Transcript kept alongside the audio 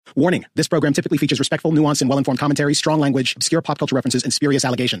Warning, this program typically features respectful, nuanced, and well-informed commentary, strong language, obscure pop culture references, and spurious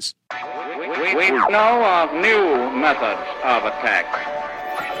allegations. We know of new methods of attack.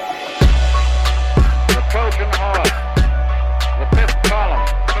 The Trojan horse, the fifth column.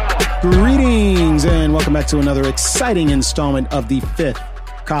 Greetings, and welcome back to another exciting installment of the Fifth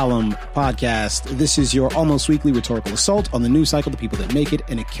Column podcast. This is your almost weekly rhetorical assault on the news cycle, the people that make it,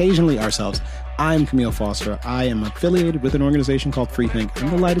 and occasionally ourselves. I'm Camille Foster. I am affiliated with an organization called Freethink.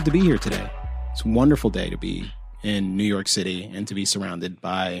 I'm delighted to be here today. It's a wonderful day to be in New York City and to be surrounded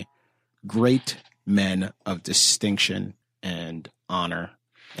by great men of distinction and honor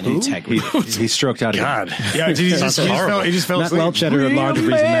and integrity. He stroked out God. again. Yeah, he just fell Matt asleep. Welch, editor of Large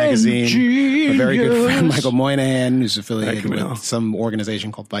Reason Magazine. A very good friend, Michael Moynihan, who's affiliated with some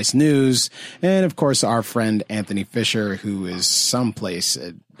organization called Vice News. And, of course, our friend Anthony Fisher, who is someplace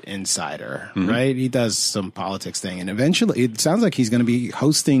insider, right? He does some politics thing. And eventually, it sounds like he's going to be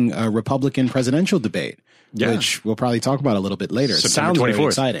hosting a Republican presidential debate, which we'll probably talk about a little bit later. It sounds very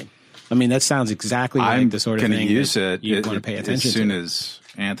exciting. I mean, that sounds exactly like the sort of thing use it you want to pay attention to. As soon as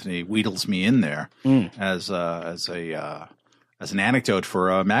Anthony wheedles me in there as an anecdote for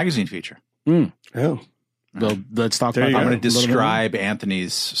a magazine feature. Oh. Well, let's talk about I'm that. going to describe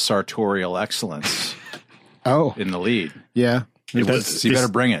Anthony's sartorial excellence in the lead. Yeah. So you better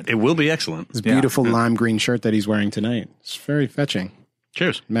bring it. It will be excellent. His beautiful lime green shirt that he's wearing tonight. It's very fetching.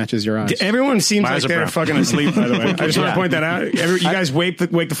 Cheers. Matches your eyes. Everyone seems like they're fucking asleep, by the way. I just want to point that out. You guys wake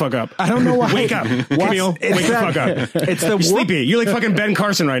the fuck up. I don't know why. Wake up. Camille, wake the fuck up. It's the You're sleepy. You're like fucking Ben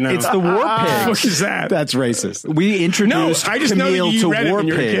Carson right now. It's the War Pigs. What is that? That's racist. We introduced I just know that Camille you read to it War when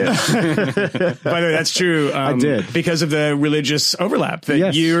you were a Pigs. kid. By the way, that's true. I did. Because of the religious overlap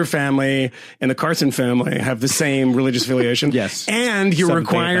that your family and the Carson family have the same religious affiliation. Yes. And you're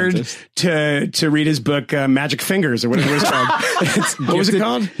required to read his book, Magic Fingers, or whatever it's called. What was it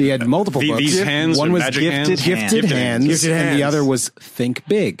called? He had multiple books. These hands. One was Magic Gifted Hands, and the other was Think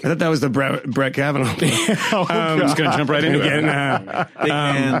Big. I thought that was the Brett Kavanaugh. I'm just going to jump right into it. Big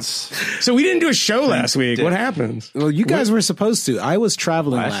hands. So we didn't do a show last week. What happened? Well, you guys were supposed to. I was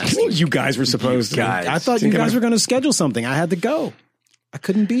traveling last week. You guys were supposed to. I thought you guys were going to schedule something. I had to go. I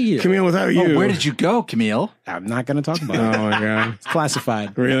couldn't be here. Camille, without you. Where did you go, Camille? I'm not going to talk about it. Oh, my God. It's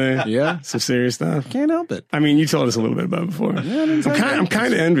classified. Really? Yeah. Some serious stuff? Can't help it. I mean, you told us a little bit about it before. Yeah, I'm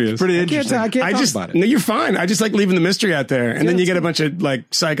kind of envious. Pretty interesting. I can't talk about it. No, you're fine. I just like leaving the mystery out there. And then you get a bunch of like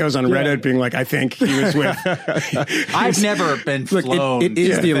psychos on Reddit being like, I think he was with. I've never been flown. It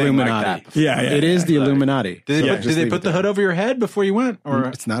is the Illuminati. Like Yeah. It is the Illuminati. Did they put the hood over your head before you went? Or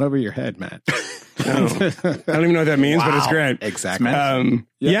It's not over your head, Matt. I don't even know what that means, but it's great. Exactly.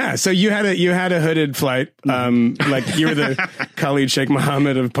 Yeah. So you had a hooded flight. Like you were the Khalid Sheikh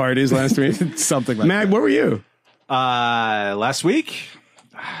Mohammed of parties last week. Something like Matt, that. where were you? last week,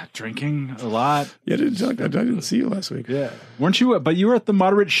 drinking a lot. Yeah, I didn't see you last week. Yeah. Weren't you? But you were at the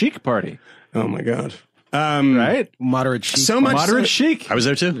Moderate Chic party. Oh my God. Right? Moderate Chic. So much Moderate Chic. I was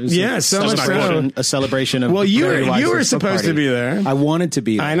there too. Yeah, so much so. A celebration of. Well, you were supposed to be there. I wanted to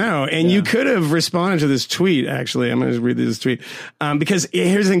be there. I know, and you could have responded to this tweet. Actually, I'm going to read this tweet because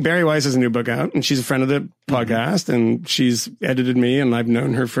here's the thing: Barry Weiss has a new book out, and she's a friend of the podcast, and she's edited me, and I've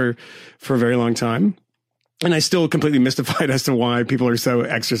known her for a very long time. And I still completely mystified as to why people are so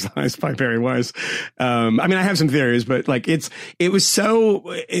exercised by Barry Weiss. I mean, I have some theories, but like it was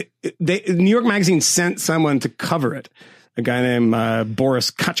so. New York Magazine sent someone to cover it, a guy named Boris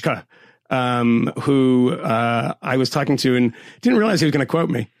Kachka, who I was talking to and didn't realize he was going to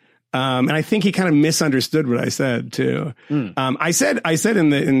quote me. And I think he kind of misunderstood what I said too. I said I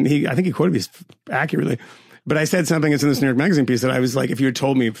think he quoted me accurately. But I said something that's in this New York Magazine piece that I was like, if you had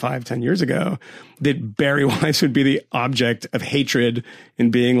told me 5-10 years ago that Barry Weiss would be the object of hatred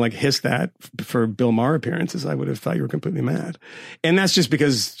and being like hissed at for Bill Maher appearances, I would have thought you were completely mad. And that's just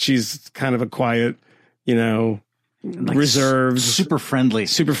because she's kind of a quiet, like reserved, super friendly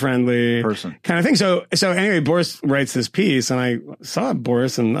person kind of thing. So anyway, Boris writes this piece and I saw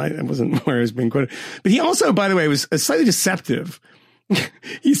Boris and I wasn't where I was being quoted, but he also, by the way, was slightly deceptive.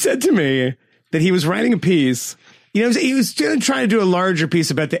 He said to me that he was writing a piece, he was trying to do a larger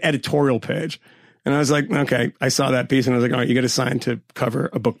piece about the editorial page. And I was like, okay, I saw that piece and I was like, all right, you get assigned to cover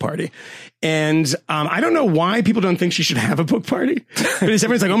a book party. And I don't know why people don't think she should have a book party, but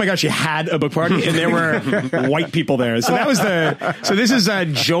everyone's like, oh my gosh, she had a book party and there were white people there. So this is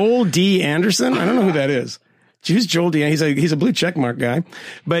Joel D. Anderson. I don't know who that is. Who's Joel DeAndison? He's a blue checkmark guy,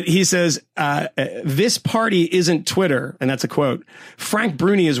 but he says, this party isn't Twitter. And that's a quote. Frank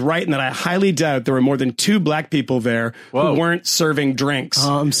Bruni is right in that I highly doubt there were more than 2 black people there who weren't serving drinks.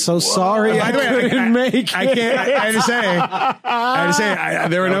 Oh, I'm so sorry. By the way, I had to say,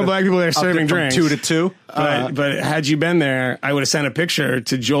 there were no black people there serving drinks. 2 to 2. But had you been there, I would have sent a picture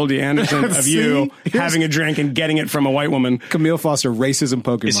to Joel DeAnderson of you having a drink and getting it from a white woman. Camille Foster, racism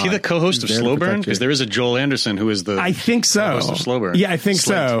Pokemon. Is he the co-host of Slow Burn? Because there is a Joel Anderson who is the I think so. co-host of Slow Burn. Yeah, I think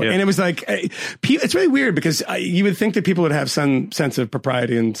so. Yeah. And it was like, it's really weird because you would think that people would have some sense of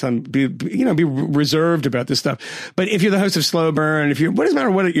propriety and be reserved about this stuff. But if you're the host of Slow Burn, what does it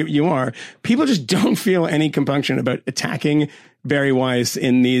matter what you are, people just don't feel any compunction about attacking Barry Weiss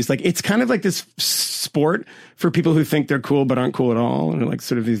in these, like, it's kind of like this sport for people who think they're cool but aren't cool at all, and like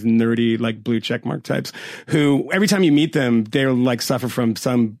sort of these nerdy, like, blue checkmark types who every time you meet them, they're like suffer from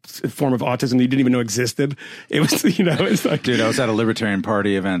some form of autism that you didn't even know existed. It was, it's like, dude, I was at a Libertarian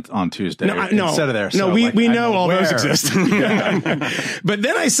Party event on Tuesday. No, instead of there. So we like, know all those exist. But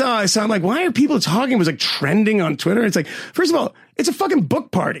then I saw, I'm like, why are people talking? It was like trending on Twitter. It's like, first of all, it's a fucking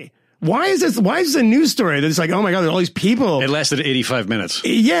book party. Why is this a news story that's like, oh my God, there are all these people? It lasted 85 minutes.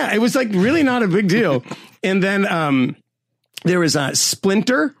 Yeah, it was like really not a big deal. And then there was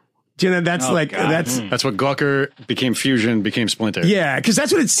Splinter. Do you know, that's that's what Gawker became Fusion, became Splinter. Yeah, because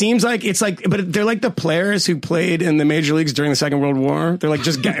that's what it seems like. It's like, but they're like the players who played in the major leagues during the Second World War. They're like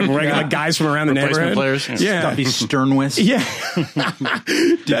just regular guys from around the neighborhood. Players. Yeah, Stuffy Sternwist. Yeah,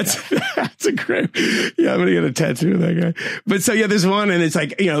 that's a great. Yeah, I'm gonna get a tattoo of that guy. But so yeah, there's one, and it's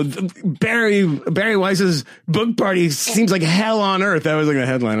like, Barry Weiss's book party seems like hell on earth. That was like the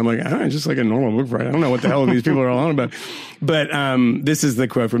headline. I'm like, just like a normal book party. I don't know what the hell these people are all on about. But this is the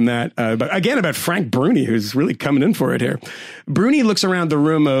quote from that. But again, about Frank Bruni, who's really coming in for it here. Bruni looks around the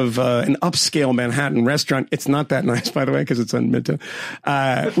room of an upscale Manhattan restaurant. It's not that nice, by the way, because it's on Midtown,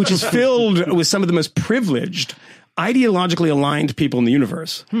 which is filled with some of the most privileged, ideologically aligned people in the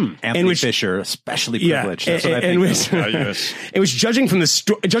universe. Anthony Fisher, especially privileged. That's what I think. It was judging from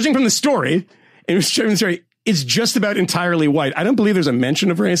the story. It's just about entirely white. I don't believe there's a mention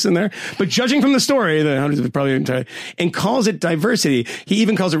of race in there, but judging from the story, and calls it diversity. He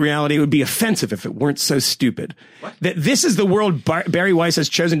even calls it reality. It would be offensive if it weren't so stupid. What? That this is the world Barry Weiss has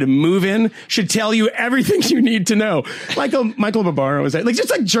chosen to move in should tell you everything you need to know. Michael Barbaro was that, like,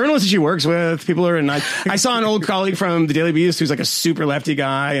 just like journalists she works with, people are nice. I saw an old colleague from the Daily Beast who's like a super lefty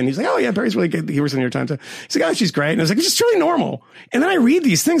guy, and he's like, oh yeah, Barry's really good. He works in the New York Times. He's like, oh, she's great. And I was like, it's just really normal. And then I read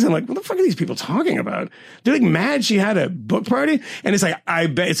these things, and I'm like, what the fuck are these people talking about? They're like mad she had a book party, and it's like, I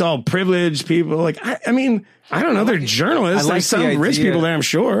bet it's all privileged people. Like, I mean, I don't know. They're journalists. There's some rich people there, I'm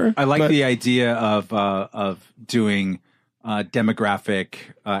sure. I like the idea of doing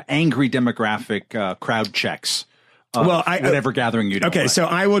angry demographic crowd checks. Whatever gathering you don't like. So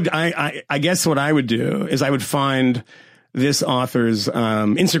I guess what I would do is I would find this author's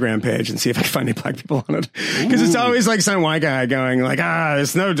Instagram page and see if I can find any black people on it, because it's always like some white guy going like,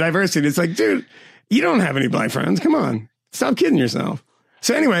 there's no diversity. It's like, dude, you don't have any black friends. Come on, stop kidding yourself.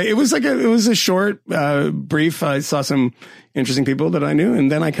 So anyway, it was a short, brief. I saw some interesting people that I knew,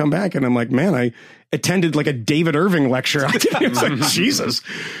 and then I come back and I'm like, man, I attended like a David Irving lecture. It was like, Jesus,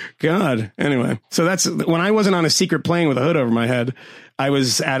 God. Anyway, so that's when I wasn't on a secret plane with a hood over my head. I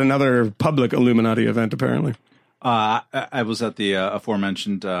was at another public Illuminati event, apparently. I was at the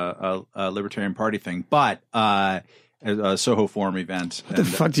aforementioned Libertarian Party thing, but a Soho Forum event. What the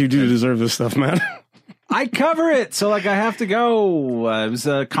fuck do you do to deserve this stuff, man? I cover it, so like I have to go. It was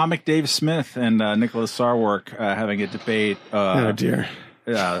comic Dave Smith and Nicholas Sarwark having a debate. Oh dear.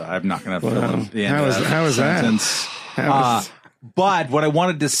 I'm not going to fill in the end of that sentence. But what I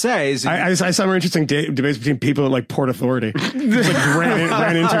wanted to say is, I saw some interesting debates between people at like Port Authority, just like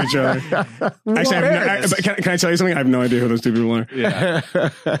ran into each other. Actually, can I tell you something? I have no idea who those two people are. Yeah,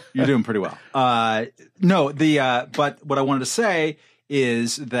 you're doing pretty well. But what I wanted to say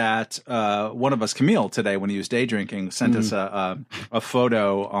is that one of us, Camille, today when he was day drinking, sent us a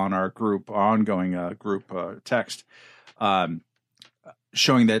photo on our ongoing group text,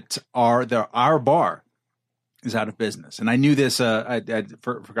 showing that our bar is out of business. And I knew this, I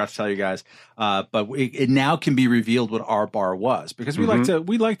forgot to tell you guys, but it now can be revealed what our bar was, because we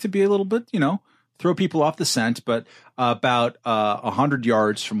like to be a little bit, throw people off the scent, but about 100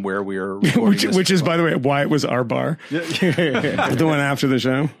 yards from where we were which is, by the way, why it was our bar. The one after the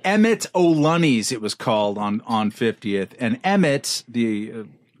show. Emmett O'Lunny's, it was called, on 50th. And Emmett, the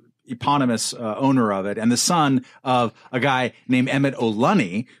eponymous owner of it, and the son of a guy named Emmett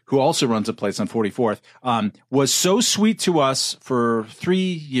O'Lunny, who also runs a place on 44th, was so sweet to us for 3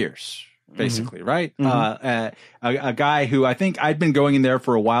 years. basically, right? A guy who I think I'd been going in there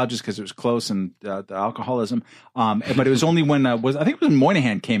for a while just because it was close and the alcoholism. But it was only when I think it was when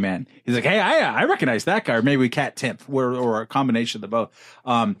Moynihan came in. He's like, hey, I recognize that guy, or maybe Cat Timp, or a combination of the both.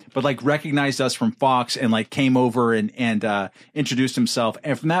 But like recognized us from Fox and like came over and introduced himself.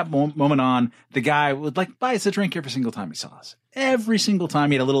 And from that moment on, the guy would like buy us a drink every single time he saw us. Every single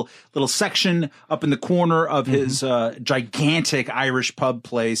time. He had a little section up in the corner of his gigantic Irish pub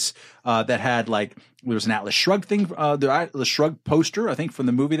place that had like, there was an Atlas Shrugged thing, the Atlas Shrugged poster, I think, from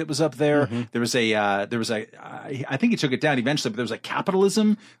the movie that was up there. There was I think he took it down eventually, but there was a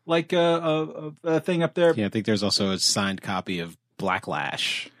capitalism like a thing up there. Yeah, I think there's also a signed copy of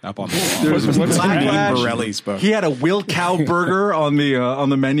Blacklash up on the wall. There was Blacklash. Borelli's book. He had a Wilcow burger on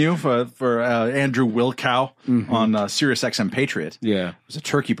the menu for Andrew Wilcow on Sirius XM Patriot. Yeah, it was a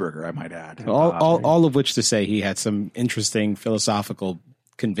turkey burger, I might add. All of which to say he had some interesting philosophical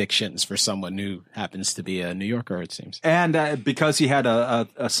convictions for someone who happens to be a New Yorker, it seems. And because he had a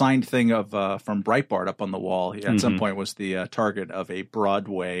signed thing of from Breitbart up on the wall, he at some point was the target of a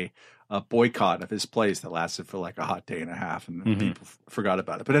Broadway boycott of his place that lasted for like a hot day and a half, and people forgot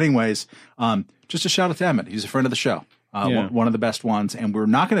about it. But anyways, just a shout out to Emmett. He's a friend of the show. One of the best ones, and we're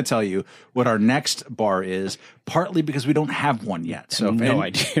not going to tell you what our next bar is, partly because we don't have one yet. So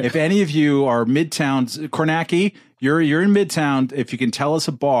if any of you are Midtown, Kornacki, you're in Midtown, if you can tell us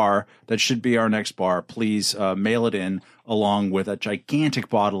a bar that should be our next bar, please mail it in along with a gigantic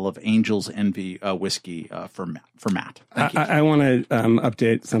bottle of Angel's Envy whiskey for Matt. Thank you. I want to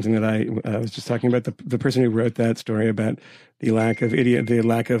update something that I was just talking about. The person who wrote that story about the lack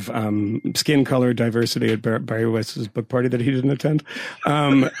of skin color diversity at Barry West's book party that he didn't attend.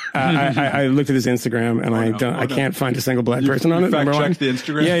 I looked at his Instagram and I can't find a single black person on it. Fact check the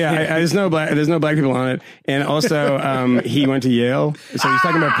Instagram. Yeah. There's no black people on it. And also, he went to Yale, so he's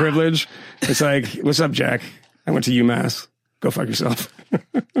talking about privilege. It's like, what's up, Jack? I went to UMass. Go fuck yourself.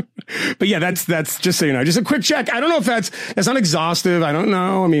 But yeah, that's just so you know, just a quick check. I don't know if that's not exhaustive. I don't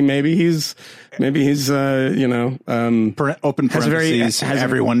know. I mean, maybe he's open parentheses. Has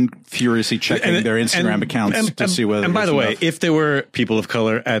everyone furiously checking their Instagram accounts to see whether. And by the way, if there were people of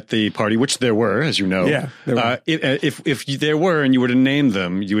color at the party, which there were, as you know, if there were, and you were to name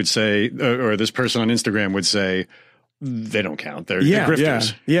them, you would say, or this person on Instagram would say, they don't count. They're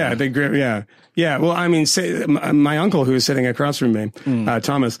grifters. Yeah. Well, I mean, my uncle who was sitting across from me,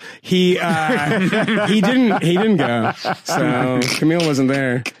 Thomas, he didn't go. So Camille wasn't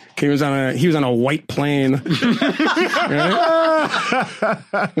there. He was on a white plane. Right?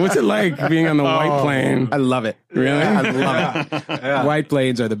 What's it like being on the white plane? I love it. Really? I love it. Yeah. White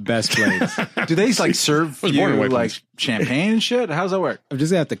planes are the best planes. Do they like serve you like champagne and shit? How's that work? I'm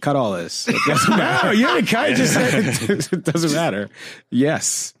just gonna have to cut all this. It doesn't matter. No, you're the guy just said it doesn't matter.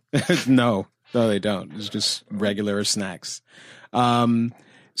 Yes. No, they don't. It's just regular snacks.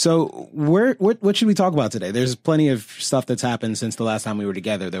 So what should we talk about today? There's plenty of stuff that's happened since the last time we were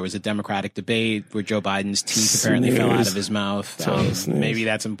together. There was a Democratic debate where Joe Biden's teeth apparently fell out of his mouth. Maybe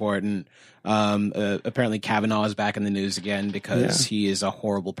that's important. Apparently Kavanaugh is back in the news again because he is a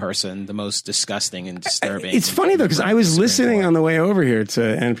horrible person, the most disgusting and disturbing. It's funny though, because I was listening on the way over here to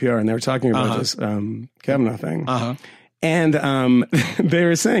NPR and they were talking about this Kavanaugh thing. And they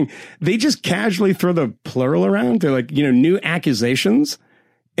were saying they just casually throw the plural around. They're like, new accusations.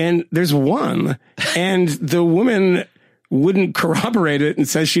 And there's one, and the woman wouldn't corroborate it and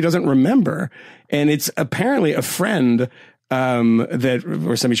says she doesn't remember. And it's apparently a friend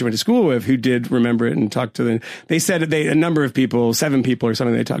or somebody she went to school with who did remember it and talked to them. They said a number of people, 7 people or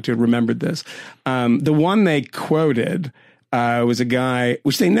something they talked to remembered this. The one they quoted was a guy,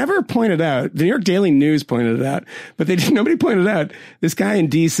 which they never pointed out. The New York Daily News pointed it out, but nobody pointed out this guy in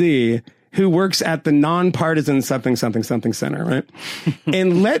D.C. who works at the nonpartisan something center, right?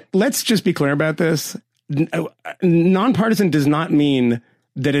 And let's just be clear about this. Nonpartisan does not mean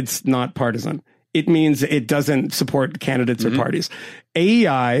that it's not partisan. It means it doesn't support candidates or parties.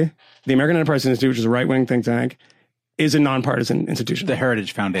 AEI, the American Enterprise Institute, which is a right-wing think tank, is a nonpartisan institution. The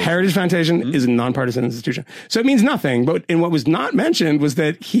Heritage Foundation. Heritage Foundation is a nonpartisan institution. So it means nothing. And what was not mentioned was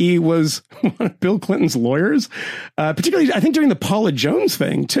that he was one of Bill Clinton's lawyers, particularly, I think, during the Paula Jones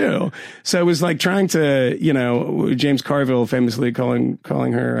thing, too. So it was like trying to, James Carville famously calling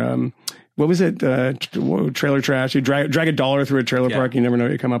her, what was it? Trailer trash. You drag $1 through a trailer park. You never know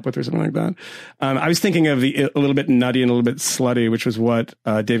what you come up with or something like that. I was thinking of a little bit nutty and a little bit slutty, which was what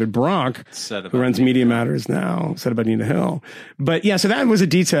David Brock, who runs Media Matters now, said about Nina Hill. But yeah, so that was a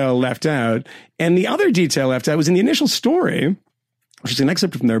detail left out. And the other detail left out was in the initial story, which is an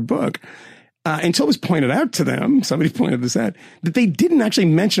excerpt from their book. until it was pointed out to them, somebody pointed this out, that they didn't actually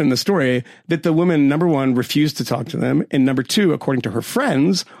mention in the story that the woman, number one, refused to talk to them, and number two, according to her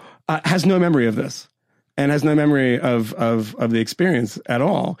friends, has no memory of this and has no memory of the experience at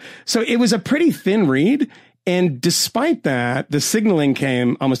all. So it was a pretty thin read, and despite that, the signaling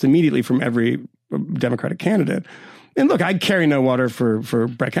came almost immediately from every Democratic candidate. And look, I carry no water for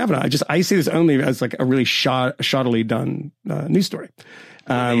Brett Kavanaugh. I see this only as like a really shoddily done news story.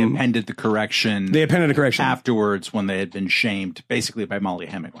 They appended the correction. Afterwards, when they had been shamed, basically by Molly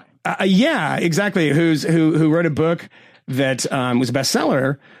Hemingway. Yeah, exactly. Who wrote a book that was a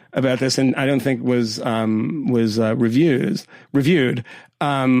bestseller about this, and I don't think was reviewed.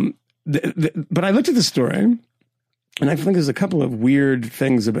 But I looked at the story, and I think there's a couple of weird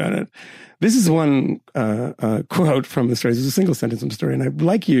things about it. This is one quote from the story. This is a single sentence from the story, and I'd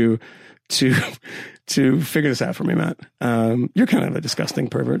like you to figure this out for me, Matt. You're kind of a disgusting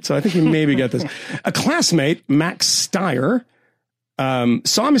pervert, so I think you maybe get this. A classmate, Max Steyer,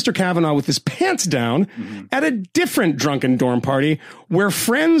 saw Mr. Kavanaugh with his pants down at a different drunken dorm party where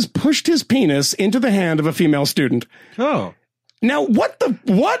friends pushed his penis into the hand of a female student. Oh. Now, what?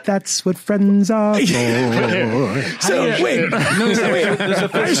 That's what friends are for. Wait. I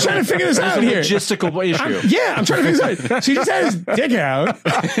was trying to figure this out here. Logistical issue. I'm trying to figure this out. So he just had his dick out.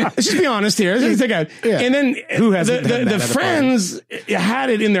 Let's just be honest here. His dick out. Yeah. And then who has the friends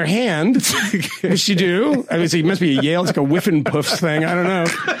had it in their hand, which you do. I mean, so it must be a Yale. It's like a whiff and puffs thing. I don't know.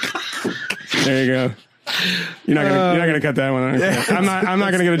 There you go. You're not gonna cut that one. I'm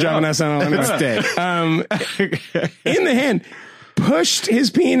not gonna get a job on SNL. It's dead. In the hand. Pushed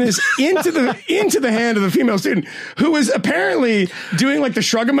his penis into the hand of the female student, who was apparently doing like the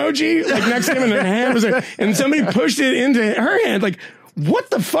shrug emoji, like next to him, and her hand was there, and somebody pushed it into her hand. Like, what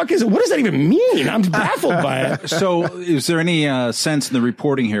the fuck is it? What does that even mean? I'm baffled by it. So, is there any sense in the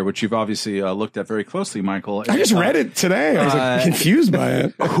reporting here, which you've obviously looked at very closely, Michael? I just read it today. I was like, confused by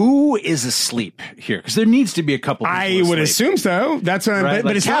it. Who is asleep here? Because there needs to be a couple people I would assume so. That's what right?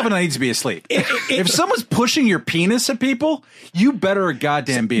 but it's Kavanaugh needs to be asleep. If someone's pushing your penis at people, you better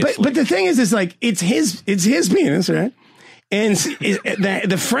goddamn be asleep. But the thing is like, it's his penis, right? And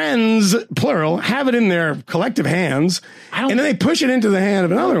the friends, plural, have it in their collective hands, and then they push it into the hand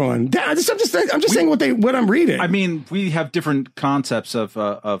of another one. I'm just saying what I'm reading. I mean, we have different concepts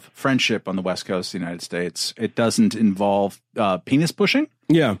of friendship on the West Coast of the United States. It doesn't involve penis pushing.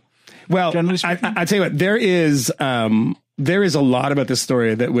 Yeah. Well, I tell you what, there is a lot about this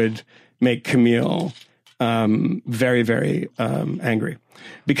story that would make Camille very, very angry.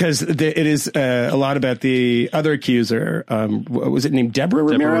 Because it is a lot about the other accuser. Was it named Deborah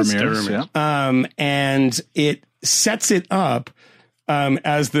Ramirez? Yeah. And it sets it up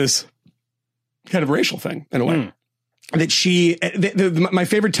as this kind of racial thing in a way. That my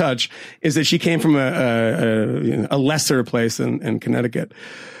favorite touch is that she came from a lesser place in Connecticut.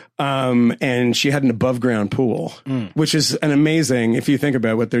 And she had an above ground pool, which is an amazing, if you think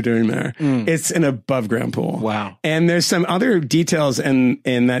about what they're doing there, it's an above ground pool. Wow. And there's some other details in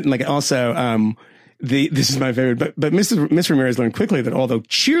that, like also, this is my favorite, but Miss Ramirez learned quickly that although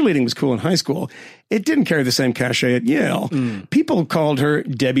cheerleading was cool in high school, it didn't carry the same cachet at Yale. People called her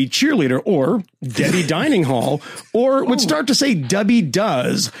Debbie Cheerleader or Debbie Dining Hall, or would start to say Debbie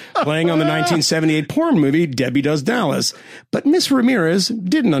Does, playing on the 1978 porn movie Debbie Does Dallas. But Miss Ramirez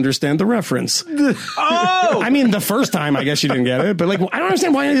didn't understand the reference. I mean, the first time, I guess she didn't get it, but like, I don't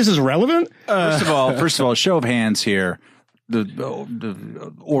understand why this is relevant. First of all, show of hands here.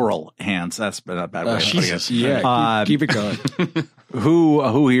 The oral hands. That's not a bad way. Jesus. Yeah, keep it going.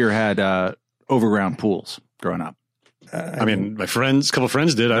 Who here had overground pools growing up? I mean, my friends, a couple of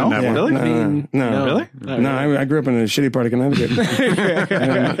friends did. I didn't have one. Really? No. Really? No, I grew up in a shitty part of Connecticut.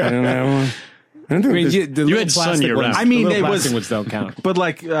 I don't have one. You had sun year round. I mean, it was don't count. But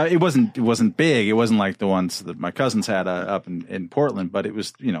like, it wasn't big. It wasn't like the ones that my cousins had up in Portland. But it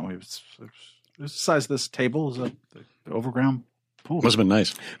was, it was the size of this table. Is the overground pool. Must have been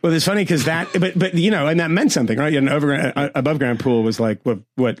nice. Well, it's funny because that, but and that meant something, right? An above ground pool was like what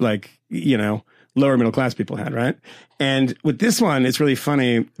lower middle class people had, right? And with this one, it's really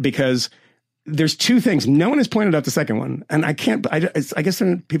funny because there's two things. No one has pointed out the second one, and I guess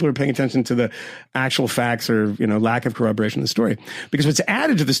people are paying attention to the actual facts or lack of corroboration of the story. Because what's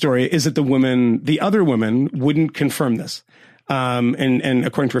added to the story is that the other woman wouldn't confirm this. And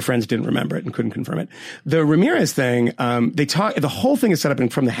according to her friends, didn't remember it and couldn't confirm it. The Ramirez thing, the whole thing is set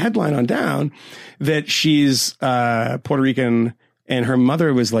up from the headline on down that she's Puerto Rican and her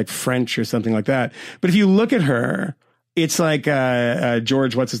mother was like French or something like that. But if you look at her, it's like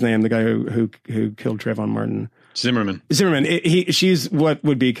George, what's his name, the guy who killed Trayvon Martin. Zimmerman. She's what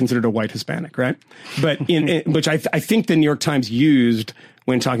would be considered a white Hispanic, right? But which I think the New York Times used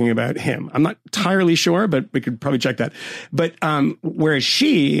when talking about him. I'm not entirely sure, but we could probably check that. But whereas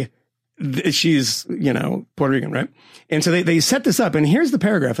she's Puerto Rican, right? And so they set this up, and here's the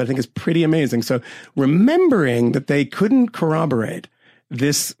paragraph that I think is pretty amazing. So remembering that they couldn't corroborate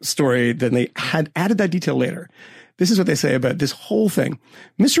this story, then they had added that detail later. This is what they say about this whole thing.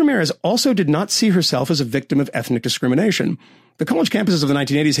 Ms. Ramirez also did not see herself as a victim of ethnic discrimination. The college campuses of the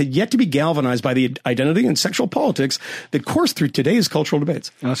 1980s had yet to be galvanized by the identity and sexual politics that coursed through today's cultural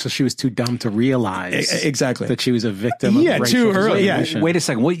debates. Oh, so she was too dumb to realize exactly that she was a victim of racial too early. Wait a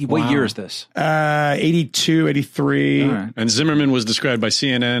second. What year is this? 82, 83. Right. And Zimmerman was described by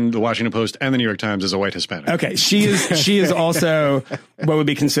CNN, the Washington Post, and the New York Times as a white Hispanic. Okay, she is also what would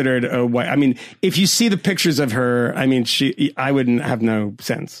be considered a white. I mean, if you see the pictures of her, I mean, I wouldn't have no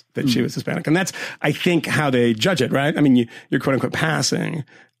sense that she was Hispanic, and that's, I think, how they judge it, right? I mean, you're quote unquote passing.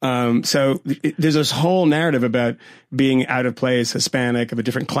 So there's this whole narrative about being out of place, Hispanic, of a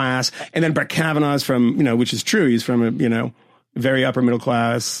different class. And then Brett Kavanaugh's from, which is true. He's from a, very upper middle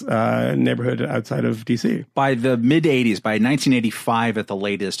class neighborhood outside of DC. By the mid 80s, by 1985 at the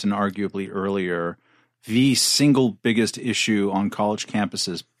latest, and arguably earlier, the single biggest issue on college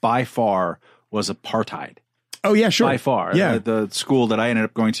campuses by far was apartheid. Oh yeah, sure. By far, yeah. The school that I ended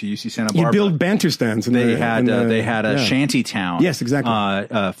up going to, UC Santa Barbara, you build banter stands. They had a shanty town. Yes, exactly.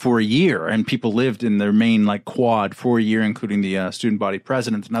 For a year, and people lived in their main quad for a year, including the student body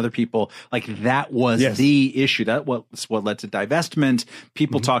president and other people. That was the issue. That was what led to divestment.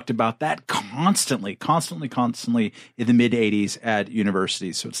 People talked about that constantly in the mid '80s at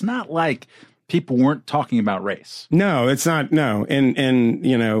universities. So it's not like people weren't talking about race. No, it's not. No. And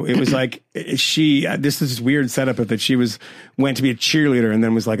it was like this is this weird setup of that she went to be a cheerleader and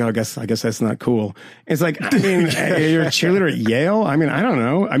then was like, oh, I guess that's not cool. It's like, I mean, you're a cheerleader at Yale? I mean, I don't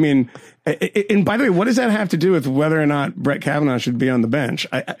know. I mean, and by the way, what does that have to do with whether or not Brett Kavanaugh should be on the bench?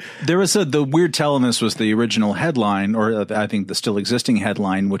 There was the weird tell on this was the original headline, or I think the still existing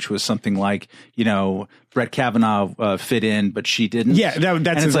headline, which was something like, Brett Kavanaugh fit in, but she didn't. Yeah,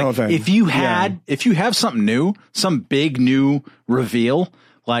 that's his whole thing. If you have something new, some big new reveal,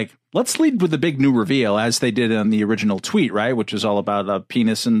 let's lead with the big new reveal, as they did on the original tweet, right? Which is all about a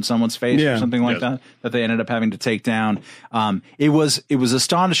penis in someone's face or something like that they ended up having to take down. It was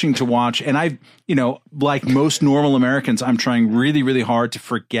astonishing to watch. And I, like most normal Americans, I'm trying really, really hard to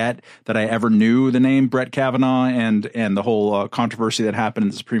forget that I ever knew the name Brett Kavanaugh and the whole controversy that happened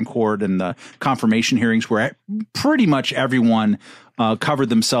in the Supreme Court and the confirmation hearings where pretty much everyone covered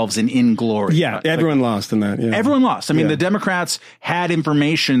themselves in glory. Yeah, everyone lost in that. Yeah. Everyone lost. I mean, the Democrats had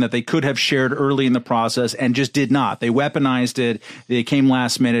information that they could have shared early in the process and just did not. They weaponized it. They came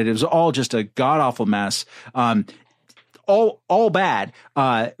last minute. It was all just a god-awful mess. All bad.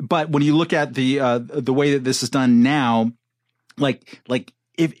 But when you look at the way that this is done now,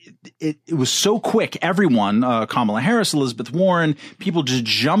 it was so quick. Everyone, Kamala Harris, Elizabeth Warren, people just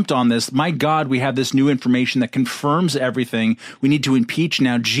jumped on this. My God, we have this new information that confirms everything. We need to impeach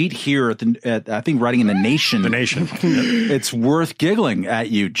now. Jeet here at I think writing in The Nation. The Nation. It's worth giggling at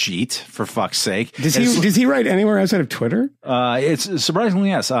you, Jeet, for fuck's sake. Does he write anywhere outside of Twitter? It's surprisingly,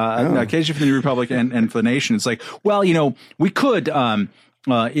 yes. Occasionally for the New Republic and for The Nation. It's like, well, we could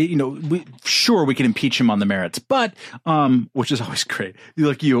we can impeach him on the merits, but which is always great.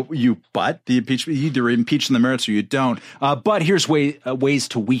 But the impeachment, you either impeach on the merits or you don't. But here's ways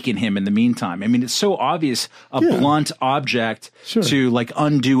to weaken him in the meantime. I mean, it's so obvious blunt object to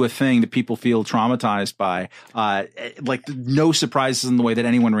undo a thing that people feel traumatized by. No surprises in the way that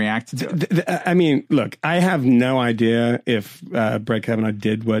anyone reacted to it. I mean, look, I have no idea if Brett Kavanaugh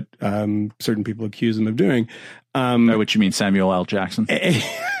did what certain people accuse him of doing. By which you mean Samuel L. Jackson?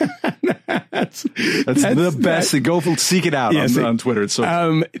 that's the best. Go seek it out on Twitter. It's so.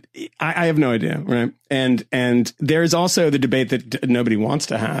 I have no idea, right? And there's also the debate that nobody wants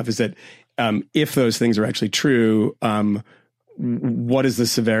to have is that if those things are actually true, what is the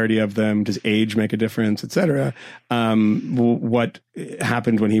severity of them? Does age make a difference, et cetera? What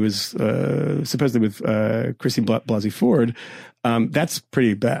happened when he was supposedly with Christine Blasey Ford? That's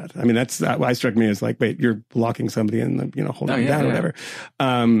pretty bad. I mean, why struck me as wait, you're locking somebody in, holding them down or whatever.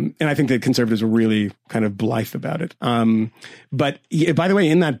 And I think that conservatives were really kind of blithe about it. But by the way,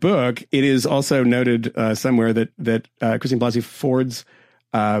 in that book, it is also noted somewhere that Christine Blasey Ford's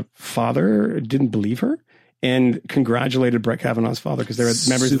father didn't believe her and congratulated Brett Kavanaugh's father because they were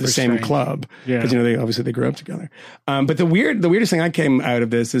members of the same club. Because they grew up together. But the weirdest thing I came out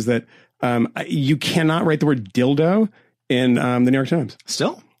of this is that you cannot write the word dildo in the New York Times.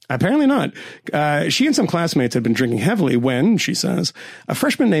 Still? Apparently not. She and some classmates had been drinking heavily when, she says, a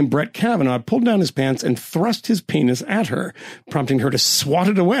freshman named Brett Kavanaugh pulled down his pants and thrust his penis at her, prompting her to swat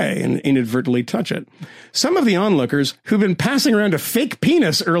it away and inadvertently touch it. Some of the onlookers, who'd been passing around a fake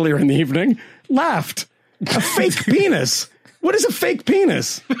penis earlier in the evening, laughed. A fake penis? What is a fake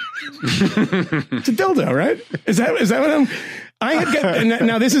penis? It's a dildo, right? Is that what I'm... I had got,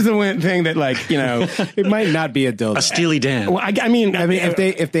 now this is the one thing that, like, you know, it might not be a dildo. A Steely Dan. Well, I mean,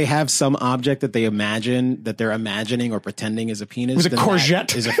 if they have some object that they imagine that they're imagining or pretending is a penis, it was a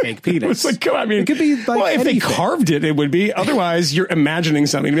courgette. Is a fake penis. It could be like, well, if they carved it, it would be. Otherwise, you're imagining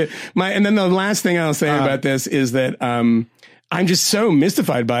something. And then the last thing I'll say about this is that I'm just so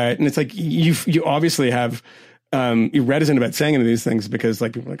mystified by it, and it's like you obviously have. You're reticent about saying any of these things because,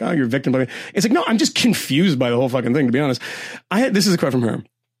 like, people are like, oh, you're a victim. It's like, no, I'm just confused by the whole fucking thing, to be honest. This is a quote from her.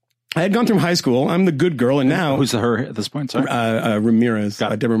 I had gone through high school. I'm the good girl. And now. Who's her at this point? Sorry. Ramirez.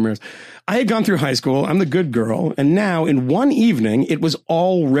 Deborah Ramirez. I had gone through high school. I'm the good girl. And now in one evening, it was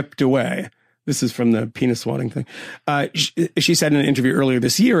all ripped away. This is from the penis swatting thing. She said in an interview earlier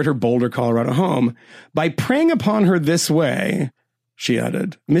this year at her Boulder, Colorado home, by preying upon her this way, she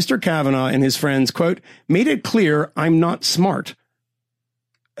added, Mr. Kavanaugh and his friends, quote, made it clear I'm not smart.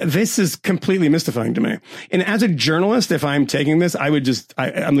 This is completely mystifying to me. And as a journalist, if I'm taking this, I would just,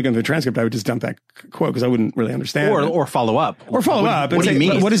 I'm looking at the transcript, I would just dump that quote because I wouldn't really understand. Or follow up. Or follow up. What do you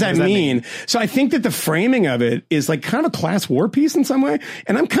mean? What does that mean? So I think that the framing of it is like kind of a class war piece in some way.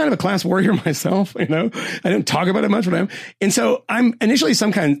 And I'm kind of a class warrior myself, you know. I don't talk about it much, but I am. And so I'm initially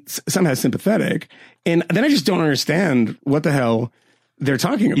somehow sympathetic. And then I just don't understand what the hell they're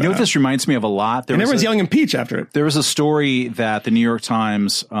talking about. You know what this reminds me of a lot? And everyone's yelling impeach after it. There was a story that the New York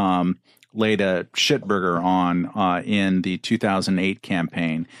Times laid a shitburger on in the 2008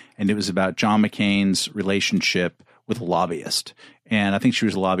 campaign, and it was about John McCain's relationship with a lobbyist. And I think she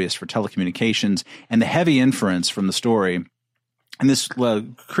was a lobbyist for telecommunications. And the heavy inference from the story, and this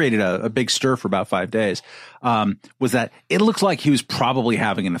created a big stir for about 5 days, was that it looks like he was probably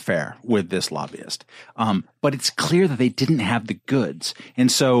having an affair with this lobbyist. But it's clear that they didn't have the goods.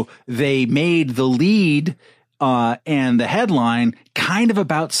 And so they made the lead and the headline kind of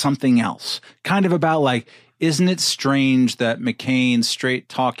about something else, kind of about like, isn't it strange that McCain's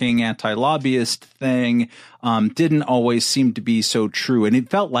straight-talking anti-lobbyist thing didn't always seem to be so true? And it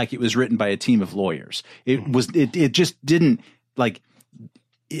felt like it was written by a team of lawyers. It just didn't. Like,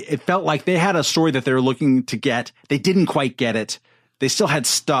 it felt like they had a story that they were looking to get. They didn't quite get it. They still had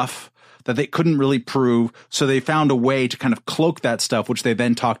stuff that they couldn't really prove. So they found a way to kind of cloak that stuff, which they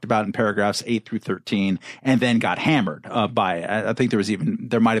then talked about in paragraphs 8 through 13, and then got hammered by it. I think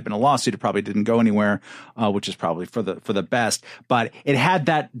there might have been a lawsuit. It probably didn't go anywhere, which is probably for the best. But it had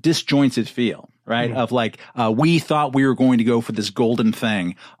that disjointed feel. Right. Of like, we thought we were going to go for this golden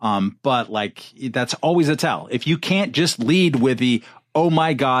thing. But like, that's always a tell. If you can't just lead with the, oh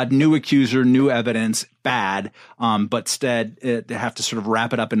my God, new accuser, new evidence, bad. But instead have to sort of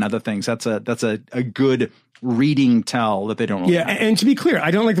wrap it up in other things. That's a good reading tell that they don't really have. And to be clear,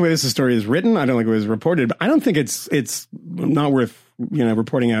 I don't like the way this story is written. I don't like the way it's reported, but I don't think it's not worth,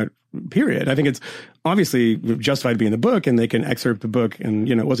 reporting out, period. I think it's obviously justified to be in the book, and they can excerpt the book, and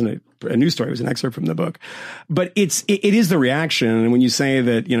it wasn't a news story, it was an excerpt from the book. But it is the reaction, and when you say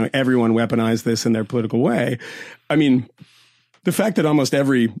that everyone weaponized this in their political way, I mean, the fact that almost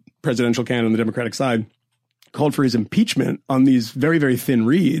every presidential candidate on the Democratic side called for his impeachment on these very, very thin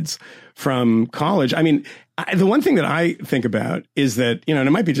reads from college. I mean, the one thing that I think about is that, and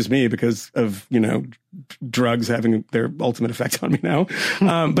it might be just me because of, drugs having their ultimate effect on me now.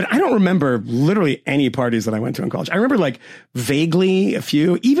 But I don't remember literally any parties that I went to in college. I remember like vaguely a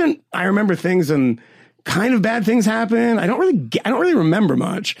few, even I remember things and kind of bad things happen. I don't really remember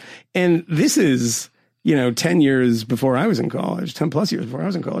much. And this is, 10 years before I was in college, 10 plus years before I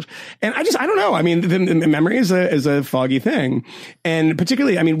was in college. And I don't know. I mean, the memory is a foggy thing. And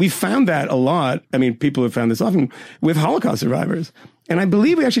particularly, I mean, we found that a lot. I mean, people have found this often with Holocaust survivors. And I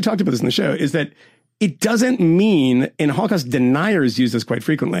believe we actually talked about this in the show, is that it doesn't mean, and Holocaust deniers use this quite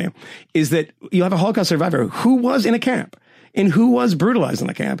frequently, is that you have a Holocaust survivor who was in a camp and who was brutalized in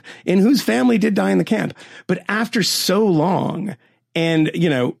the camp and whose family did die in the camp. But after so long, and,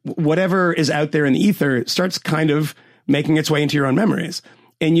 whatever is out there in the ether starts kind of making its way into your own memories.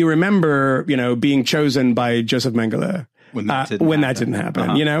 And you remember, being chosen by Joseph Mengele when that didn't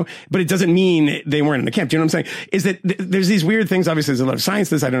happen, but it doesn't mean they weren't in the camp. Do you know what I'm saying? Is that there's these weird things. Obviously, there's a lot of science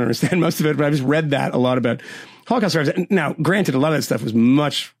to this. I don't understand most of it, but I've just read that a lot about Holocaust survivors. Now, granted, a lot of that stuff was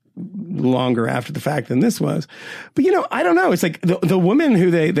much longer after the fact than this was. But, I don't know. It's like the woman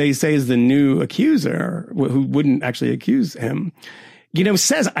who they say is the new accuser, who wouldn't actually accuse him,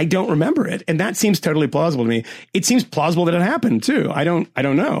 says, I don't remember it. And that seems totally plausible to me. It seems plausible that it happened too. I don't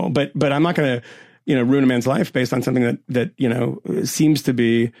know, but I'm not going to, ruin a man's life based on something that seems to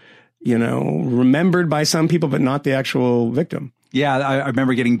be, remembered by some people, but not the actual victim. Yeah. I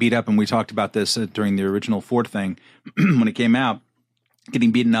remember getting beat up, and we talked about this during the original Ford thing when it came out.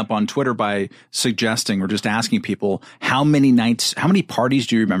 Getting beaten up on Twitter by suggesting or just asking people, how many parties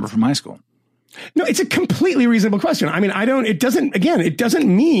do you remember from high school? No, it's a completely reasonable question. I mean, it doesn't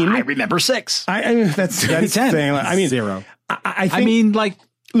mean I remember 6. That's 10. Saying, I mean, 0. I think,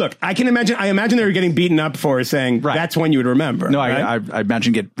 look, I imagine they were getting beaten up for saying that's when you would remember. No, right? I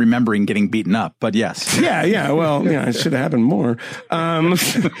imagine remembering getting beaten up, but yes. Yeah. Well, it should have happened more. But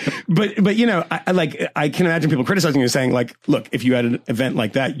I can imagine people criticizing you saying like, look, if you had an event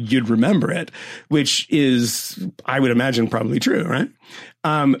like that, you'd remember it, which is, I would imagine, probably true, right?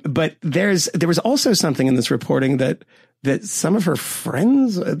 But there was also something in this reporting that some of her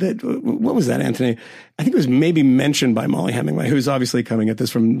friends, what was that, Anthony? I think it was maybe mentioned by Molly Hemingway, who's obviously coming at this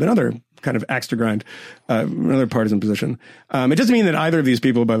from another kind of axe to grind, another partisan position. It doesn't mean that either of these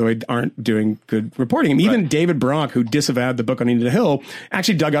people, by the way, aren't doing good reporting. I mean, even David Brock, who disavowed the book on Anita Hill,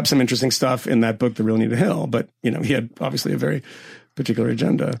 actually dug up some interesting stuff in that book, The Real Anita Hill. But, he had obviously a very particular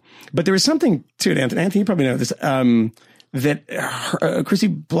agenda. But there was something to it, Anthony. Anthony, you probably know this. That Christy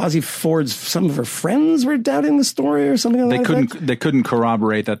Blasey Ford's some of her friends were doubting the story or something like that. They couldn't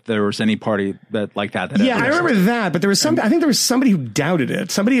corroborate that there was any party like that. Yeah, I remember that, but there was I think there was somebody who doubted it.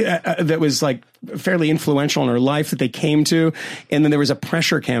 Somebody that was like fairly influential in her life that they came to, and then there was a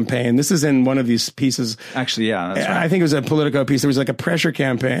pressure campaign. This is in one of these pieces. Actually, yeah, that's right. I think it was a Politico piece. There was like a pressure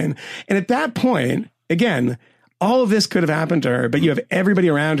campaign, and at that point, again, all of this could have happened to her, but you have everybody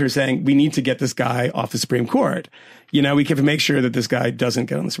around her saying, we need to get this guy off the Supreme Court. We can make sure that this guy doesn't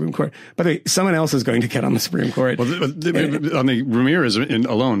get on the Supreme Court. By the way, someone else is going to get on the Supreme Court. Well, on the Ramirez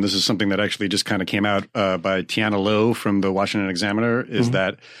alone, this is something that actually just kind of came out by Tiana Lowe from the Washington Examiner, is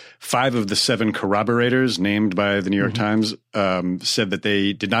that 5 of the 7 corroborators named by the New York Times said that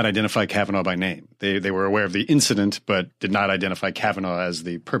they did not identify Kavanaugh by name. They were aware of the incident, but did not identify Kavanaugh as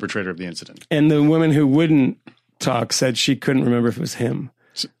the perpetrator of the incident. And the woman who wouldn't talk said she couldn't remember if it was him.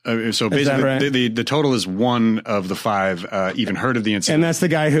 So basically, right? the total is 1 of the 5 even heard of the incident, and that's the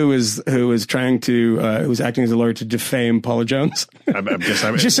guy who was trying to who was acting as a lawyer to defame Paula Jones.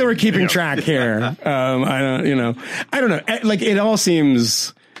 Just so we're keeping track here. I don't know. Like, it all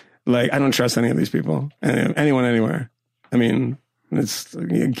seems like I don't trust any of these people, anyone, anywhere. I mean, it's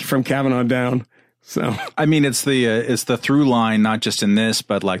from Kavanaugh down. So I mean, it's the through line, not just in this,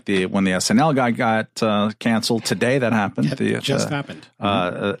 but like when the SNL guy got canceled today, that happened. That just happened.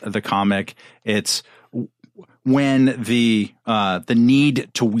 The comic. It's when the need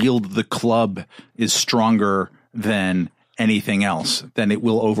to wield the club is stronger than anything else, then it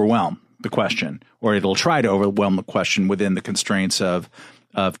will overwhelm the question, or it'll try to overwhelm the question within the constraints of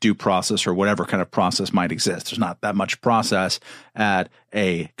due process or whatever kind of process might exist. There's not that much process at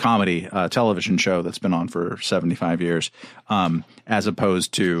a comedy television show that's been on for 75 years, as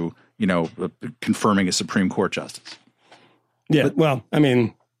opposed to, confirming a Supreme Court justice. Yeah. Well, I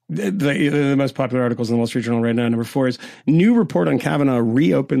mean, the most popular articles in the Wall Street Journal right now, number 4 is new report on Kavanaugh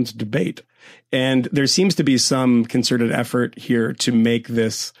reopens debate. And there seems to be some concerted effort here to make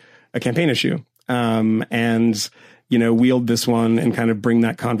this a campaign issue. Wield this one and kind of bring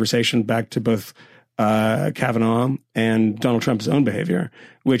that conversation back to both Kavanaugh and Donald Trump's own behavior,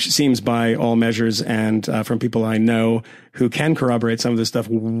 which seems by all measures and from people I know who can corroborate some of this stuff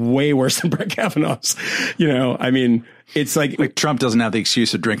way worse than Brett Kavanaugh's. I mean, it's like Trump doesn't have the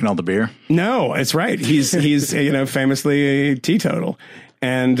excuse of drinking all the beer. No, it's right. He's famously teetotal.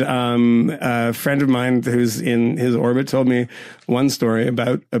 And a friend of mine who's in his orbit told me one story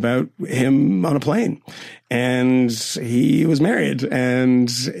about him on a plane. And he was married, and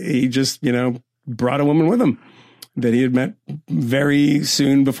he just, brought a woman with him that he had met very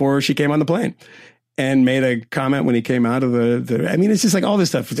soon before she came on the plane, and made a comment when he came out of I mean, it's just like all this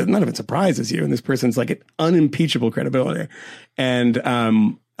stuff. None of it surprises you. And this person's like an unimpeachable credibility. And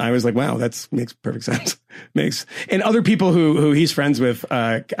I was like, wow, that makes perfect sense. And other people who he's friends with,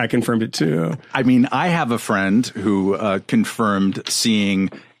 I confirmed it too. I mean, I have a friend who confirmed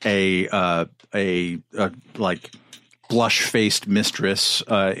seeing a like blush-faced mistress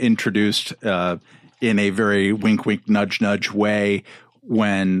introduced in a very wink, nudge, way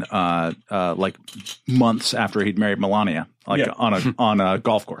when like months after he'd married Melania, on a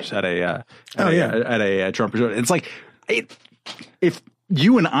golf course at a Trump resort. It's like if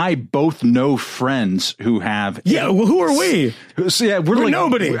you and I both know friends who have. Yeah, well, who are we? So yeah, we're like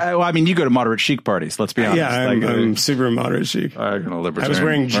nobody. Well, I mean, you go to moderate chic parties. Let's be honest. Yeah, I'm super moderate chic. I was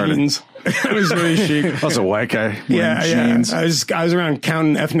wearing jeans. I was really chic. I was a white guy. Yeah, jeans. I was around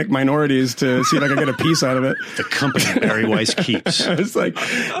counting ethnic minorities to see if I could get a piece out of it. The company Barry Weiss keeps. I was like,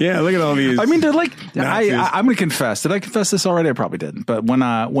 yeah, look at all these. I mean, they're like. Nazis. I'm going to confess. Did I confess this already? I probably didn't. But when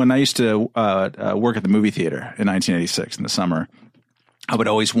I used to work at the movie theater in 1986 in the summer, I would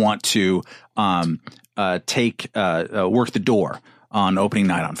always want to work the door on opening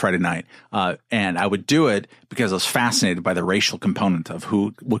night on Friday night. And I would do it because I was fascinated by the racial component of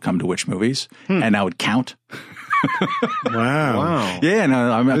who would come to which movies. And I would count. Wow. Yeah,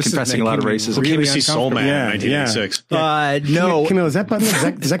 no, I'm confessing a lot of racism. Came to see Soul Man in 1986. No. Camille, is that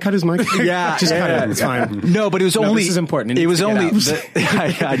button? Does that cut his mic? Yeah. Just cut it. It's fine. No, but it was only. This is important. It was only.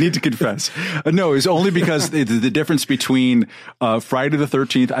 I need to confess. No, it was only because the difference between Friday the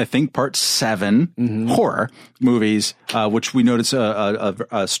 13th, I think Part 7 horror movies, which we noticed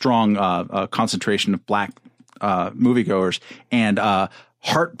a strong concentration of black moviegoers, and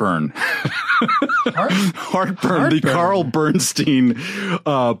Heartburn. Heartburn, the Carl Bernstein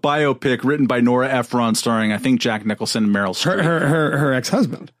biopic written by Nora Ephron, starring I think Jack Nicholson and Meryl Streep. Her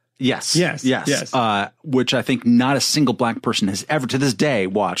ex-husband. Yes. Which I think not a single black person has ever to this day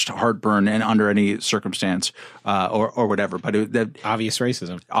watched Heartburn and under any circumstance or whatever. But obvious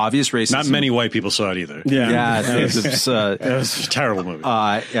racism. Not many white people saw it either. Yeah. It was a terrible movie.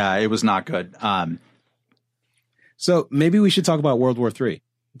 Yeah, it was not good. So maybe we should talk about World War III.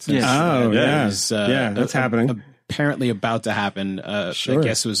 That's happening. Apparently about to happen. Sure. I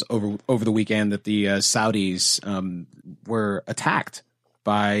guess it was over the weekend that the Saudis were attacked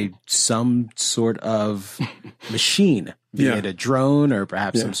by some sort of machine, be it a drone or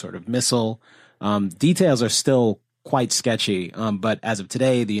perhaps some sort of missile. Details are still quite sketchy, but as of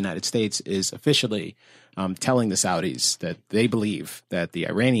today, the United States is officially telling the Saudis that they believe that the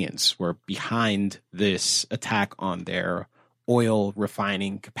Iranians were behind this attack on their oil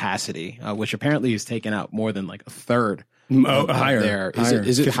refining capacity, which apparently has taken out more than like a third. Higher.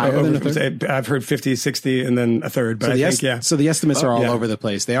 Is it higher than a third? I've heard 50, 60, and then a third. But So the estimates are all over the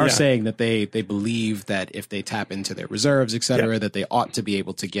place. They are saying that they believe that if they tap into their reserves, et cetera, that they ought to be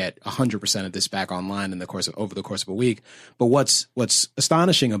able to get 100% of this back online over the course of a week. But what's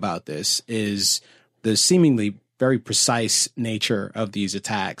astonishing about this is the seemingly very precise nature of these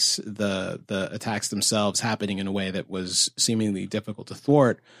attacks, the attacks themselves happening in a way that was seemingly difficult to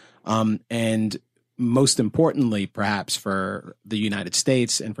thwart. And most importantly, perhaps for the United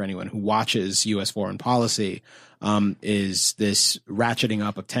States and for anyone who watches U.S. foreign policy, is this ratcheting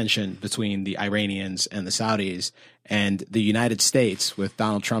up of tension between the Iranians and the Saudis, and the United States, with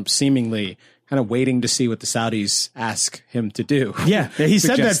Donald Trump seemingly kind of waiting to see what the Saudis ask him to do. Yeah, he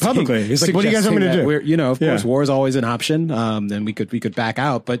said that publicly. He's like, "What do you guys want me to do?" Of course, war is always an option. Then we could back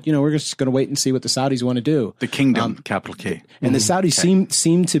out, but we're just going to wait and see what the Saudis want to do. The kingdom, capital K, and the Saudis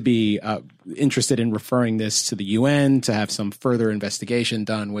seem to be interested in referring this to the UN to have some further investigation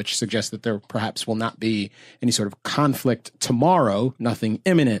done, which suggests that there perhaps will not be any sort of conflict tomorrow, nothing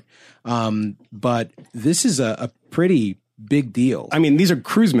imminent. But this is a pretty big deal. I mean, these are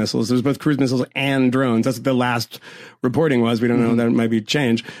cruise missiles. There's both cruise missiles and drones. That's what the last reporting was. We don't know. That might be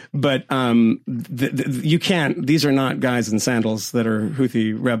changed. But you can't. These are not guys in sandals that are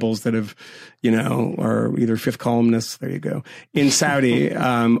Houthi rebels that have, are either fifth columnists. There you go. In Saudi,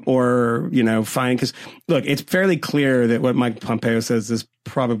 or fine. Because look, it's fairly clear that what Mike Pompeo says is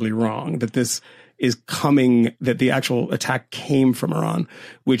probably wrong. That this is coming, that the actual attack came from Iran,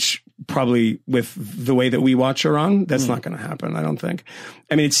 which probably with the way that we watch Iran, that's not going to happen, I don't think.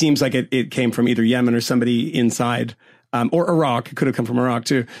 I mean, it seems like it came from either Yemen or somebody inside, or Iraq. It could have come from Iraq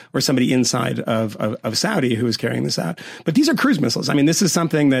too, or somebody inside of Saudi who was carrying this out. But these are cruise missiles. I mean, this is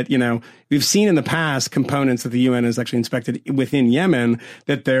something that, we've seen in the past components that the UN has actually inspected within Yemen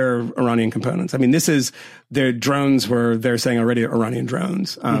that they're Iranian components. I mean, their drones they're saying already Iranian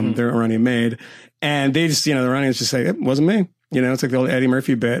drones. They're Iranian made. And they just, the Iranians just say, it wasn't me. It's like the old Eddie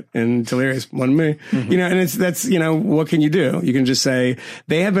Murphy bit in Delirious, wasn't me. And that's what can you do? You can just say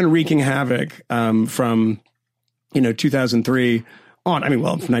they have been wreaking havoc, from, 2003 on. I mean,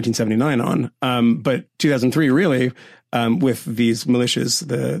 well, from 1979 on. But 2003 really, with these militias,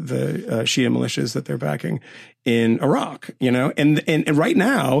 the Shia militias that they're backing in Iraq, and right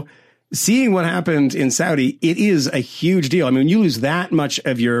now, seeing what happened in Saudi, it is a huge deal. I mean, when you lose that much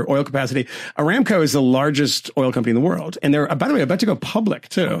of your oil capacity, Aramco is the largest oil company in the world. And they're, by the way, about to go public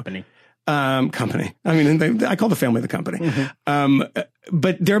too. Company. I mean, I call the family the company.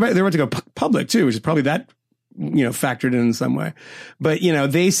 But they're about to go public too, which is probably that factored in some way. But,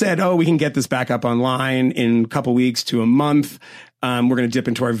 they said, we can get this back up online in a couple weeks to a month. We're going to dip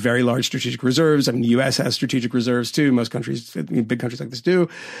into our very large strategic reserves. I mean, the U.S. has strategic reserves too. Most countries, big countries like this do.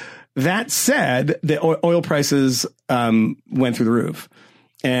 That said, the oil prices went through the roof,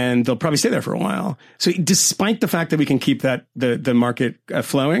 and they'll probably stay there for a while. So despite the fact that we can keep the market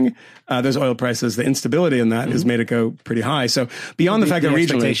flowing, those oil prices, the instability in that has made it go pretty high. So beyond the fact that regionally,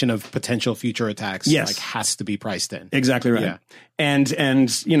 expectation of potential future attacks has to be priced in. Exactly right. Yeah. And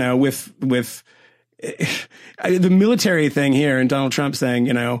with the military thing here and Donald Trump saying,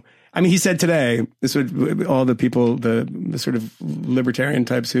 he said today, this would all the people, the sort of libertarian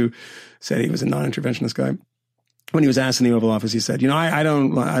types who said he was a non-interventionist guy. When he was asked in the Oval Office, he said, I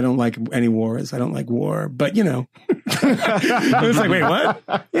don't like any wars. I don't like war. But, it was like, wait, what?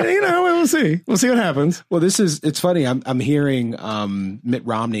 We'll see. We'll see what happens. Well, it's funny. I'm hearing Mitt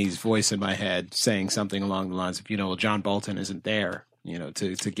Romney's voice in my head saying something along the lines of, John Bolton isn't there,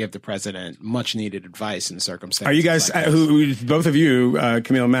 to give the president much needed advice in circumstances. Are you guys, like who both of you,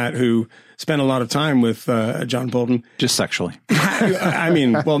 Camille and Matt, who spent a lot of time with John Bolton? Just sexually. No,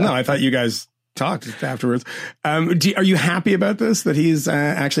 I thought you guys talked afterwards. Are you happy about this, that he's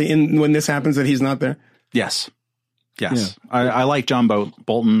actually when this happens, that he's not there? Yes. Yeah. I like John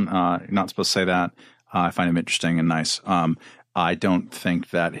Bolton. You're not supposed to say that. I find him interesting and nice. I don't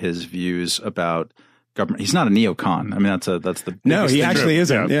think that his views about government, he's not a neocon. I mean, that's the no, he actually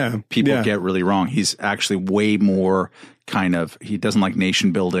isn't. Yeah. People get really wrong. He's actually way more he doesn't like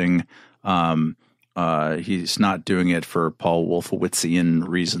nation building. He's not doing it for Paul Wolfowitzian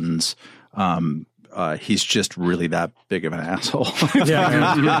reasons. He's just really that big of an asshole. He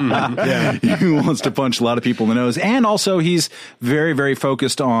wants to punch a lot of people in the nose. And also he's very, very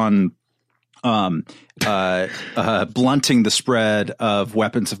focused on blunting the spread of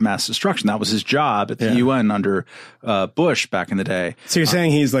weapons of mass destruction. That was his job at the UN under Bush back in the day. So you're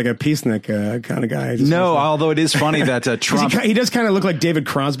saying he's like a peacenik kind of guy? No, although it is funny that Trump... he does kind of look like David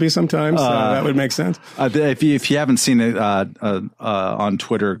Crosby sometimes, so that would make sense. If you haven't seen it on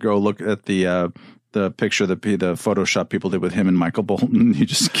Twitter, go look at the picture, the Photoshop people did with him and Michael Bolton. You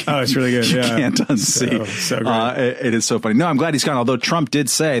just can't, it's really good. You can't unsee. So great. It is so funny. No, I'm glad he's gone. Although Trump did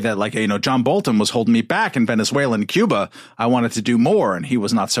say that, John Bolton was holding me back in Venezuela and Cuba. I wanted to do more, and he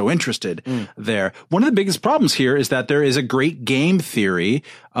was not so interested there. One of the biggest problems here is that there is a great game theory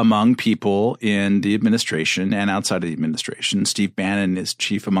among people in the administration and outside of the administration. Steve Bannon is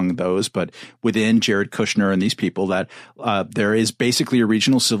chief among those, but within Jared Kushner and these people, that there is basically a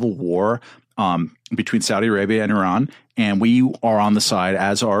regional civil war between Saudi Arabia and Iran, and we are on the side,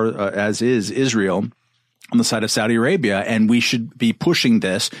 as is Israel, on the side of Saudi Arabia, and we should be pushing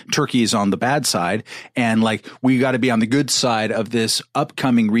this. Turkey is on the bad side, and we got to be on the good side of this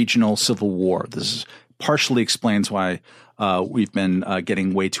upcoming regional civil war. This partially explains why we've been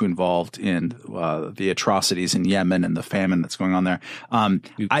getting way too involved in the atrocities in Yemen and the famine that's going on there.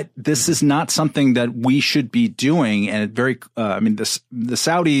 This is not something that we should be doing. And the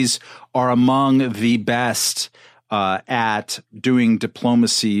Saudis are among the best at doing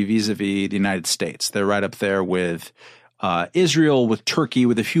diplomacy vis-a-vis the United States. They're right up there with Israel, with Turkey,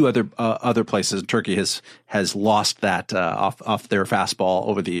 with a few other places. Turkey has lost that off their fastball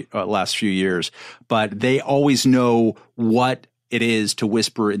over the last few years, but they always know what it is to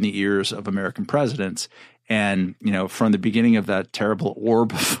whisper in the ears of American presidents. And, from the beginning of that terrible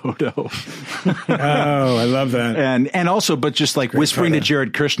orb photo. Oh, I love that. And also, but just like whispering to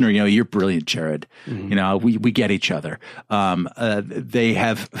Jared Kushner, you're brilliant, Jared. Mm-hmm. We get each other. They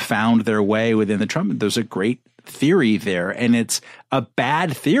have found their way within the Trump. There's a great theory there, and it's a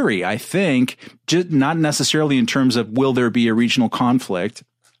bad theory, I think, just not necessarily in terms of will there be a regional conflict,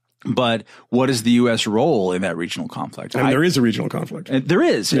 but what is the U.S. role in that regional conflict? And there is a regional conflict. There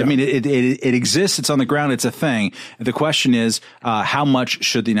is. Yeah. I mean, it exists. It's on the ground. It's a thing. The question is, how much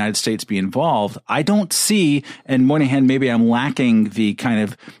should the United States be involved? I don't see, and on one hand, maybe I'm lacking the kind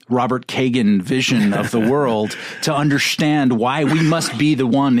of Robert Kagan vision of the world to understand why we must be the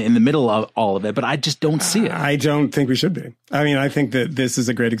one in the middle of all of it, but I just don't see it. I don't think we should be. I mean, I think that this is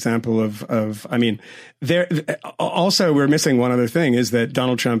a great example of there. Also, we're missing one other thing, is that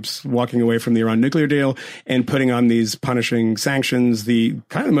Donald Trump's walking away from the Iran nuclear deal and putting on these punishing sanctions, the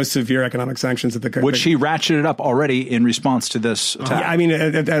kind of most severe economic sanctions that which he ratcheted up already in response to this attack. I mean,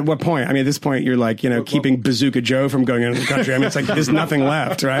 at what point? I mean, at this point, you're like, keeping Bazooka Joe from going into the country. I mean, it's like there's nothing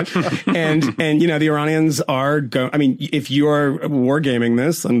left, right? And the Iranians are if you're wargaming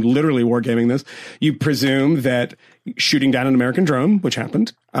this, and literally wargaming this, you presume that shooting down an American drone, which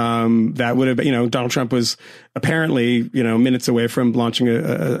happened. That would have been, Donald Trump was apparently, minutes away from launching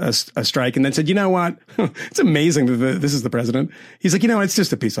a strike, and then said, you know what? It's amazing that this is the president. He's like, it's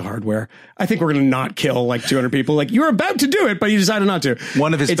just a piece of hardware. I think we're going to not kill like 200 people. Like, you're about to do it, but you decided not to.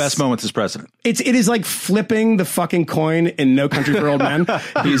 One of his best moments as president. It is like flipping the fucking coin in No Country for Old Men.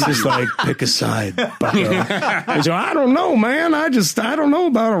 He's just like, pick a side, bucko. He's like, I don't know, man. I don't know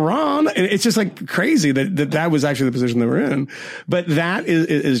about Iran. And it's just like crazy that was actually the position that we're in. But that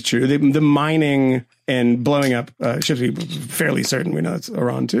is true. The mining and blowing up ships, be fairly certain, we know it's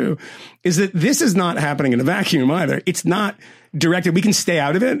Iran too, is that this is not happening in a vacuum either. It's not directed. We can stay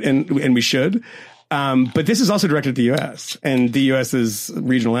out of it, and we should. But this is also directed at the U.S. and the U.S.'s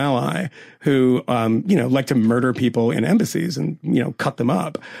regional ally who, like to murder people in embassies and, cut them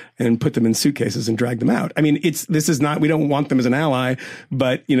up and put them in suitcases and drag them out. I mean, we don't want them as an ally,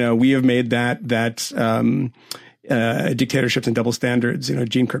 but, we have made that dictatorships and double standards,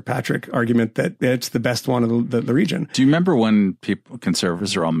 Gene Kirkpatrick argument that it's the best one of the region. Do you remember when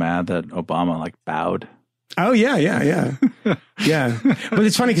conservatives are all mad that Obama bowed? Oh, yeah. Yeah. But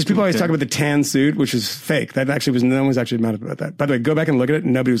it's funny because people always talk about the tan suit, which is fake. That actually no one was actually mad about that. By the way, go back and look at it.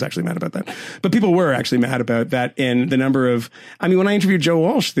 Nobody was actually mad about that. But people were actually mad about that in the number of, when I interviewed Joe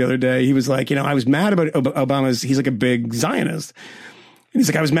Walsh the other day, he was like, I was mad about Obama's, he's like a big Zionist. And he's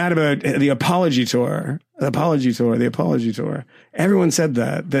like, I was mad about the apology tour. Everyone said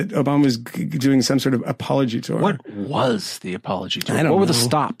that Obama was doing some sort of apology tour. What was the apology tour? What were the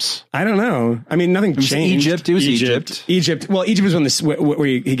stops? I don't know. Nothing changed. It was Egypt. Egypt. Well, Egypt was where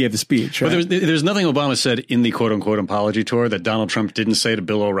he gave the speech. Right? But there's nothing Obama said in the quote unquote apology tour that Donald Trump didn't say to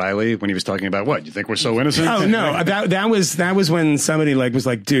Bill O'Reilly when he was talking about what? You think we're so innocent? Oh no, that was when somebody was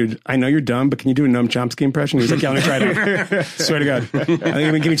like, dude, I know you're dumb, but can you do a Noam Chomsky impression? He was like, yeah, let me try it out. Swear to God.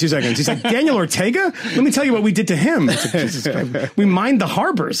 Give me 2 seconds. He's like, Daniel Ortega? Let me tell you what we did to him. Like, Jesus Christ. We mined the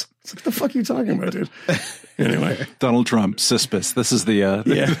harbors. It's like, what the fuck are you talking about, dude? Anyway, Donald Trump, Cispus. This is the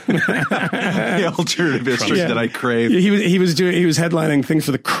alternative history that I crave. He was headlining things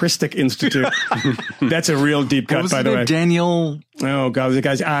for the Christic Institute. That's a real deep cut, by the way. Daniel. Oh God,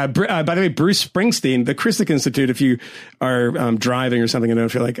 guys. By the way, Bruce Springsteen, the Christic Institute. If you are driving or something and don't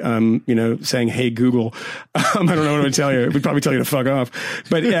feel like saying "Hey Google," I don't know what to tell you. We'd probably tell you to fuck off.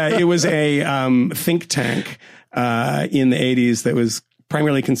 But it was a think tank in the 80s that was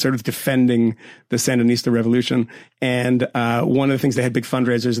primarily concerned with defending the Sandinista revolution. And one of the things, they had big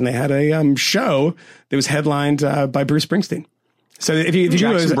fundraisers, and they had a show that was headlined by Bruce Springsteen. So if you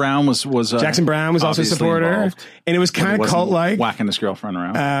Jackson Brown was Jackson Brown was also a supporter, involved. And it was kind of cult-like, whacking his girlfriend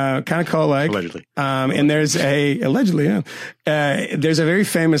around, kind of cult-like, allegedly. And there's allegedly, there's a very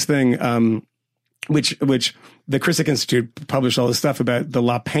famous thing, which the Christic Institute published all this stuff about the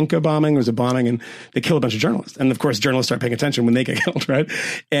La Penca bombing. It was a bombing, and they killed a bunch of journalists. And of course, journalists start paying attention when they get killed, right?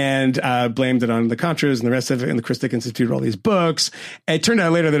 And blamed it on the Contras and the rest of it. And the Christic Institute wrote all these books. It turned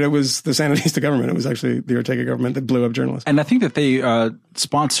out later that it was the Sandinista government. It was actually the Ortega government that blew up journalists. And I think that they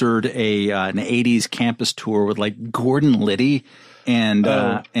sponsored an 80s campus tour with Gordon Liddy and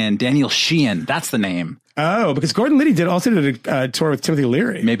Daniel Sheehan. That's the name. Oh, because Gordon Liddy also did a tour with Timothy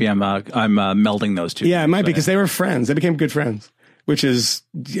Leary. Maybe I'm melding those two. Yeah, it might be, because they were friends. They became good friends, which is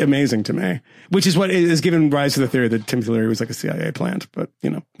amazing to me. Which is what is given rise to the theory that Timothy Leary was like a CIA plant. But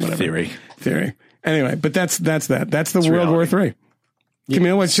whatever. Theory. Anyway, but that's that. That's the World War III.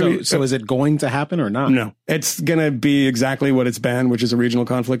 Camille, so is it going to happen or not? No, it's going to be exactly what it's been, which is a regional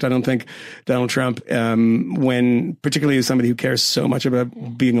conflict. I don't think Donald Trump, when particularly as somebody who cares so much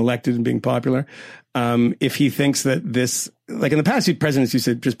about being elected and being popular, if he thinks that this, like in the past presidents used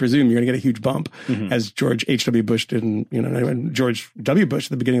to just presume you're going to get a huge bump, as George H.W. Bush did, and George W. Bush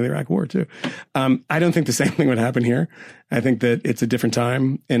at the beginning of the Iraq War too. I don't think the same thing would happen here. I think that it's a different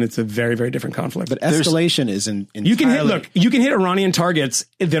time, and it's a very, very different conflict. But escalation is you can hit Iranian targets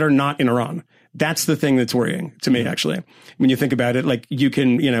that are not in Iran. That's the thing that's worrying to me, actually. When you think about it,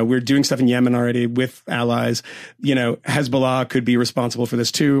 we're doing stuff in Yemen already with allies. Hezbollah could be responsible for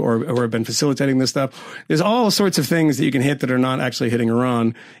this too, or have been facilitating this stuff. There's all sorts of things that you can hit that are not actually hitting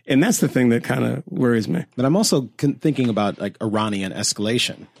Iran. And that's the thing that kind of worries me. But I'm also thinking about Iranian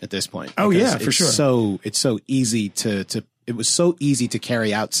escalation at this point. Oh yeah, for sure. It's so easy it was so easy to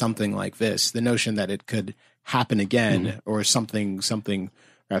carry out something like this. The notion that it could happen again, or something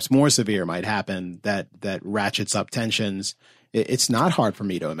perhaps more severe might happen that ratchets up tensions. It's not hard for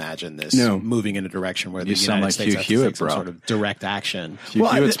me to imagine this moving in a direction where the United States has to take some sort of direct action. Hugh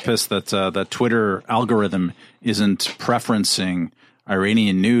Hewitt's pissed that the Twitter algorithm isn't preferencing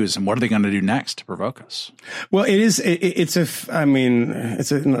Iranian news, and what are they going to do next to provoke us? Well, the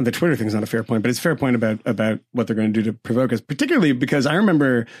Twitter thing is not a fair point, but it's a fair point about what they're going to do to provoke us, particularly because I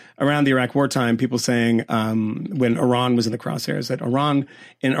remember around the Iraq war time, people saying when Iran was in the crosshairs that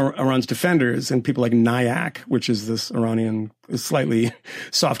Iran's defenders and people like NYT, which is this Iranian slightly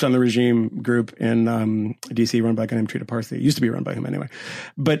soft on the regime group in D.C. run by a guy named Trita Parsi. It used to be run by him anyway.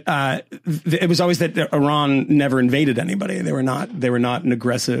 But it was always that Iran never invaded anybody. They were not an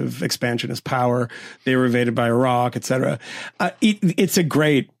aggressive expansionist power. They were invaded by Iraq, etc. It's a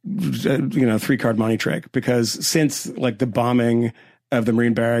great, three-card money trick, because since like the bombing of the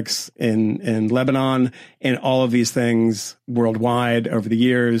Marine barracks in Lebanon and all of these things worldwide over the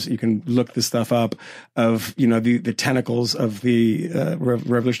years, you can look this stuff up of, the tentacles of the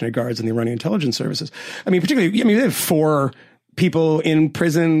Revolutionary Guards and the Iranian intelligence services. I mean, particularly, they have 4 people in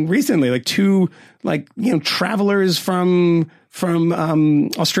prison recently, like 2, travelers from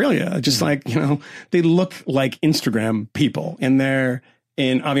Australia, just they look like Instagram people, and they're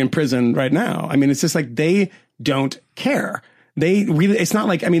in prison right now. I mean, it's just like they don't care. They really, it's not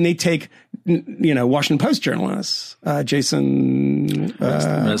like, they take, Washington Post journalists, Jason,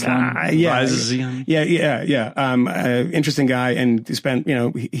 interesting guy. And he spent,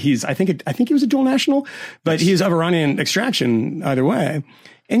 I think he was a dual national, but he's of Iranian extraction either way.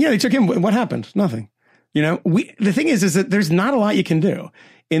 And they took him. What happened? Nothing. The thing is that there's not a lot you can do.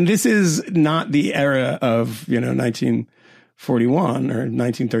 And this is not the era of, 1941 or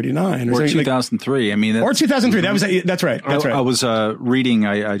 1939 or 2003. Or 2003. That's right. I was reading.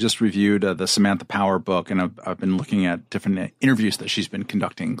 I just reviewed the Samantha Power book, and I've been looking at different interviews that she's been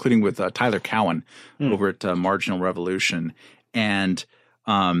conducting, including with Tyler Cowen over at Marginal Revolution. And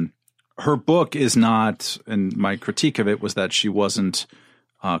her book is not, and my critique of it was that she wasn't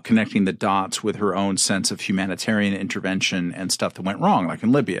connecting the dots with her own sense of humanitarian intervention and stuff that went wrong, like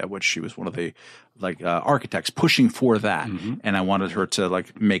in Libya, which she was one of the architects pushing for that. Mm-hmm. And I wanted her to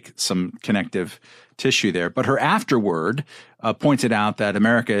make some connective tissue there. But her afterword pointed out that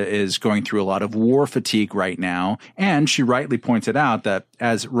America is going through a lot of war fatigue right now. And she rightly pointed out that,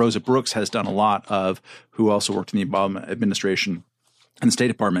 as Rosa Brooks has done a lot of, who also worked in the Obama administration and the State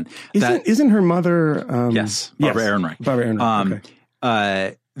Department. Isn't her mother? Barbara Ehrenreich. Barbara Ehrenreich.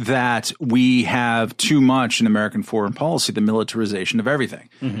 Okay. That we have too much in American foreign policy, the militarization of everything.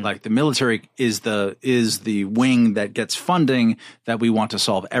 Mm-hmm. Like the military is the wing that gets funding that we want to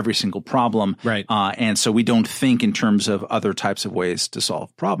solve every single problem. Right. And so we don't think in terms of other types of ways to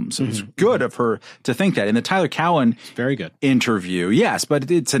solve problems. So it's good of her to think that. In the Tyler Cowen very good interview, yes, but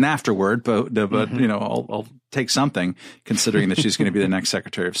it's an afterword, but I'll take something, considering that she's going to be the next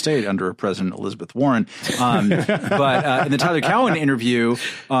Secretary of State under President Elizabeth Warren. But in the Tyler Cowen interview,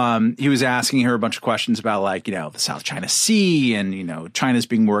 he was asking her a bunch of questions about the South China Sea and, China's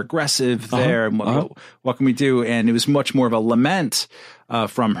being more aggressive there. And what can we do? And it was much more of a lament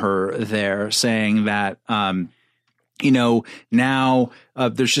from her there, saying that, now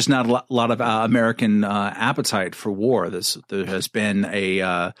there's just not a lot of American appetite for war. There has been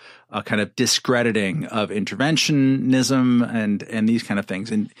a kind of discrediting of interventionism and these kind of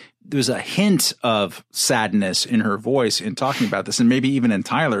things. And there's a hint of sadness in her voice in talking about this, and maybe even in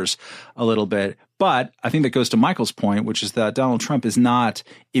Tyler's a little bit. But I think that goes to Michael's point, which is that Donald Trump is not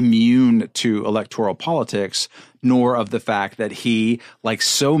immune to electoral politics, nor of the fact that he, like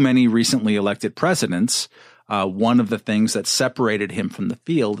so many recently elected presidents, one of the things that separated him from the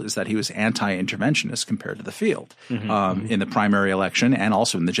field is that he was anti-interventionist compared to the field in the primary election and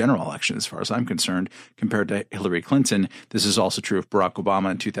also in the general election, as far as I'm concerned, compared to Hillary Clinton. This is also true of Barack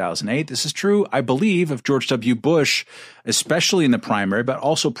Obama in 2008. This is true, I believe, of George W. Bush, especially in the primary, but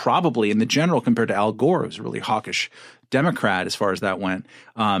also probably in the general compared to Al Gore, who's a really hawkish Democrat as far as that went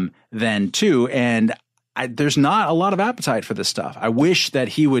then too. And there's not a lot of appetite for this stuff. I wish that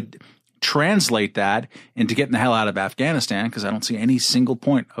he would translate that into getting the hell out of Afghanistan, because I don't see any single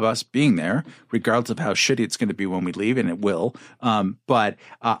point of us being there, regardless of how shitty it's going to be when we leave, and it will. But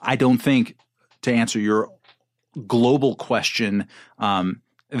I don't think, to answer your global question,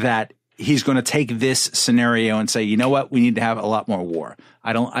 that he's going to take this scenario and say, you know what, we need to have a lot more war.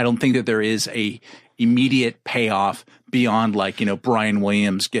 I don't think that there is a immediate payoff beyond Brian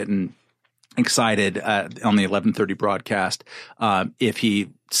Williams getting excited on the 11:30 broadcast if he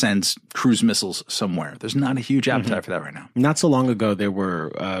sends cruise missiles somewhere. There's not a huge appetite for that right now. Not so long ago, there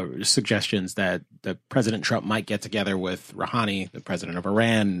were suggestions that President Trump might get together with Rouhani, the president of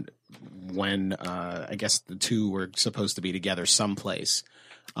Iran, when I guess the two were supposed to be together someplace.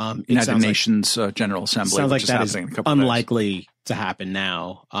 United Nations General Assembly. Sounds like that is unlikely to happen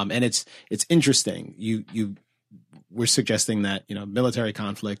now. And it's interesting. we're suggesting that, military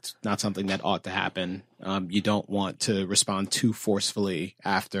conflict, not something that ought to happen. You don't want to respond too forcefully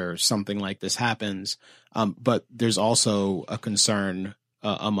after something like this happens. But there's also a concern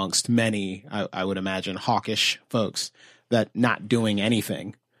amongst many, I would imagine, hawkish folks that not doing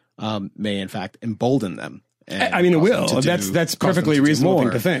anything may, in fact, embolden them. I mean, it will. That's perfectly reasonable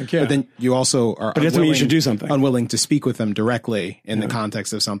thing to think. Yeah. But then you also are but it doesn't mean you should do something. Unwilling to speak with them directly in the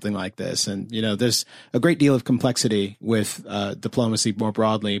context of something like this. And, there's a great deal of complexity with diplomacy more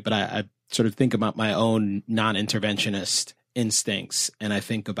broadly, but I sort of think about my own non-interventionist instincts, and I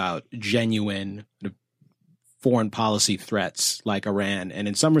think about genuine foreign policy threats like Iran, and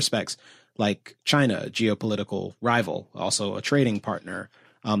in some respects, like China, a geopolitical rival, also a trading partner,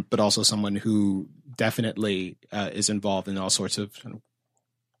 but also someone who definitely is involved in all sorts of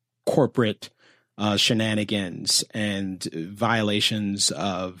corporate shenanigans and violations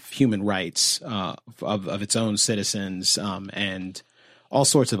of human rights of its own citizens, and all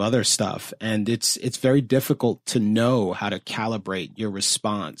sorts of other stuff. And it's very difficult to know how to calibrate your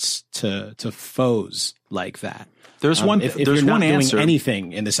response to foes like that. There's one. If there's you're not one doing answer.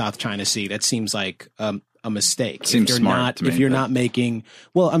 Anything in the South China Sea, that seems like a mistake. Seems smart to me, if you're not making,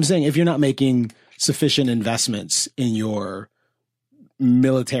 I'm saying if you're not making sufficient investments in your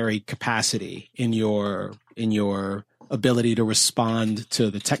military capacity, in your ability to respond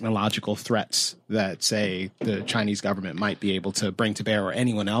to the technological threats that, say, the Chinese government might be able to bring to bear, or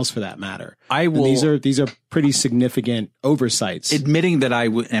anyone else for that matter. These are pretty significant oversights. Admitting that I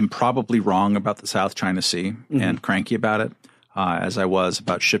am probably wrong about the South China Sea and cranky about it, as I was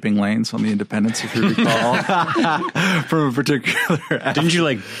about shipping lanes on the Independence, if you recall, from a particular. Didn't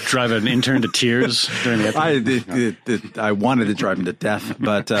you drive an intern to tears during the episode? I wanted to drive him to death,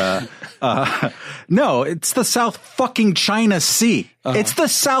 but no, it's the South fucking China Sea. It's the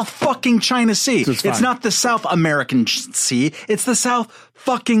South fucking China Sea. So it's not the South American Sea. It's the South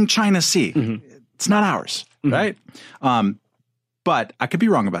fucking China Sea. It's not ours, right? But I could be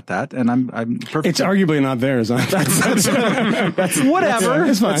wrong about that, and I'm perfect. It's arguably not theirs. That's whatever.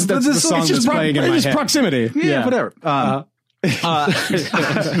 It's fine. That's the song that's playing in my head. Proximity. Yeah, whatever.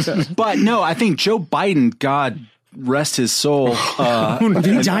 But no, I think Joe Biden, God rest his soul. Did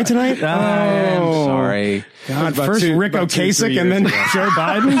he die tonight? I'm sorry. God, first Rick Ocasek and then Joe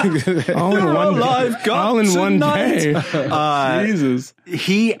Biden, all in one day. Jesus.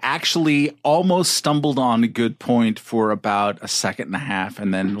 He actually almost stumbled on a good point for about a second and a half,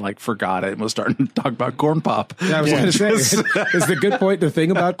 and then forgot it and was starting to talk about corn pop. Yeah, I was going to say, is the good point the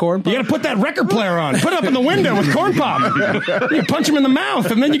thing about corn pop? You got to put that record player on. Put it up in the window with corn pop. You punch him in the mouth,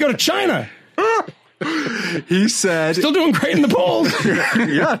 and then you go to China. He said, still doing great in the polls.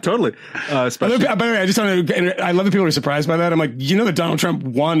 Yeah, totally. By the way, I just want to, I love that people are surprised by that. I'm like, that Donald Trump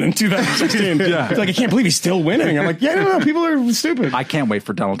won in 2016. Yeah. It's I can't believe he's still winning. I'm like, no, people are stupid. I can't wait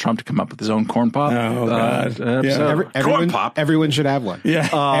for Donald Trump to come up with his own corn pop. Oh, God. Corn pop. Everyone should have one.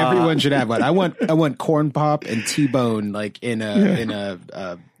 Yeah. Everyone should have one. I want corn pop and T-Bone,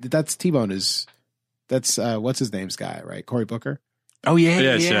 that's T-Bone that's what's his name's guy, right? Cory Booker. Oh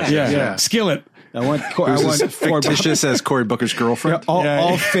yeah. Skillet. I want fictitious as Cory Booker's girlfriend.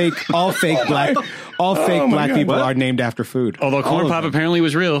 All fake black people are named after food. Although corn pop apparently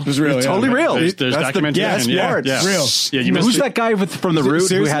was real. It was real. Totally real. There's documentation. It's real. Yeah, who's that guy from The Root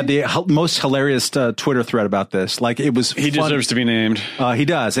who had the most hilarious Twitter thread about this? It was. He deserves to be named. He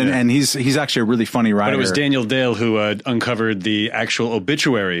does, and he's actually a really funny writer. But it was Daniel Dale who uncovered the actual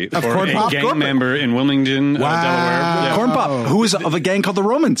obituary for a gang member in Wilmington, Delaware. Yeah. Corn pop, who was of a gang called the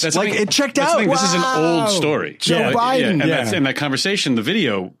Romans. It checked out. This is an old story. Joe Biden. And that conversation, the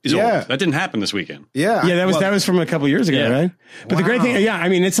video is old. That didn't happen this weekend. Yeah. That was from a couple years ago, right? But the great thing,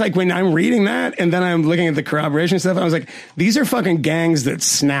 it's when I'm reading that and then I'm looking at the corroboration stuff, I was like, these are fucking gangs that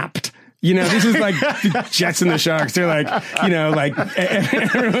snapped. This is like the Jets and the Sharks. They're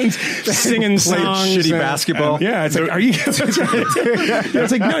everyone's singing songs. Shitty basketball. It's are you?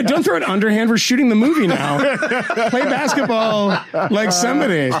 It's no, don't throw it underhand. We're shooting the movie now. Play basketball like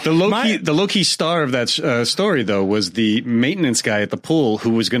somebody. The low-key star of that story, though, was the maintenance guy at the pool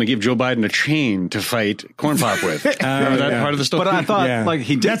who was going to give Joe Biden a chain to fight corn pop with. Remember that part of the story? But I thought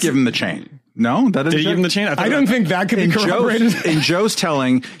he did give him the chain. No, that did he give him the chain? I don't think that could be corroborated. In Joe's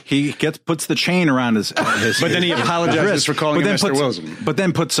telling, he puts the chain around his but then he apologizes for calling him Mr. Wilson. But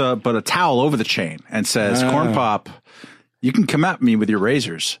then puts a towel over the chain and says, "Corn pop, you can come at me with your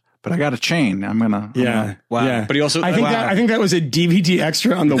razors, but I got a chain. I'm gonna." Wow. Yeah. But he also, I think that was a DVD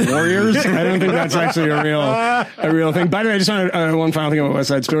extra on the Warriors. I don't think that's actually a real thing. By the way, I just want one final thing about West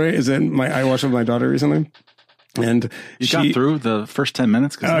Side Story is that I watched it with my daughter recently. And she got through the first 10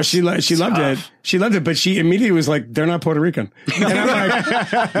 minutes. Oh, she loved it. She loved it, but she immediately was like, "They're not Puerto Rican." And I'm like,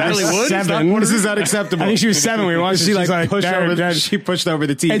 Natalie Wood, 7. This is unacceptable. I think she was 7. We watched. She pushed over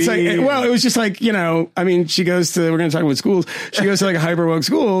the TV. It's like, well, it was just like, I mean, she goes to. We're going to talk about schools. She goes to like a hyper woke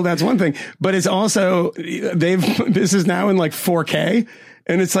school. That's one thing, but it's also this is now in like 4K.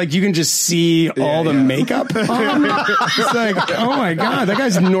 And it's like, you can just see all the makeup on. It's like, oh my God, that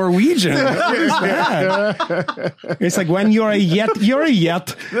guy's Norwegian. What is that? It's like, when you're a yet.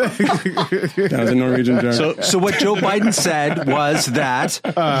 That was a Norwegian joke. So what Joe Biden said was that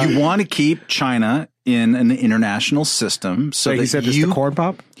you want to keep China in an international system. So he said this to Corn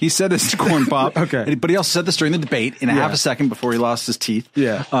Pop? He said this to Corn Pop. Okay. But he also said this during the debate in a half a second before he lost his teeth.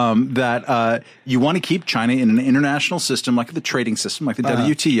 Yeah. That you want to keep China in an international system, like the trading system, like the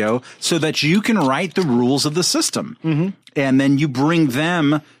WTO, so that you can write the rules of the system. Mm-hmm. And then you bring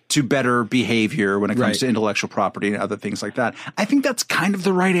them to better behavior when it comes to intellectual property and other things like that. I think that's kind of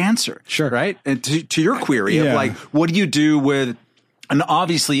the right answer. Sure. Right? And to your query of like, what do you do with an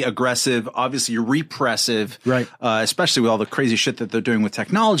obviously aggressive, obviously repressive, right? Especially with all the crazy shit that they're doing with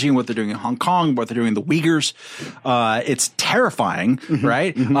technology and what they're doing in Hong Kong, what they're doing in the Uyghurs. It's terrifying,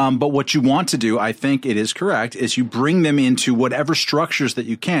 right? Mm-hmm. But what you want to do, I think it is correct, is you bring them into whatever structures that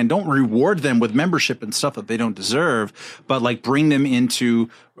you can. Don't reward them with membership and stuff that they don't deserve, but like bring them into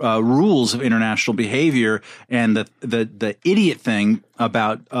rules of international behavior. And the idiot thing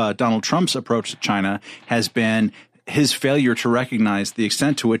about Donald Trump's approach to China has been his failure to recognize the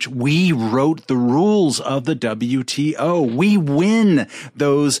extent to which we wrote the rules of the WTO. We win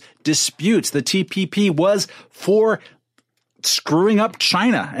those disputes. The TPP was for screwing up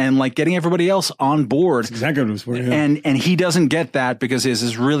China and like getting everybody else on board. That's exactly what it was for. Yeah. And he doesn't get that because his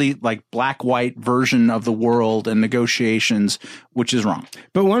is really like black-white version of the world and negotiations, which is wrong.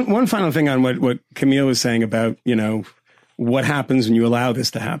 But one final thing on what Camille was saying about, what happens when you allow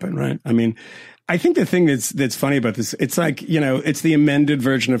this to happen, right? I mean, I think the thing that's funny about this, it's like, it's the amended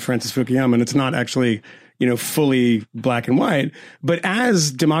version of Francis Fukuyama, and it's not actually, fully black and white. But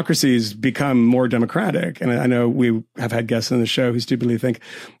as democracies become more democratic, and I know we have had guests on the show who stupidly think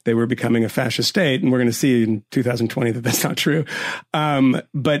they were becoming a fascist state, and we're going to see in 2020 that that's not true.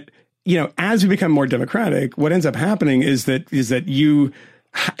 But as we become more democratic, what ends up happening is that you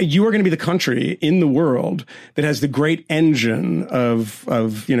are going to be the country in the world that has the great engine of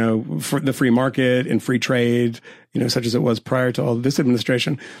for the free market and free trade, such as it was prior to all this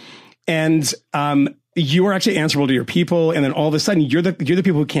administration. And you are actually answerable to your people, and then all of a sudden you're the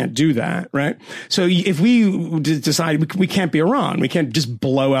people who can't do that, right? So if we decide we can't be Iran, we can't just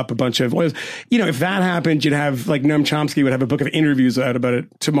blow up a bunch of oils. If that happened, you'd have like Noam Chomsky would have a book of interviews out about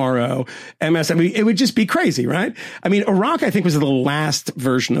it tomorrow. it would just be crazy, right? I mean, Iraq, I think, was the last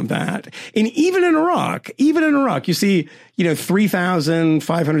version of that. And even in Iraq, you see,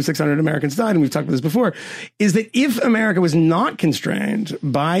 3,500, 600 Americans died, and we've talked about this before, is that if America was not constrained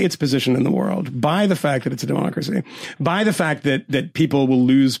by its position in the world, by the fact that it's a democracy, by the fact that people will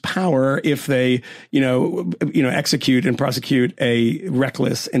lose power if they, execute and prosecute a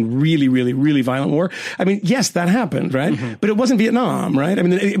reckless and really, really, really violent war. I mean, yes, that happened, right? Mm-hmm. But it wasn't Vietnam, right? I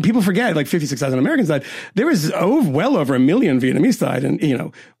mean, people forget, like 56,000 Americans died. There was well over 1 million Vietnamese died,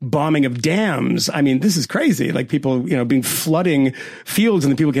 and, bombing of dams. I mean, this is crazy. Like people, being flooding fields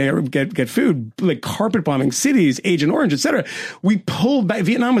and the people get food, like carpet bombing cities, Agent Orange, etc. We pulled back.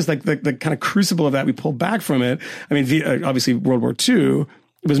 Vietnam was like the kind of crucible of that. We pulled back from it. I mean, obviously World War II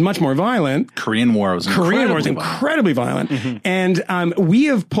was much more violent. Korean War was incredibly violent. Mm-hmm. And we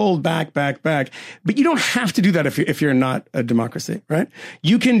have pulled back. But you don't have to do that if you're not a democracy, right?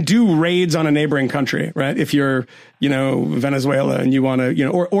 You can do raids on a neighboring country, right? If you're, Venezuela and you want to,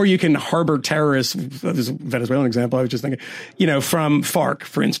 or you can harbor terrorists. There's a Venezuelan example I was just thinking, from FARC,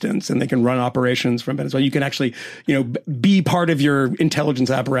 for instance, and they can run operations from Venezuela. You can actually, be part of your intelligence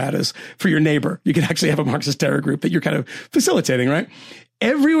apparatus for your neighbor. You can actually have a Marxist terror group that you're kind of facilitating, right?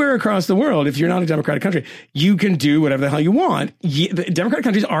 Everywhere across the world, if you're not a democratic country, you can do whatever the hell you want. The democratic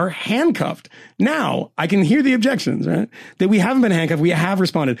countries are handcuffed. Now, I can hear the objections, right? That we haven't been handcuffed. We have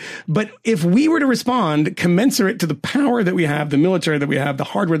responded. But if we were to respond commensurate to the power that we have, the military that we have, the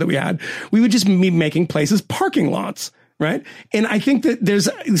hardware that we had, we would just be making places parking lots, right? And I think that there's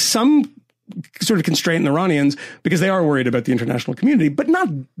some sort of constraint in the Iranians because they are worried about the international community, but not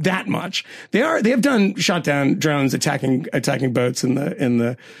that much. They have shot down drones attacking boats in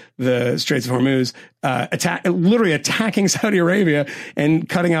the Straits of Hormuz, literally attacking Saudi Arabia and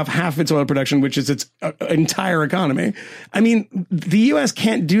cutting off half its oil production, which is its entire economy. I mean, the U.S.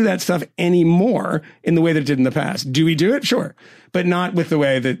 can't do that stuff anymore in the way that it did in the past. Do we do it? Sure. But not with the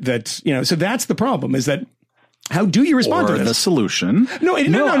way that so that's the problem, is that How do you respond to this? The solution? No. It's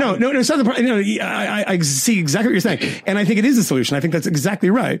not the problem. I see exactly what you're saying, and I think it is a solution. I think that's exactly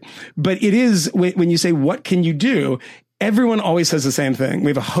right. But it is when you say, "What can you do?" Everyone always says the same thing.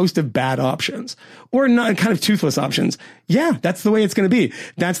 We have a host of bad options or not kind of toothless options. Yeah, that's the way it's going to be.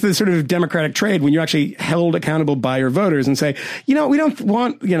 That's the sort of democratic trade when you're actually held accountable by your voters and say, we don't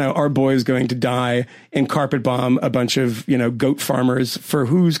want, our boys going to die and carpet bomb a bunch of, goat farmers for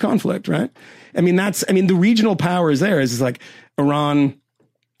whose conflict, right? The regional power is there. It's like Iran,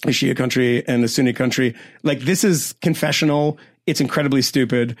 a Shia country and a Sunni country. Like this is confessional. It's incredibly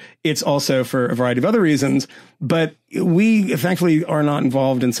stupid. It's also for a variety of other reasons, but we thankfully are not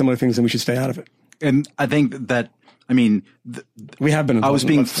involved in similar things and we should stay out of it. And I think that, we have been. I was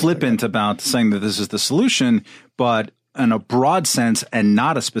being flippant about saying that this is the solution, but in a broad sense and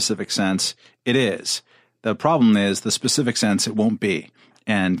not a specific sense, it is. The problem is the specific sense, it won't be.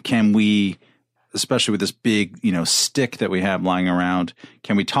 And can we, especially with this big, stick that we have lying around,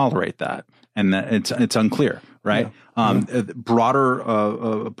 can we tolerate that? And it's unclear, right?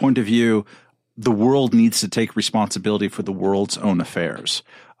 Broader point of view, the world needs to take responsibility for the world's own affairs.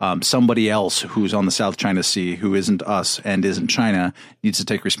 Somebody else who's on the South China Sea, who isn't us and isn't China, needs to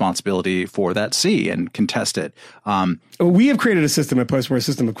take responsibility for that sea and contest it. We have created a system, a post-war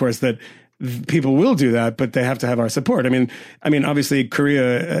system, of course, that people will do that, but they have to have our support. Obviously,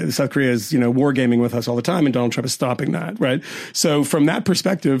 South Korea is, wargaming with us all the time, and Donald Trump is stopping that, right? So from that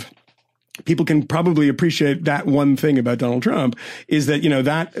perspective, people can probably appreciate that one thing about Donald Trump is that,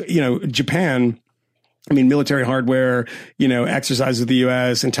 Japan, military hardware, exercise with the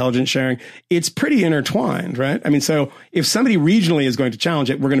U.S., intelligence sharing, it's pretty intertwined, right? So if somebody regionally is going to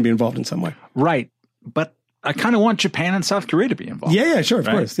challenge it, we're going to be involved in some way. Right. But I kind of want Japan and South Korea to be involved. Yeah, sure, of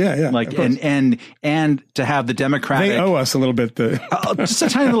course. Yeah. Like, and to have the democratic. They owe us a little bit. Just a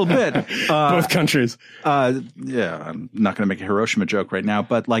tiny little bit. Both countries. Yeah, I'm not going to make a Hiroshima joke right now,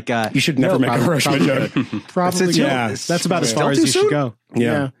 but like. You should never make a Hiroshima joke. Probably. That's about as far as you should go.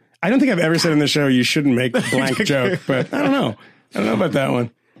 Yeah. I don't think I've ever said in the show you shouldn't make a blank joke, but I don't know. I don't know about that one.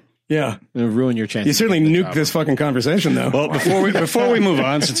 Yeah, it'll ruin your chance. You certainly nuked this fucking conversation, though. Well, before we move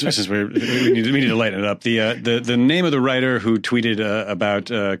on, since we need to lighten it up, the name of the writer who tweeted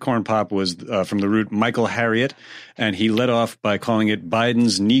about Corn Pop was from the root Michael Harriot, and he led off by calling it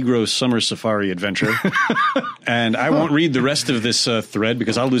Biden's Negro Summer Safari Adventure. And I won't read the rest of this thread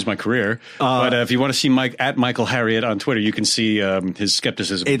because I'll lose my career. But if you want to see Michael Harriot on Twitter, you can see his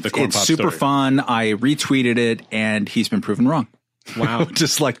skepticism of the Corn Pop story. It's super fun. I retweeted it, and he's been proven wrong. Wow.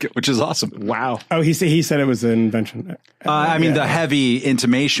 which is awesome. Wow. Oh, he said it was an invention. The heavy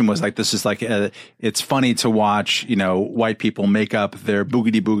intimation was like, this is like, it's funny to watch, white people make up their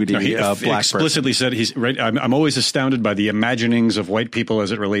boogity black explicitly person. Said he's right. I'm always astounded by the imaginings of white people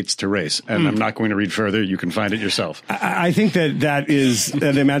as it relates to race. And I'm not going to read further. You can find it yourself. I think that is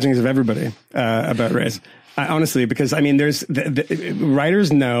the imaginings of everybody about race. Honestly, because there's the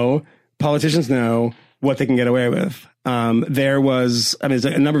writers know, politicians know what they can get away with. There was, there's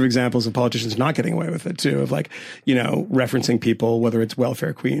a number of examples of politicians not getting away with it too, of referencing people, whether it's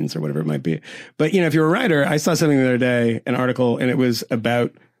welfare queens or whatever it might be. But, if you're a writer, I saw something the other day, an article, and it was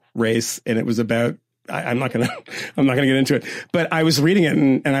about race, and it was about, I'm not going to get into it, but I was reading it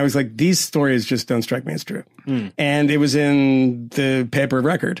and I was like, these stories just don't strike me as true. And it was in the paper of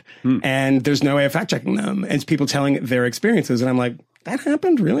record and there's no way of fact checking them. And it's people telling their experiences. And I'm like, that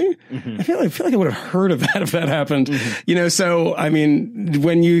happened? Really? I feel like I would have heard of that if that happened. So,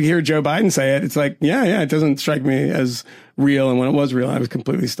 when you hear Joe Biden say it, it's like, yeah, it doesn't strike me as real. And when it was real, I was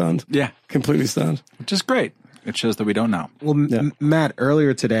completely stunned. Yeah. Completely stunned. Which is great. It shows that we don't know. Well, Matt,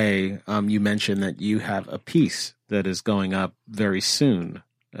 earlier today, you mentioned that you have a piece that is going up very soon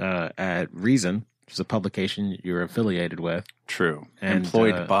at Reason, which is a publication you're affiliated with. True. And,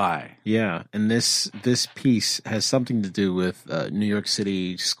 employed by. Yeah. And this piece has something to do with New York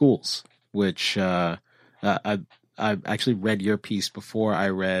City schools, which I actually read your piece before I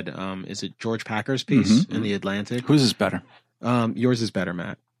read, is it George Packer's piece in The Atlantic? Whose is better? Yours is better,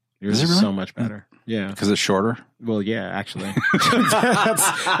 Matt. Yours is really? So much better. Yeah. Because it's shorter? Well, yeah, actually.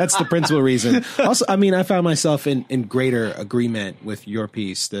 that's the principal reason. Also, I found myself in greater agreement with your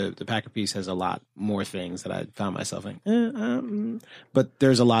piece. The Packer piece has a lot more things that I found myself in. But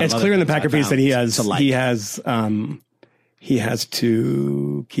there's a lot it's of clear in the Packer piece that he has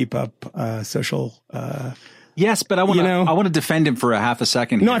to keep up social yes, but I want to defend him for a half a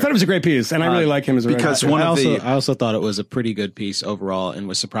second. No, I thought it was a great piece, and I really like him as a writer. Because I also thought it was a pretty good piece overall, and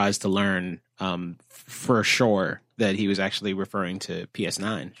was surprised to learn for sure that he was actually referring to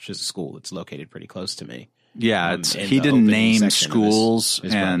PS9, which is a school that's located pretty close to me. Yeah, he didn't name schools,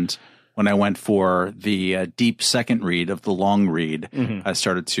 and when I went for the deep second read of the long read, I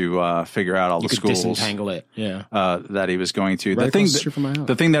started to figure out all the schools. Disentangle it, yeah. That he was going to. Right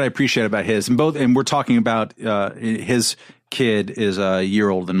The thing that I appreciate about his, and we're talking about his kid is a year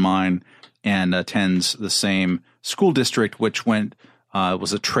older than mine and attends the same school district, which was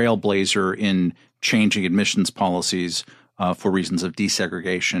a trailblazer in changing admissions policies for reasons of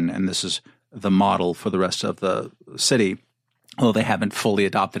desegregation, and this is the model for the rest of the city. Although they haven't fully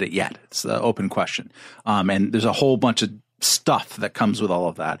adopted it yet. It's the open question. And there's a whole bunch of stuff that comes with all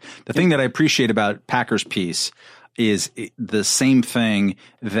of that. The thing that I appreciate about Packer's piece is the same thing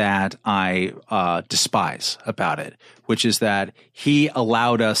that I despise about it, which is that he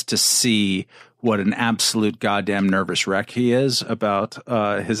allowed us to see what an absolute goddamn nervous wreck he is about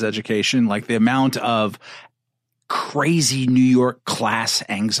his education. Like the amount of crazy New York class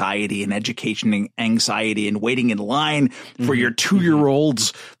anxiety and education anxiety and waiting in line for your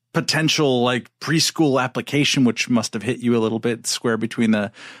 2-year-old's potential like preschool application, which must have hit you a little bit square between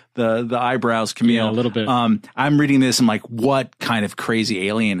the eyebrows, Camille. Yeah, a little bit. I'm reading this and like, what kind of crazy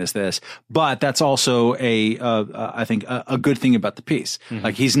alien is this? But that's also I think a good thing about the piece.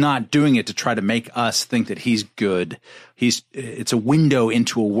 Like he's not doing it to try to make us think that he's good. It's a window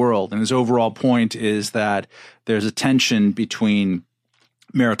into a world. And his overall point is that there's a tension between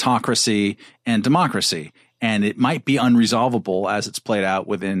meritocracy and democracy. And it might be unresolvable as it's played out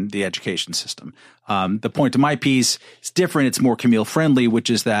within the education system. The point of my piece is different. It's more Camille friendly,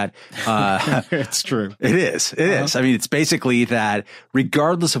 which is that it's true. It is. It is. I mean, it's basically that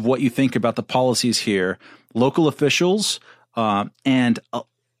regardless of what you think about the policies here, local officials and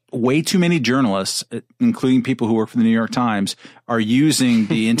way too many journalists, including people who work for the New York Times, are using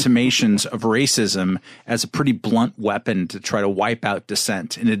the intimations of racism as a pretty blunt weapon to try to wipe out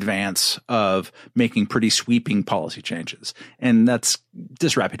dissent in advance of making pretty sweeping policy changes. And that's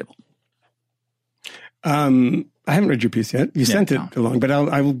disreputable. I haven't read your piece yet. You sent it along, but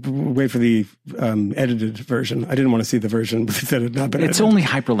I will wait for the edited version. I didn't want to see the version that had not been edited. It's only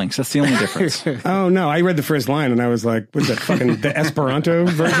hyperlinks. That's the only difference. Oh, no. I read the first line and I was like, what's that fucking the Esperanto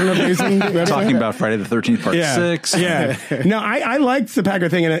version of Mason? Talking about Friday the 13th part 6. Yeah. No, I liked the Packer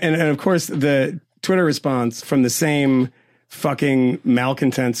thing. And of course, the Twitter response from the same fucking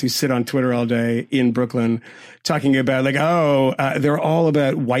malcontents who sit on Twitter all day in Brooklyn talking about like, they're all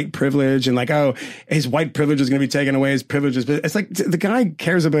about white privilege and like, his white privilege is going to be taken away. His privileges. But it's like the guy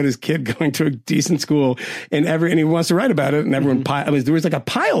cares about his kid going to a decent school and he wants to write about it. And everyone, there was like a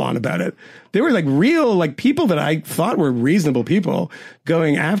pile on about it. There were like real, like people that I thought were reasonable people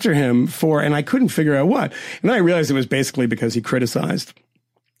going after him and I couldn't figure out what. And then I realized it was basically because he criticized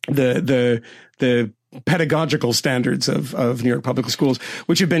the pedagogical standards of New York public schools,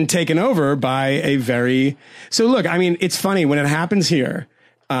 which have been taken over by so look, I mean, it's funny when it happens here.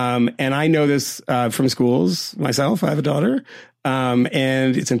 And I know this, from schools myself. I have a daughter, and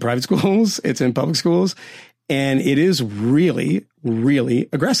it's in private schools. It's in public schools. And it is really, really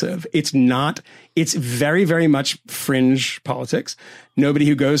aggressive. It's very, very much fringe politics. Nobody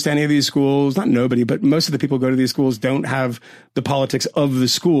who goes to any of these schools, not nobody, but most of the people who go to these schools don't have the politics of the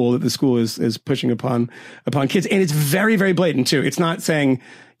school that the school is pushing upon kids. And it's very, very blatant too. It's not saying,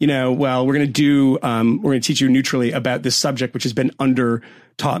 well, we're going to teach you neutrally about this subject, which has been under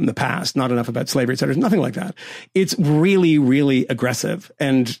taught in the past, not enough about slavery, et cetera. Nothing like that. It's really, really aggressive.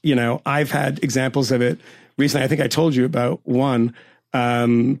 And, I've had examples of it recently. I think I told you about one,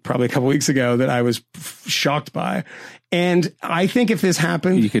 probably a couple weeks ago that I was shocked by. And I think if this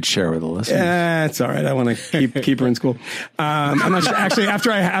happened, you could share with the listeners. It's all right. I want to keep her in school. I'm not sure. Actually, after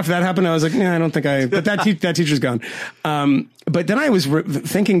that happened, I was like, I don't think but that teacher's gone. But then I was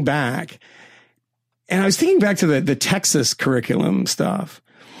thinking back, and I was thinking back to the Texas curriculum stuff.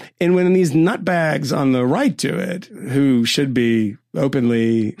 And when these nutbags on the right do it, who should be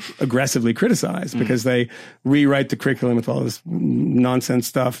openly, aggressively criticized because they rewrite the curriculum with all this nonsense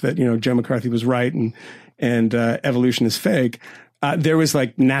stuff that, Joe McCarthy was right and evolution is fake. There was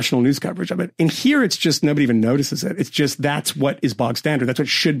like national news coverage of it. And here it's just nobody even notices it. It's just that's what is bog standard. That's what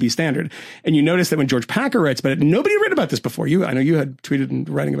should be standard. And you notice that when George Packer writes about it, nobody had written about this before. I know you had tweeted and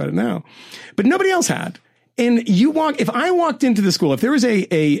writing about it now, but nobody else had. And if I walked into the school, if there was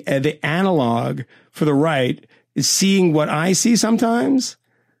the analog for the right is seeing what I see sometimes,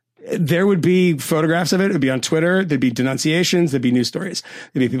 there would be photographs of it. It would be on Twitter. There'd be denunciations. There'd be news stories.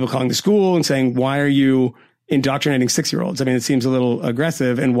 There'd be people calling the school and saying, why are you indoctrinating 6-year-olds? I mean, it seems a little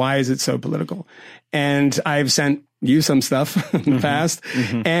aggressive. And why is it so political? And I've sent you some stuff in the past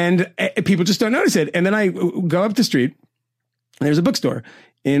and people just don't notice it. And then I go up the street. There's a bookstore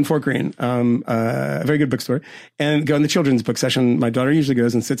in Fort Greene, a very good bookstore, and go in the children's book section. My daughter usually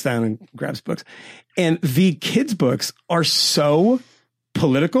goes and sits down and grabs books. And the kids' books are so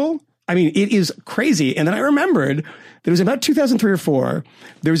political. I mean, it is crazy. And then I remembered that it was about 2003 or 4.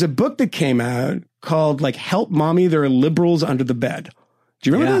 There was a book that came out called like Help Mommy, There Are Liberals Under the Bed. Do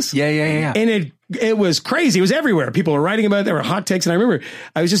you remember this? Yeah. And it was crazy. It was everywhere. People were writing about it. There were hot takes. And I remember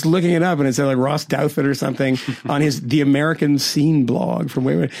I was just looking it up and it said like Ross Douthat or something on The American Scene blog from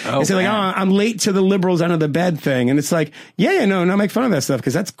way. It said like, I'm late to the liberals under the bed thing. And it's like, no, make fun of that stuff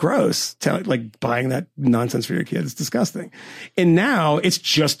because that's gross. Like buying that nonsense for your kids. It's disgusting. And now it's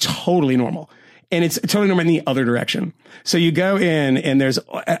just totally normal. And it's totally normal in the other direction. So you go in and there's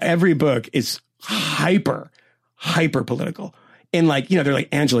every book is hyper political. And like, they're like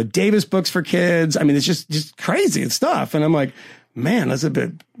Angela Davis books for kids. I mean, it's just crazy stuff. And I'm like, man, that's a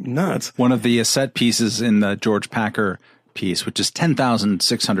bit nuts. One of the set pieces in the George Packer piece, which is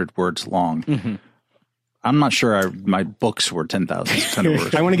 10,600 words long. Mm-hmm. I'm not sure my books were 10,600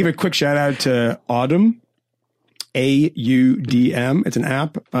 words. I want to give a quick shout out to Audm, AUDM. It's an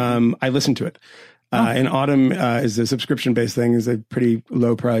app. I listen to it. And Audm is a subscription-based thing. Is a pretty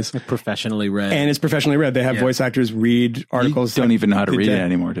low price. Professionally read. And it's professionally read. They have voice actors read articles. You don't even know how to read it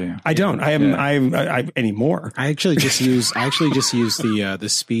anymore, do you? I don't. I haven't I anymore. I actually just use the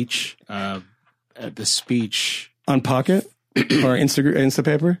speech on Pocket or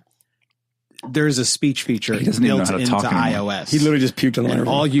Instapaper. There's a speech feature built into iOS. He literally just puked on the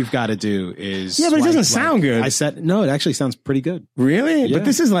microphone. All you've got to do is but it doesn't sound good. No, it actually sounds pretty good. Really? Yeah. But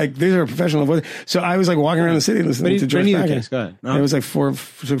this is like these are professional voices. So I was like walking around the city listening to George Packer. Go ahead. No. It was like 4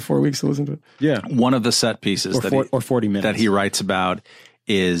 weeks to listen to it. Yeah. One of the set pieces or 40 minutes that he writes about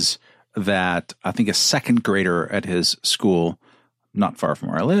is that I think a second grader at his school, not far from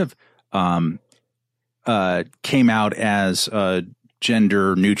where I live, came out as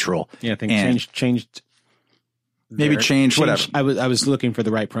gender neutral. Yeah, I think changed. Whatever. I was looking for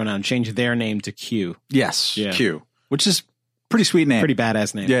the right pronoun. Changed their name to Q. Yes, yeah. Q, which is pretty sweet name, pretty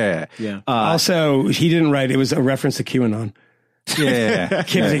badass name. Yeah. Also, he didn't write. It was a reference to QAnon. Yeah.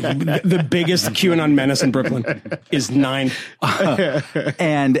 The biggest QAnon menace in Brooklyn is 9.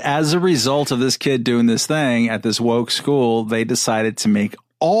 And as a result of this kid doing this thing at this woke school, they decided to make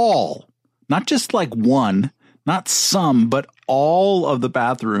all, not just like one, not some, but all of the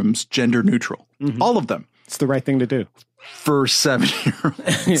bathrooms gender neutral. Mm-hmm. All of them. It's the right thing to do. For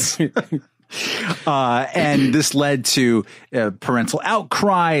 7-year-olds. And this led to parental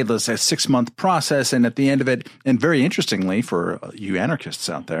outcry. It was a 6-month process. And at the end of it, and very interestingly for you anarchists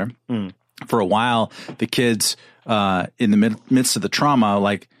out there, for a while, the kids in the midst of the trauma,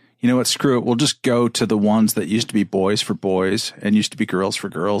 like, you know what, screw it. We'll just go to the ones that used to be boys for boys and used to be girls for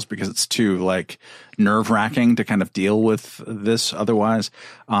girls because it's too like nerve wracking to kind of deal with this otherwise.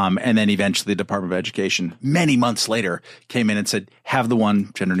 And then eventually the Department of Education, many months later, came in and said, have the one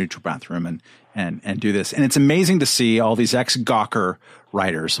gender neutral bathroom and do this. And it's amazing to see all these ex-Gawker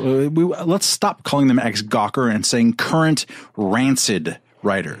writers. Let's stop calling them ex-Gawker and saying current rancid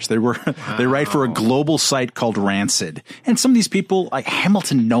writers. They write for a global site called Rancid. And some of these people like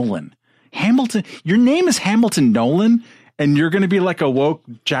Hamilton Nolan. Your name is Hamilton Nolan and you're going to be like a woke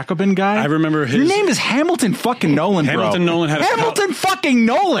Jacobin guy? I remember your name is Hamilton fucking Nolan, bro. Hamilton Nolan had fucking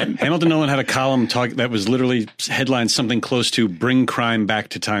Nolan. Hamilton Nolan had a column that was literally headlined something close to "Bring crime back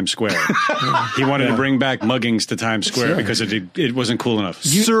to Times Square." He wanted to bring back muggings to Times Square because it wasn't cool enough.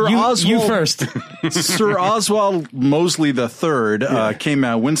 Sir Oswald Mosley III came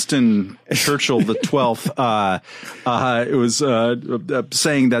out. Winston Churchill the 12th. It was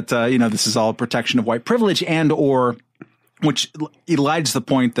saying that this is all protection of white privilege which elides the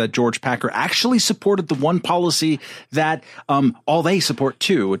point that George Packer actually supported the one policy that all they support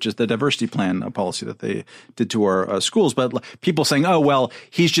too, which is the diversity plan policy that they did to our schools. But people saying, oh, well,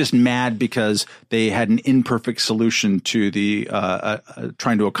 he's just mad because they had an imperfect solution to the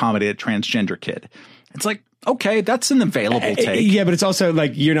trying to accommodate a transgender kid. It's like, okay, that's an available take. Yeah, but it's also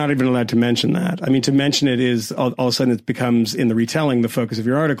like you're not even allowed to mention that. I mean, to mention it is all of a sudden it becomes in the retelling the focus of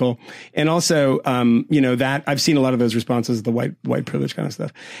your article. And also, that I've seen a lot of those responses, the white privilege kind of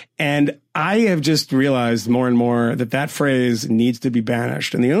stuff. And I have just realized more and more that phrase needs to be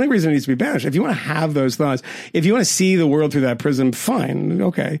banished. And the only reason it needs to be banished, if you want to have those thoughts, if you want to see the world through that prism, fine,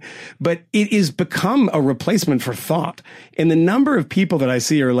 okay. But it is become a replacement for thought. And the number of people that I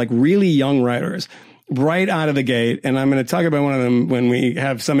see are like really young writers right out of the gate, and I'm going to talk about one of them when we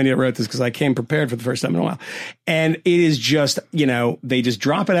have somebody that wrote this, because I came prepared for the first time in a while. And it is just, they just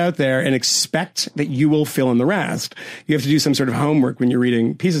drop it out there and expect that you will fill in the rest. You have to do some sort of homework when you're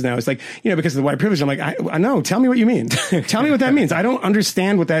reading pieces now. It's like, because of the white privilege, I'm like, I know, tell me what you mean. Tell me what that means. I don't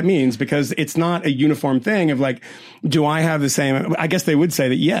understand what that means, because it's not a uniform thing of like, do I have the same, I guess they would say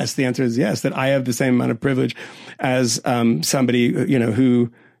that yes, the answer is yes, that I have the same amount of privilege as somebody,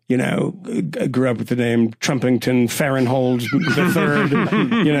 who grew up with the name Trumpington Farrenhold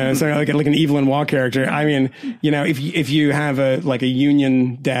III, so like an Evelyn Waugh character. I mean, if you have a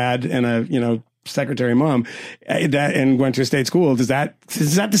union dad and a, secretary mom and went to a state school, is that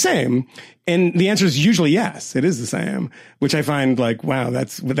the same? And the answer is usually yes, it is the same, which I find like, wow,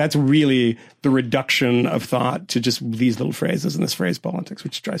 that's really the reduction of thought to just these little phrases in this phrase politics,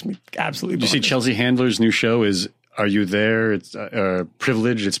 which drives me absolutely bonkers. You see Chelsea Handler's new show is Are You There? It's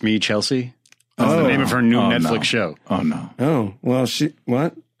Privilege. It's Me, Chelsea. That's the name of her new Netflix show. Oh, no. Oh, well,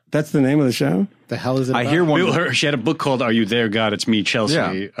 what? That's the name of the show? The hell is it about? I hear one. She had a book called Are You There, God? It's Me,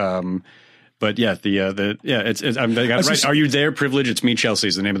 Chelsea. Yeah. But yeah, they got it right. Are You There? Privilege. It's Me, Chelsea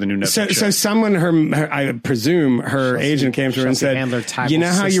is the name of the new Netflix show. So someone, her I presume her agent came to her and said, you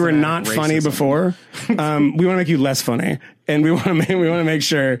know how you were not funny before? We want to make you less funny. And we want to make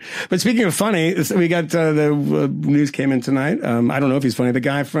sure. But speaking of funny, we got the news came in tonight. I don't know if he's funny. The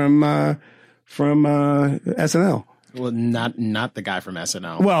guy from SNL. Well, not the guy from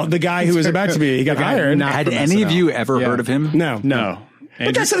SNL. Well, the guy who was about to be. He got hired. Had any of you ever heard of him? No.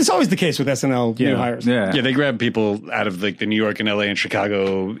 But that's always the case with SNL new hires. Yeah, they grab people out of the New York and LA and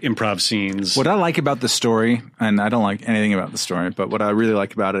Chicago improv scenes. What I like about the story, and I don't like anything about the story, but what I really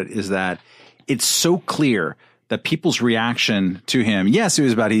like about it is that it's so clear that people's reaction to him, yes, it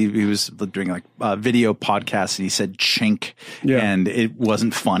was about he was doing like video podcasts and he said chink and it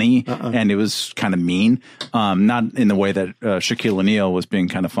wasn't funny and it was kind of mean. Not in the way that Shaquille O'Neal was being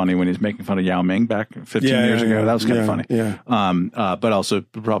kind of funny when he was making fun of Yao Ming back 15 years ago. That was kind of funny. Yeah. But also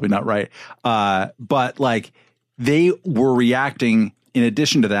probably not right. But like they were reacting in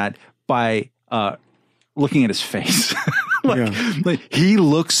addition to that by looking at his face. Like he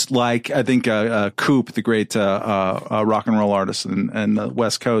looks like, I think, Coop, the great rock and roll artist in the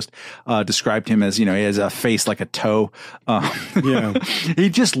West Coast, described him as, he has a face like a toe. He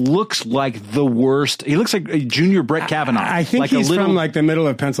just looks like the worst. He looks like a junior Brett Kavanaugh. I think he's from like the middle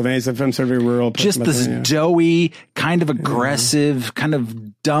of Pennsylvania. He's from sort of a rural place. Just this doughy, kind of aggressive, kind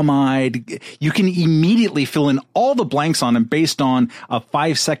of dumb-eyed. You can immediately fill in all the blanks on him based on a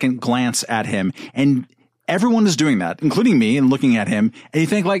 5-second glance at him. And everyone is doing that, including me, and looking at him. And you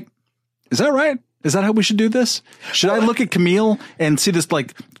think like, is that right? Is that how we should do this? Should I look at Camille and see this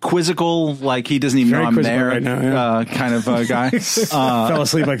like quizzical, like he doesn't even know I'm there right now, kind of guy? Fell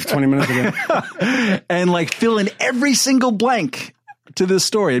asleep like 20 minutes ago. And like fill in every single blank to this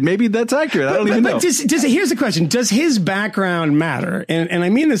story. And maybe that's accurate. I don't even know. Here's the question. Does his background matter? And I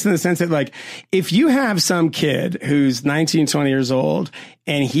mean this in the sense that like, if you have some kid who's 19, 20 years old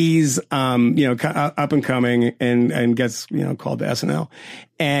and he's, up and coming and gets, called to SNL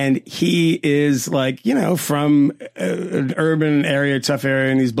and he is like, from an urban area, tough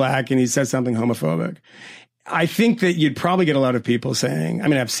area, and he's black and he says something homophobic. I think that you'd probably get a lot of people saying, I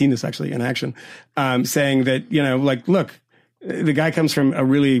mean, I've seen this actually in action, saying that, like, look, the guy comes from a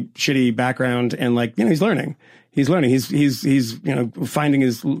really shitty background and like, he's learning. He's finding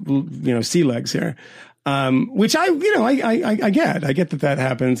his, sea legs here. Which I get that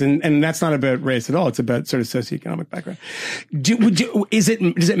happens. And that's not about race at all. It's about sort of socioeconomic background.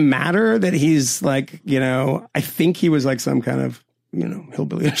 Does it matter that he's like, I think he was like some kind of,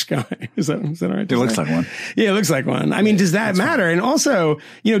 hillbilly-ish guy. Is that right? It looks like one. Yeah, it looks like one. I mean, does that matter? And also,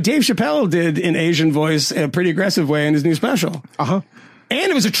 Dave Chappelle did an Asian voice a pretty aggressive way in his new special. And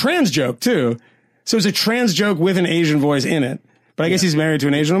it was a trans joke too. So it was a trans joke with an Asian voice in it. But I guess he's married to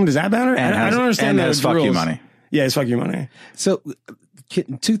an Asian woman. Does that matter? I don't understand that. Fuck you money. Yeah, it's fuck you money. So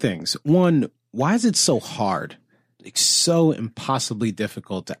two things. One, why is it so hard? Like so impossibly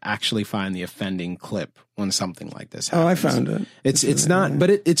difficult to actually find the offending clip when something like this happens. Oh, I found it. It's not, but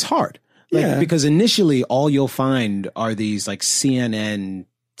it's hard. Because initially all you'll find are these like CNN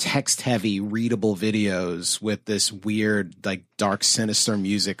text heavy readable videos with this weird like dark sinister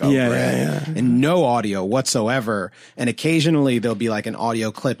music over it and no audio whatsoever, and occasionally there'll be like an audio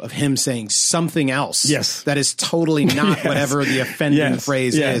clip of him saying something else that is totally not whatever the offending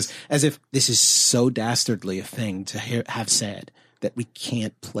phrase is, as if this is so dastardly a thing to have said that we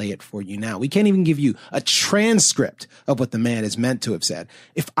can't play it for you now. We can't even give you a transcript of what the man is meant to have said.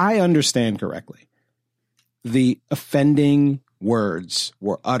 If I understand correctly, the offending words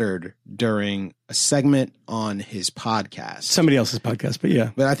were uttered during a segment on his podcast. Somebody else's podcast, but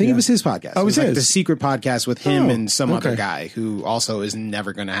yeah. But I think it was his podcast. Oh, it was like his? the secret podcast with him and some other guy who also is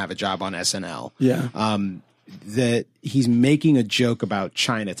never going to have a job on SNL. Yeah. That he's making a joke about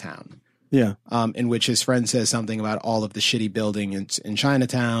Chinatown. Yeah. In which his friend says something about all of the shitty buildings in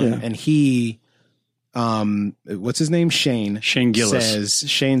Chinatown. Yeah. And he, what's his name? Shane Gillis.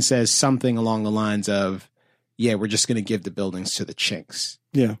 Shane says something along the lines of, yeah, we're just going to give the buildings to the chinks.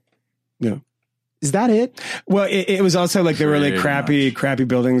 Yeah. Yeah. Is that it? Well, it was also like they were like crappy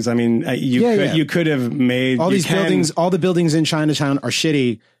buildings. I mean, you could have made all these buildings. All the buildings in Chinatown are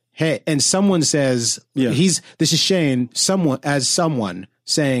shitty. Hey, and someone says, this is Shane. Someone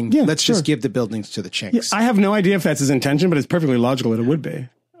saying, let's just give the buildings to the chinks. Yeah, I have no idea if that's his intention, but it's perfectly logical that it would be.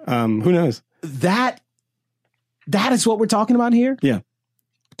 Who knows? That is what we're talking about here. Yeah,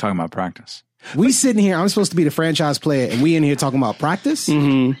 talking about practice. We sitting here, I'm supposed to be the franchise player, and we in here talking about practice?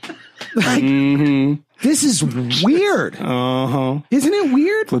 This is weird. Isn't it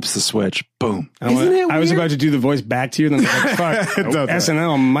weird? Flips the switch. Boom. Isn't it weird? I was about to do the voice back to you, and then I was like, fuck,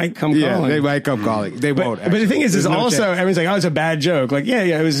 SNL might come calling. They might come calling. They won't. But the thing is also, everyone's like, oh, it's a bad joke. Like,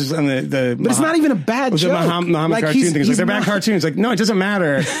 it was just on the but it's not even a bad joke. It was a Muhammad cartoon thing. It's like, they're bad cartoons. Like, no, it doesn't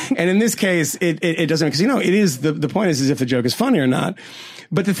matter. And in this case, it doesn't, because, it is, the point is if the joke is funny or not.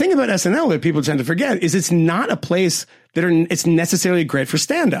 But the thing about SNL that people tend to forget is it's not a place it's necessarily great for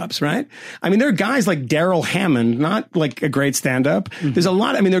stand-ups, right? I mean, there are guys like Daryl Hammond, not like a great stand-up. There's a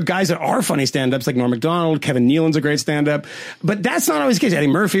lot. I mean, there are guys that are funny stand-ups like Norm Macdonald, Kevin Nealon's a great stand-up, but that's not always the case. Eddie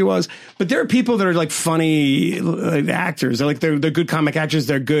Murphy was, but there are people that are like funny actors. They're good comic actors.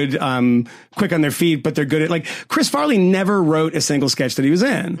 They're good, quick on their feet, but they're good at like Chris Farley never wrote a single sketch that he was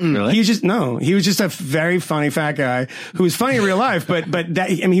in. Really? He was just a very funny fat guy who was funny in real life, but that,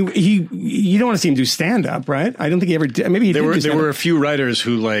 I mean, he you don't want to see him do stand-up, right? I don't think he ever did. Maybe there were a few writers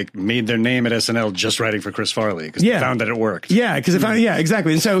who like made their name at SNL just writing for Chris Farley because they found that it worked. Yeah, because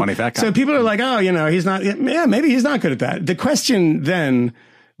exactly. And so, funny fact guy. So people are like, oh, he's not. Yeah, maybe he's not good at that. The question then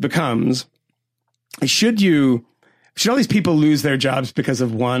becomes, should all these people lose their jobs because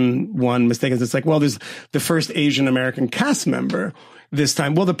of one mistake? It's like, well, there's the first Asian American cast member this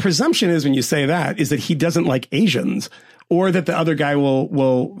time. Well, the presumption is when you say that is that he doesn't like Asians. Or that the other guy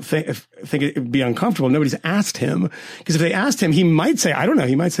will think it would be uncomfortable. Nobody's asked him. Because if they asked him, he might say, I don't know,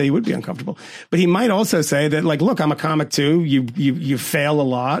 he might say he would be uncomfortable. But he might also say that, like, look, I'm a comic too. You fail a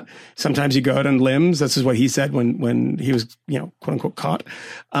lot. Sometimes you go out on limbs. This is what he said when he was, quote unquote caught.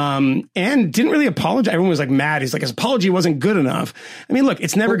 And didn't really apologize. Everyone was like mad. He's like, his apology wasn't good enough. I mean, look,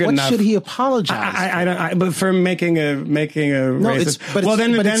 it's never good enough. What should he apologize? I don't, but for making a racist.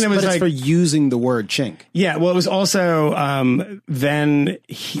 Then it was like for using the word chink. Yeah. Well, it was also, then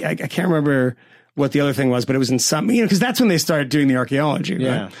I can't remember what the other thing was, but it was in some, because that's when they started doing the archaeology,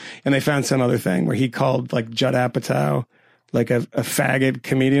 right? And they found some other thing where he called like Judd Apatow like a faggot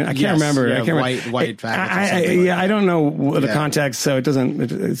comedian. I can't remember. Yeah, I can't remember. White faggot. I don't know the context, so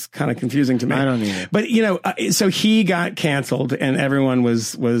it's kind of confusing to me. I don't either. But so he got canceled, and everyone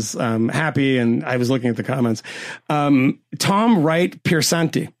was happy. And I was looking at the comments. Tom Wright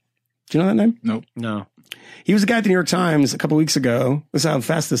Piersanti. Do you know that name? Nope. No. He was a guy at the New York Times a couple weeks ago. This is how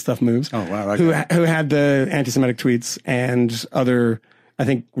fast this stuff moves. Oh, wow. Who had the anti-Semitic tweets and other, I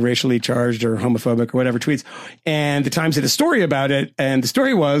think, racially charged or homophobic or whatever tweets. And the Times did a story about it. And the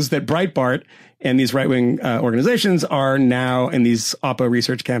story was that Breitbart and these right-wing organizations are now in these Oppo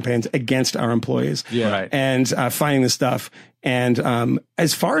research campaigns against our employees. Yeah. Right. And finding this stuff. And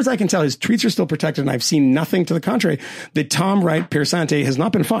as far as I can tell, his tweets are still protected. And I've seen nothing to the contrary that Tom Wright Piersanti has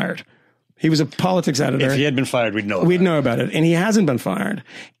not been fired. He was a politics editor. If he had been fired, we'd know about it. And he hasn't been fired.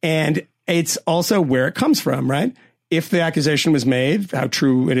 And it's also where it comes from, right? If the accusation was made, how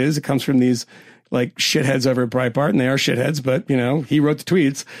true it is, it comes from these like shitheads over at Breitbart, and they are shitheads, but he wrote the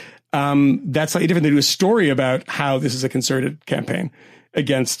tweets. That's slightly different. They do a story about how this is a concerted campaign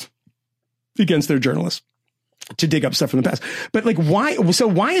against their journalists to dig up stuff from the past. But like, why? So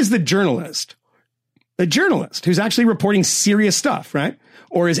why is the journalist who's actually reporting serious stuff, right?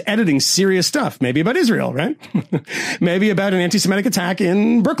 Or is editing serious stuff, maybe about Israel, right? Maybe about an anti-Semitic attack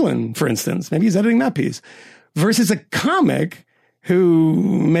in Brooklyn, for instance. Maybe he's editing that piece. Versus a comic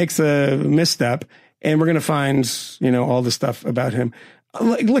who makes a misstep, and we're going to find, all the stuff about him.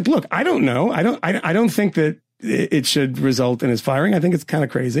 Look, I don't know. I don't think that it should result in his firing. I think it's kind of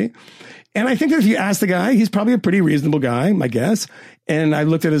crazy. And I think that if you ask the guy, he's probably a pretty reasonable guy, my guess. And I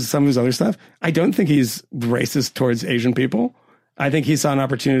looked at some of his other stuff. I don't think he's racist towards Asian people. I think he saw an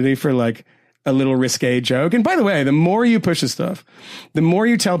opportunity for like a little risque joke. And by the way, the more you push this stuff, the more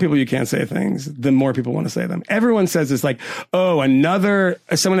you tell people you can't say things, the more people want to say them. Everyone says this like, oh,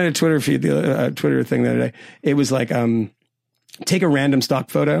 someone had a Twitter feed, Twitter thing the other day. It was like, take a random stock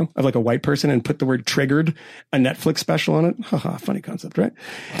photo of like a white person and put the word triggered, a Netflix special on it. Haha, funny concept, right?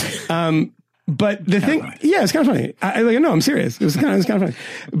 But the thing, yeah, it's kind of funny. I'm serious. It was kind of funny.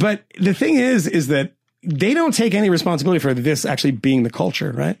 But the thing is that they don't take any responsibility for this actually being the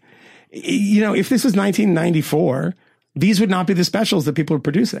culture, right? If this was 1994, these would not be the specials that people are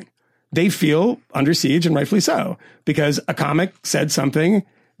producing. They feel under siege, and rightfully so, because a comic said something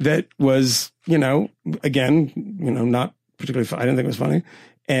that was, again, not particularly funny. I didn't think it was funny.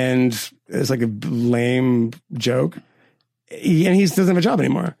 And it's like a lame joke. And he doesn't have a job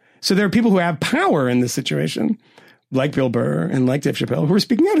anymore. So there are people who have power in this situation, like Bill Burr and like Dave Chappelle, who are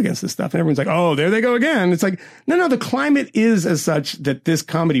speaking out against this stuff. And everyone's like, oh, there they go again. It's like, no, the climate is as such that this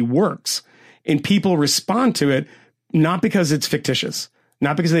comedy works and people respond to it, not because it's fictitious,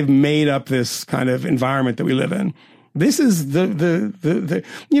 not because they've made up this kind of environment that we live in. This is and the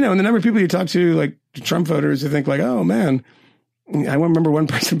number of people you talk to, like Trump voters, who think like, oh man, I remember one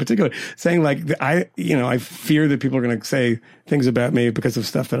person in particular saying like, I fear that people are going to say things about me because of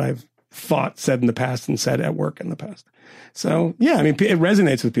stuff that I've said in the past and said at work in the past. So yeah, I mean, it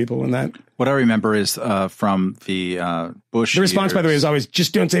resonates with people. And that, what I remember is from the Bush. The response, by the way, is always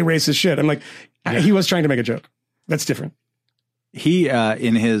just don't say racist shit. I'm like, he was trying to make a joke. That's different. He,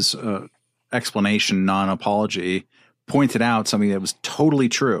 in his explanation, non-apology, pointed out something that was totally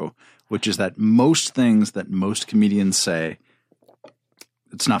true, which is that most things that most comedians say,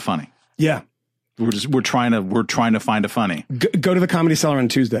 it's not funny. Yeah. We're trying to find a funny. Go to the Comedy Cellar on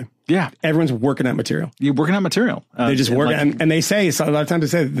Tuesday. Yeah. Everyone's working out material. You're working out material. They just work. And they say, a lot of times they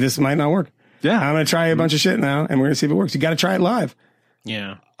say, this might not work. Yeah. I'm going to try a bunch of shit now and we're going to see if it works. You got to try it live.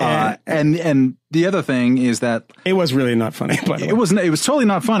 Yeah. And the other thing is that it was really not funny. By the way. It was totally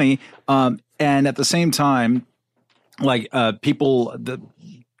not funny. And at the same time, like people,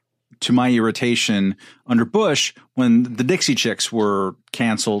 to my irritation under Bush, when the Dixie Chicks were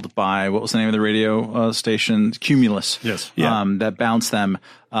canceled by, what was the name of the radio station? Cumulus. Yes. Yeah. That bounced them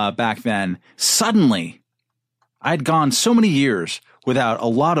back then. Suddenly, I'd gone so many years without a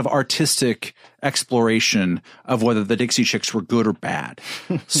lot of artistic exploration of whether the Dixie Chicks were good or bad.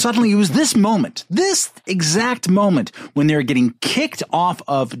 Suddenly, it was this exact moment, when they were getting kicked off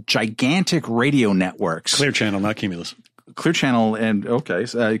of gigantic radio networks. Clear Channel, not Cumulus. Clear Channel and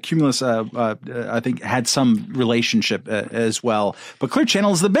Cumulus, I think, had some relationship as well. But Clear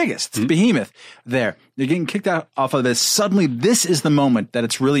Channel is the biggest. It's behemoth there. They're getting kicked out off of this. Suddenly, this is the moment that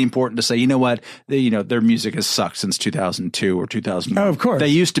it's really important to say, you know what? Their music has sucked since 2002 or 2001. Oh, of course. They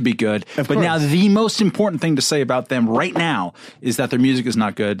used to be good. But now the most important thing to say about them right now is that their music is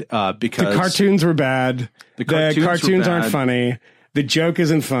not good because the cartoons were bad. The cartoons aren't funny. The joke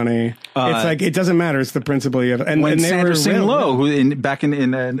isn't funny. It's like, it doesn't matter. It's the principle you have. And when they Sandra Singh Low, who back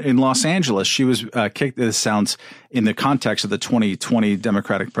in Los Angeles, she was kicked. This sounds, in the context of the 2020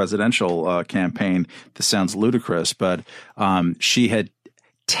 Democratic presidential campaign, this sounds ludicrous, but she had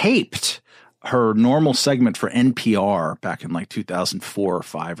taped her normal segment for NPR back in like 2004 or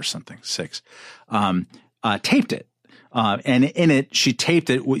 5 or something, 6. Taped it. And in it, she taped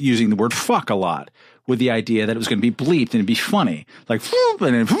it using the word fuck a lot, with the idea that it was going to be bleeped and it'd be funny, like,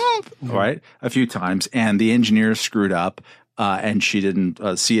 and then, right, a few times. And the engineer screwed up, and she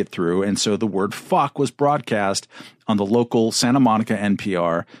didn't see it through. And so the word fuck was broadcast on the local Santa Monica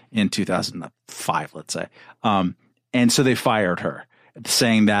NPR in 2005, let's say. And so they fired her,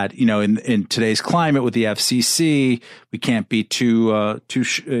 saying that, in today's climate with the FCC, we can't be too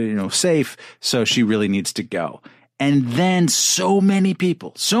safe. So she really needs to go. And then so many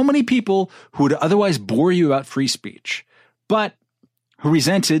people who would otherwise bore you about free speech, but who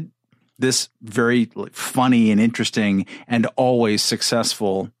resented this very funny and interesting and always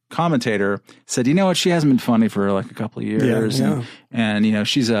successful commentator, said, you know what, she hasn't been funny for like a couple of years. Yeah. And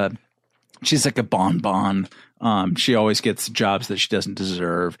she's like a bonbon. She always gets jobs that she doesn't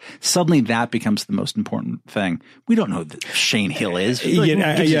deserve. Suddenly that becomes the most important thing. We don't know who Shane Hill is.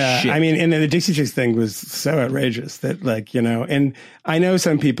 I mean, and the Dixie Chicks thing was so outrageous that and I know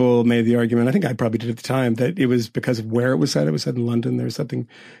some people made the argument, I think I probably did at the time, that it was because of where it was said. It was said in London. There's something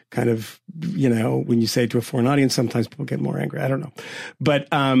kind of, when you say it to a foreign audience, sometimes people get more angry. I don't know. But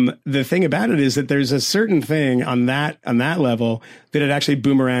the thing about it is that there's a certain thing on that level that it actually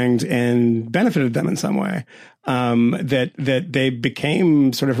boomeranged and benefited them in some way. that they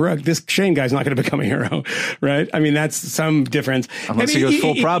became sort of heroic. This Shane guy's not going to become a hero, right? I mean, that's some difference. Unless he goes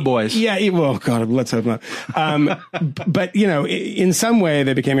full Proud Boys. Yeah, well, God, let's hope not. But, in some way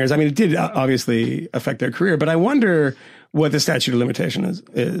they became heroes. I mean, it did obviously affect their career, but I wonder what the statute of limitation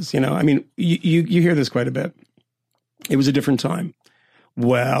is. I mean, you hear this quite a bit. It was a different time.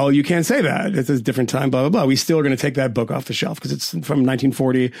 Well, you can't say that. It's a different time, blah, blah, blah. We still are going to take that book off the shelf because it's from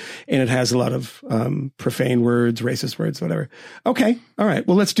 1940 and it has a lot of profane words, racist words, whatever. Okay. All right.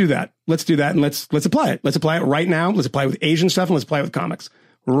 Well, let's do that. Let's do that and let's apply it. Let's apply it right now. Let's apply it with Asian stuff and let's apply it with comics.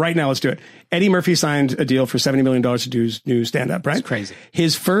 Right now, let's do it. Eddie Murphy signed a deal for $70 million to do his new stand-up, right? It's crazy.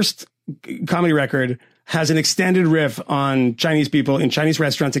 His first comedy record has an extended riff on Chinese people in Chinese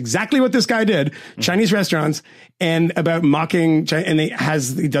restaurants, exactly what this guy did, Chinese restaurants, and about mocking, and he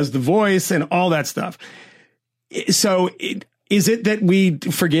does the voice and all that stuff. So is it that we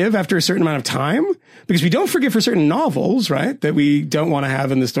forgive after a certain amount of time? Because we don't forgive for certain novels, right? That we don't want to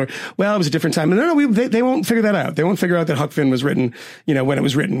have in the story. Well, it was a different time. No, they won't figure that out. They won't figure out that Huck Finn was written, when it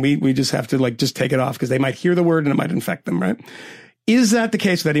was written. We just have to just take it off because they might hear the word and it might infect them, right? Is that the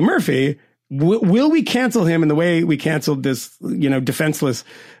case with Eddie Murphy? Will we cancel him in the way we canceled this, defenseless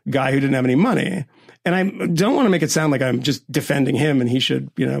guy who didn't have any money? And I don't want to make it sound like I'm just defending him and he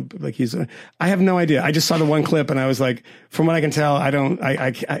should, I have no idea. I just saw the one clip and I was like, from what I can tell,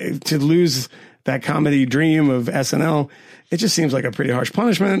 to lose that comedy dream of SNL, it just seems like a pretty harsh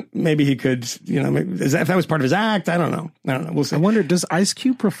punishment. Maybe he could, if that was part of his act, I don't know. We'll see. I wonder, does Ice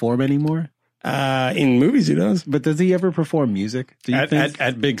Cube perform anymore? In movies he does. But does he ever perform music? Do you think?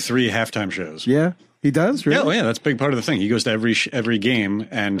 At Big Three halftime shows? Yeah, he does. Really? Yeah, oh yeah, that's a big part of the thing. He goes to every game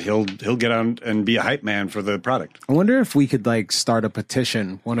and he'll get on and be a hype man for the product. I wonder if we could start a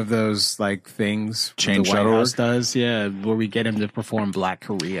petition, one of those things Change the White House does, where we get him to perform Black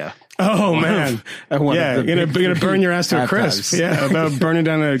Korea. Oh man, you're gonna burn your ass to a crisp. Yeah, about burning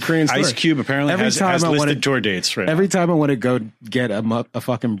down a Korean store. Ice Cube apparently has listed tour dates right every now. time I want to go get a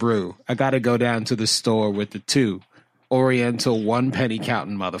fucking brew, I got to go down to the store with the two Oriental 1 penny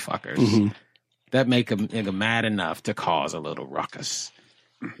counting motherfuckers that make him mad enough to cause a little ruckus.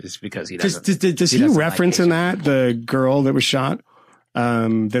 It's because he doesn't. Does he reference in that the girl that was shot?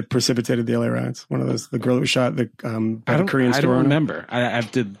 That precipitated the LA riots. One of those, the girl that was shot, the Korean store. I don't remember. I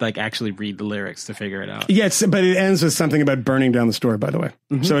have to actually read the lyrics to figure it out. Yes, but it ends with something about burning down the store, by the way.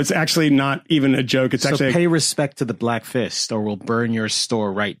 So it's actually not even a joke. It's actually pay respect to the Black Fist or we'll burn your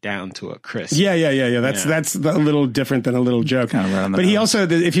store right down to a crisp. Yeah. That's a little different than a little joke. Kind of right on the but nose. he also,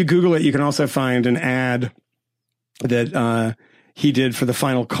 if you Google it, you can also find an ad that, he did for the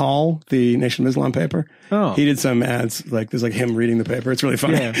Final Call, the Nation of Islam paper. Oh. He did some ads, there's him reading the paper. It's really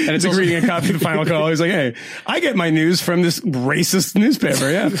funny. Yeah. And it's reading a copy of the Final Call. He's like, hey, I get my news from this racist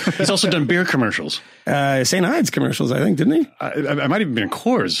newspaper. Yeah. He's also done beer commercials. St. Ides commercials, I think, didn't he? I might have been in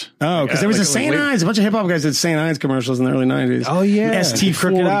Coors. Oh, because there was a St. Ides. A bunch of hip hop guys did St. Ides commercials in the early 90s. Oh, yeah. ST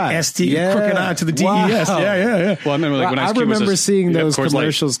Crooked Eye. ST Crooked Eye to the DES. Wow. Yeah. Well, I remember when Ice I Cube remember seeing those Coors Light.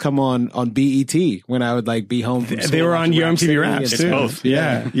 commercials come on BET when I would be home from school. They were on Yo MTV Raps, It's too. both.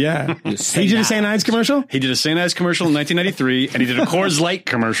 Yeah. He did a St. Ides commercial? He did a St. Ides commercial in 1993, and he did a Coors Light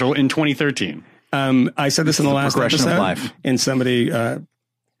commercial in 2013. I said this in the last progression of episode, life. and somebody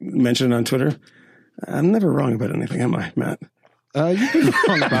mentioned it on Twitter. I'm never wrong about anything, am I, Matt? You've been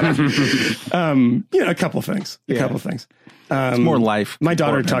wrong about it. A couple of things. It's more life. My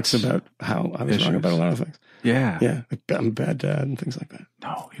daughter importance. talks about how I was wrong about a lot of things. Yeah. I'm a bad dad and things like that.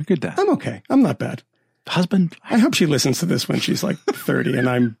 No, you're good dad. I'm okay. I'm not bad. Husband. I hope she listens to this when she's 30 and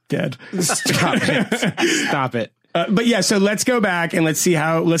I'm dead. Stop it. But yeah, so let's go back and let's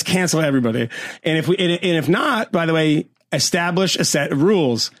cancel everybody. And if not, by the way, establish a set of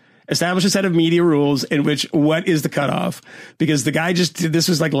rules. Establish a set of media rules in which what is the cutoff? Because the guy just did, this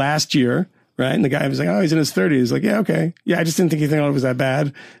was last year, right? And the guy was like, oh, he's in his 30s. Like, yeah, okay. Yeah, I just didn't think it was that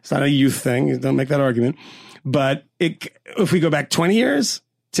bad. It's not a youth thing. Don't make that argument. But if we go back 20 years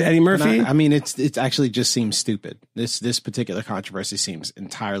to Eddie Murphy. I mean, it actually just seems stupid. This particular controversy seems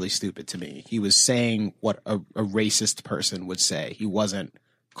entirely stupid to me. He was saying what a racist person would say. He wasn't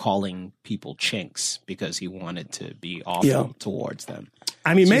calling people chinks because he wanted to be awful towards them.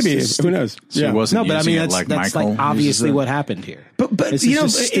 I mean, maybe who knows? So he wasn't but I mean, using that's Michael obviously what happened here. But but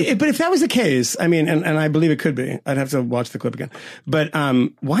if that was the case, I mean, and I believe it could be. I'd have to watch the clip again. But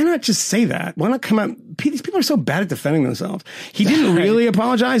why not just say that? Why not come out? These people are so bad at defending themselves. He didn't really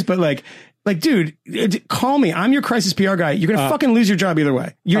apologize, but Like, dude, call me. I'm your crisis PR guy. You're going to fucking lose your job either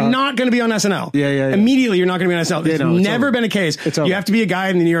way. You're not going to be on SNL. Yeah. Immediately, you're not going to be on SNL. It's never over. been a case. You have to be a guy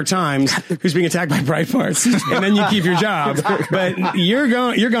in the New York Times who's being attacked by Breitbart, and then you keep your job. But you're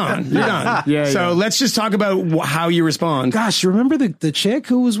gone. You're done. So let's just talk about how you respond. Gosh, you remember the chick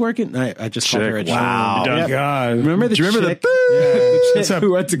who was working? I just called her a chick. Wow. Yeah. God. Remember the chick? The chick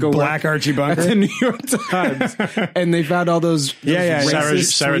who had to go Black Archie Bunker at the New York Times, and they found all those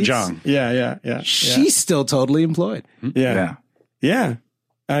racist Sarah tweets. Jong. Yeah. She's still totally employed. Yeah.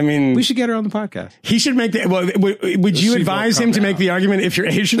 I mean, we should get her on the podcast. He should make the. Well, would you advise him to make the argument if you're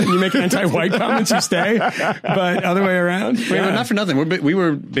Asian and you make anti-white comments, you stay, but other way around? Well, not for nothing. We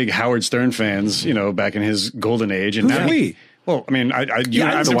were big Howard Stern fans, back in his golden age. And Who's we? Well, I mean, I've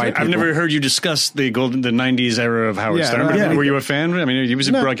never heard you discuss the 90s era of Howard Stern. Were you a fan? I mean, he was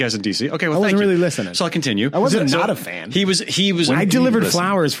broadcast in DC. Okay, well, I wasn't really listening. So I'll continue. I wasn't not a fan. He was. I delivered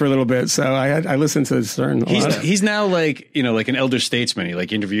flowers for a little bit, so I listened to Stern a lot. He's now like an elder statesman. He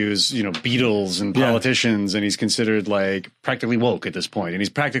like interviews Beatles and politicians, and he's considered like practically woke at this point. And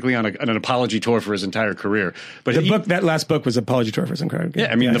he's practically on an apology tour for his entire career. But that last book was apology tour for his entire career.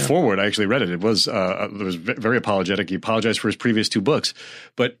 Yeah, I mean the foreword. I actually read it. It was very apologetic. He apologized for his previous 2 books,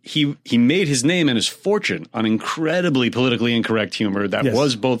 but he made his name and his fortune on incredibly politically incorrect humor that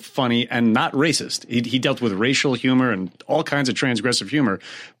was both funny and not racist. He dealt with racial humor and all kinds of transgressive humor,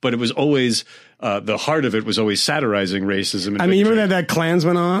 but it was always the heart of it was always satirizing racism. I mean, you remember that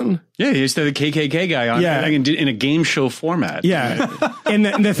Klansman on? Yeah, he used to have the KKK guy on in a game show format. Yeah. And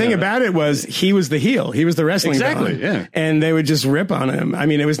the thing about it was he was the heel. He was the wrestling Exactly, villain. And they would just rip on him. I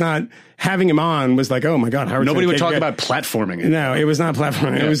mean, it was not having him on was like, oh my God, Howard nobody would KKK. talk about platforming it. No, it was not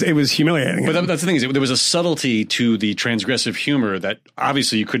platforming. Yeah. It was humiliating. But that's the thing is there was a subtlety to the transgressive humor that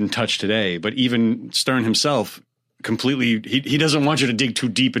obviously you couldn't touch today. But even Stern himself completely he doesn't want you to dig too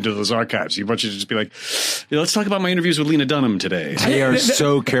deep into those archives. He wants you to just be like, let's talk about my interviews with Lena Dunham today. They are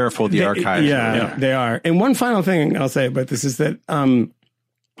so careful, the archives. Yeah, they are. And one final thing I'll say about this is that I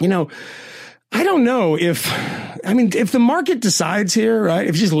don't know if the market decides here, right?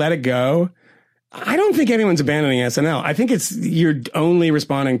 If you just let it go, I don't think anyone's abandoning SNL. I think you're only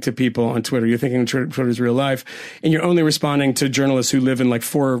responding to people on Twitter. You're thinking Twitter's real life, and you're only responding to journalists who live in like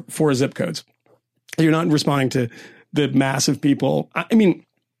four zip codes. You're not responding to the mass of people. I mean,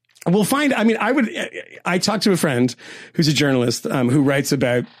 we'll find. I mean, I talked to a friend who's a journalist who writes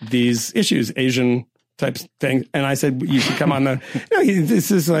about these issues, Asian type thing, and I said you should come on the. This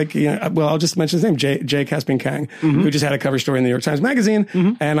is like well, I'll just mention his name, Jay Caspian Kang, who just had a cover story in the New York Times Magazine,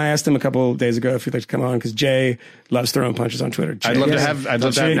 and I asked him a couple of days ago if he'd like to come on because Jay loves throwing punches on Twitter. I'd love to have.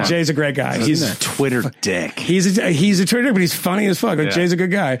 Jay's a great guy. He's a Twitter dick. He's a Twitter dick, but he's funny as fuck. Like Jay's a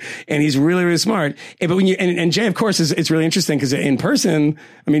good guy, and he's really really smart. But when and Jay, of course, it's really interesting because in person,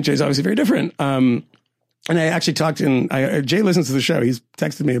 I mean, Jay's obviously very different. And I actually talked Jay listens to the show. He's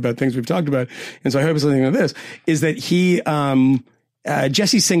texted me about things we've talked about. And so I hope he's listening to this, is that he,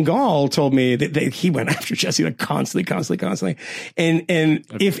 Jesse Singal told me that he went after Jesse like constantly. And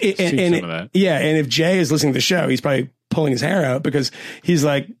if Jay is listening to the show, he's probably pulling his hair out because he's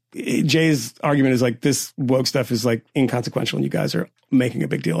like, Jay's argument is like, this woke stuff is like inconsequential and you guys are making a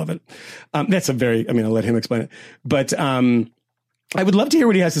big deal of it. I'll let him explain it. But, I would love to hear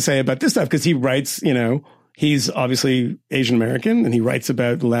what he has to say about this stuff because he writes, he's obviously Asian American and he writes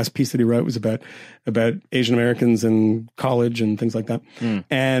about the last piece that he wrote was about Asian Americans in college and things like that.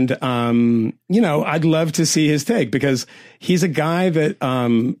 And, I'd love to see his take because he's a guy that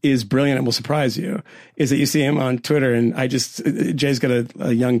is brilliant and will surprise you. Is that you see him on Twitter and Jay's got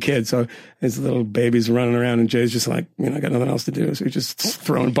a young kid. So his little baby's running around and Jay's just like, I got nothing else to do. So he's just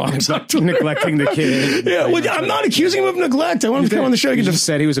throwing bombs up, neglecting the kid. Yeah, well, I'm not accusing him of neglect. I want him to come on the show. You just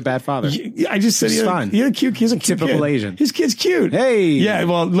said he was a bad father. I just said he's fine. He's a cute typical kid. Asian. His kid's cute. Hey. Yeah,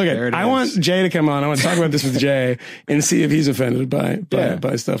 well, look I want Jay to come on. I want to talk about this with Jay and see if he's offended by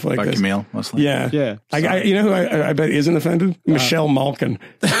stuff like this. Camille, mostly. Yeah. You know who I bet isn't offended? Michelle Malkin.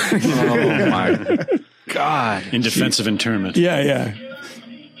 Oh my God. In defense of internment. Yeah.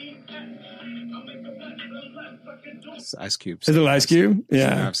 Ice Cube. Is it Ice Cube?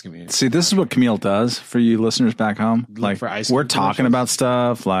 Yeah. See, this is what Camille does for you listeners back home. Like, we're talking about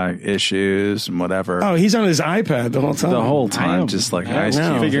stuff like issues and whatever. Oh, he's on his iPad the whole time. Just like Ice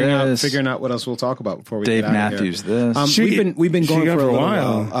Cube. Figuring out what else we'll talk about before we Dave get out Matthews of here. this. We've been going for a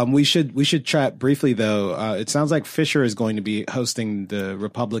while. We should chat briefly though. It sounds like Fisher is going to be hosting the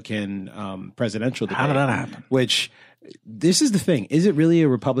Republican presidential debate. How did that happen? Which this is the thing. Is it really a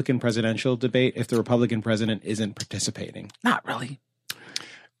Republican presidential debate if the Republican president isn't participating? Not really.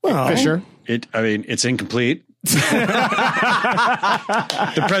 Well, Fisher. It's incomplete. The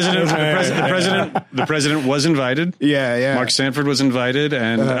president was invited. Yeah. Mark Sanford was invited,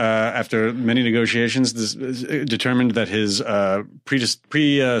 and after many negotiations, this determined that his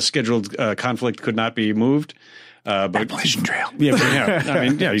pre-scheduled conflict could not be moved. But Appalachian Trail.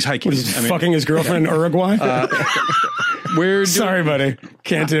 Yeah, he's hiking. He's fucking his girlfriend in Uruguay. Sorry, buddy,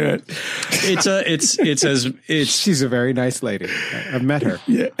 can't do it. She's a very nice lady. I've met her.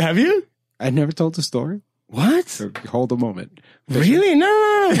 Yeah. Have you? I never told the story. What? So hold a moment. Really?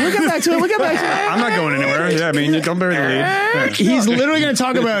 No. We'll get back to it. I'm not going anywhere. Yeah, you don't bury the lead. He's literally going to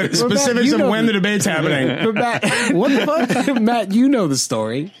talk about specifics of when the debate's happening. But Matt, what the fuck? Matt, you know the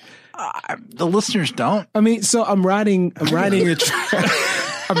story. The listeners don't. I mean, so I'm riding the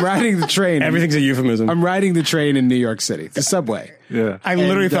train. Everything's a euphemism. I'm riding the train in New York City, the subway. Yeah. I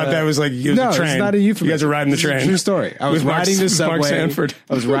literally thought that was like it was a train. It's not a euphemism. You guys are riding the train. True story. I was riding the subway. Mark Sanford.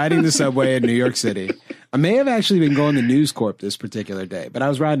 I was riding the subway in New York City. I may have actually been going to News Corp this particular day, but I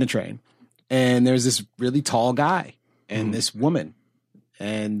was riding a train, and there's this really tall guy and this woman,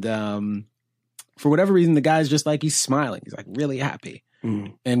 and for whatever reason, the guy's just like he's smiling. He's like really happy,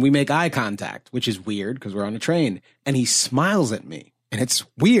 and we make eye contact, which is weird because we're on a train, and he smiles at me. And it's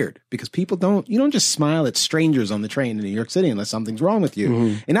weird because you don't just smile at strangers on the train in New York City unless something's wrong with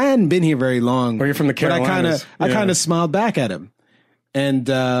you. And I hadn't been here very long. Or you're from the Carolinas. But I kind of smiled back at him.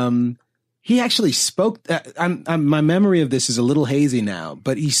 And he actually spoke. My memory of this is a little hazy now,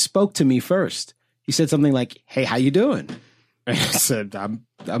 but he spoke to me first. He said something like, "Hey, how you doing?" And I said,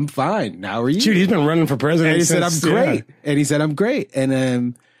 I'm fine. How are you? Dude, he's been running for president. And he said, "I'm great." And he said, "I'm great."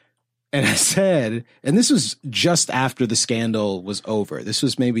 And I said, and this was just after the scandal was over. This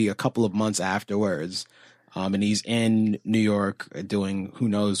was maybe a couple of months afterwards. And he's in New York doing who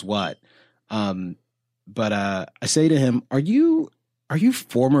knows what. But I say to him, Are you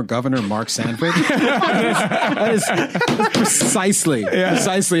former Governor Mark Sanford? that is precisely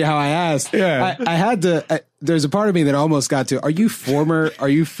how I asked. Yeah. I had to, there's a part of me that almost got to, are you former,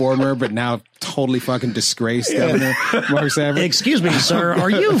 but now totally fucking disgraced Governor Mark Sanford? Excuse me, sir. Are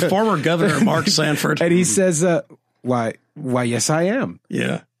you former Governor Mark Sanford? And he says, why, yes, I am.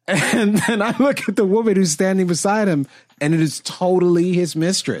 Yeah. And then I look at the woman who's standing beside him, and it is totally his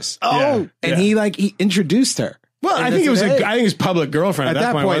mistress. Oh. And he introduced her. Well, I think it was his public girlfriend. At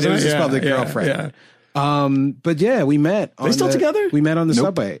that point, it was his public girlfriend. Yeah. But yeah, we met. They still together? We met on the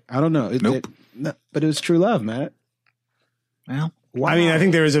subway. I don't know. Nope. But it was true love, Matt. Well, wow. I mean, I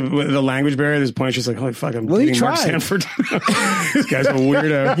think there was the language barrier. There's a point she's like, holy fuck, I'm dating Mark Sanford. This guy's a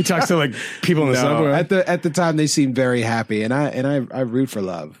weirdo. He talks to like people in the subway. At the time, they seemed very happy, and I root for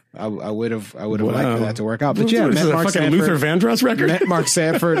love. I would have liked for that to work out. But yeah, this is a fucking Sanford, Luther Vandross record. Met Mark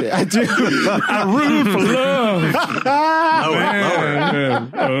Sanford. I do. I root for love.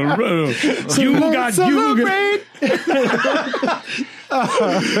 You got.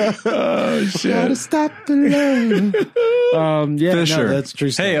 Oh shit! Gotta stop the love. Fisher. No, that's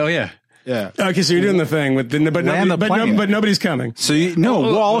true. Hey, oh yeah. Yeah. Okay, so you're doing the thing with but nobody's coming. So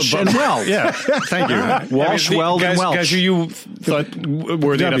Walsh and Weld. Yeah, thank you. Walsh, Weld, and Welch. Guys who you thought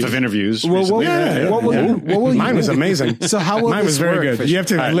worthy enough of interviews. What will Mine was amazing. So how will mine was very good. You have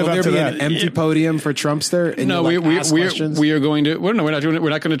to live up to that. An empty podium for Trumpster? And no, we are going to. Well, no, we're not doing it.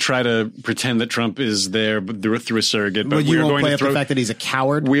 We're not going to try to pretend that Trump is there through a surrogate. But we are going to throw the fact that he's a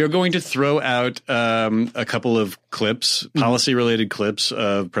coward. We are going to throw out a couple of clips, policy-related clips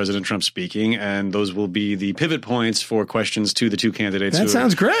of President Trump speaking, and those will be the pivot points for questions to the two candidates. That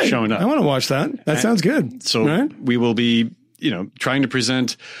sounds great. Showing up. I want to watch that. That sounds good. So we will be, trying to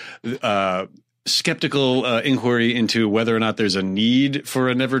present skeptical inquiry into whether or not there's a need for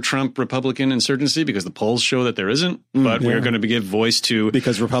a never Trump Republican insurgency, because the polls show that there isn't. But we are going to give voice to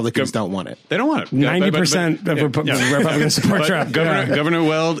because Republicans don't want it. They don't want it. 90% of Republicans support Trump. Governor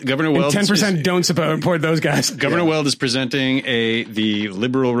Weld, and 10% don't support those guys. Governor Weld is presenting the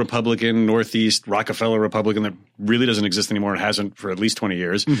liberal Republican, Northeast Rockefeller Republican that really doesn't exist anymore and hasn't for at least 20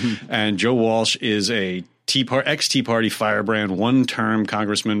 years. And Joe Walsh is a ex-Tea Party firebrand, one-term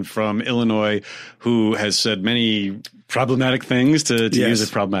congressman from Illinois who has said many problematic things, to use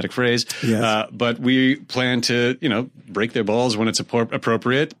a problematic phrase. Yes. But we plan to, break their balls when it's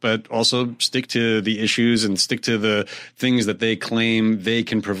appropriate, but also stick to the issues and stick to the things that they claim they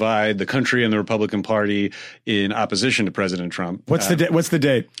can provide the country and the Republican Party in opposition to President Trump. What's the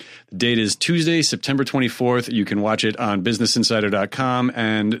date? The date is Tuesday, September 24th. You can watch it on businessinsider.com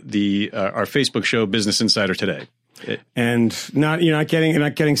and our Facebook show, Business Insider Today. And you're not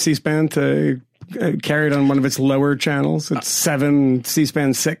getting C-SPAN to carry it on one of its lower channels. It's 7,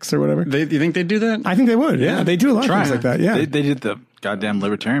 C-SPAN 6 or whatever. You think they'd do that? I think they would. Yeah, they do a lot of things like that. Yeah, they did the goddamn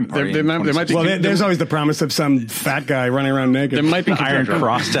libertarian party. There might be, there's always the promise of some fat guy running around naked. There might be Iron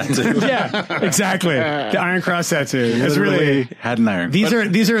Cross tattoo. Yeah, exactly. The Iron Cross tattoo. That's really had an iron. These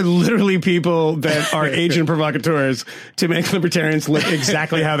are literally people that are agent provocateurs to make libertarians look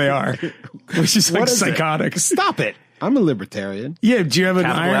exactly how they are, which is like psychotic. Stop it. I'm a libertarian. Yeah. Do you have an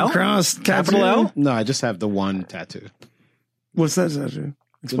Capital Iron L? Cross tattoo? Capital L? No, I just have the one tattoo. What's that tattoo?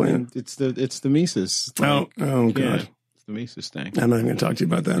 Explain. It's the Mises. Oh God. Yeah, it's the Mises thing. I'm not even going to talk to you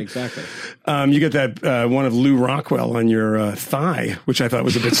about that. Exactly. You get that one of Lou Rockwell on your thigh, which I thought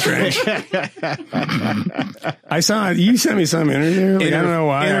was a bit strange. I saw you sent me some interview. Like, I don't know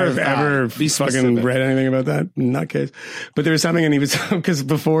why I've ever fucking read anything about that nutcase, but there was something, and he was because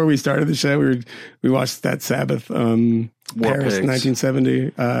before we started the show, we watched that Sabbath. Paris,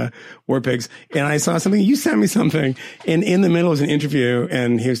 1970, War Pigs. And I saw something, you sent me something, and in the middle was an interview,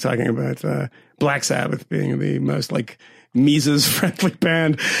 and he was talking about Black Sabbath being the most like Mises-friendly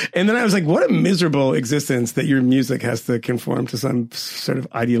band. And then I was like, what a miserable existence that your music has to conform to some sort of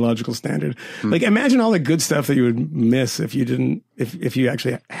ideological standard. Like, imagine all the good stuff that you would miss if you didn't, if you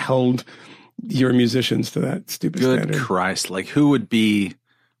actually held your musicians to that stupid standard. Good Christ. Like, who would be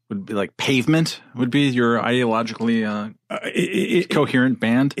like Pavement would be your ideologically coherent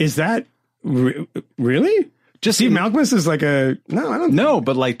band? Is that really? Just Steve Malkmus is like I don't know,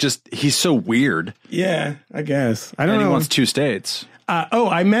 but like just he's so weird. Yeah, I guess. I don't know. He wants 2 states.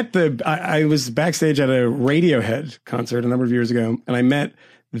 I met I was backstage at a Radiohead concert a number of years ago, and I met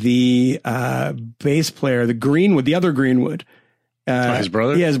the bass player, the other Greenwood. His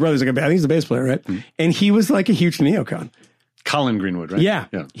brother? Yeah, his brother's like I think he's the bass player, right? And he was like a huge neocon. Colin Greenwood, right? Yeah.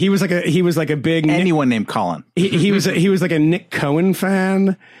 He was like a big anyone named Colin. He was like a Nick Cohen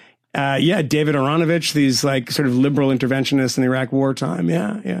fan. David Aronovich, these like sort of liberal interventionists in the Iraq wartime.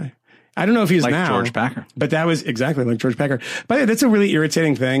 Yeah. I don't know if he's like now George Packer, but that was exactly like George Packer. By the way, that's a really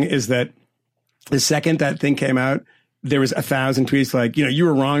irritating thing is that the second that thing came out, there was 1,000 tweets like, you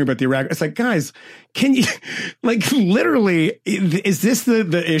were wrong about the Iraq. It's like, guys, can you like literally, is this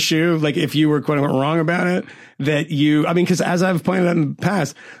the issue? Like if you were quote unquote wrong about it, because as I've pointed out in the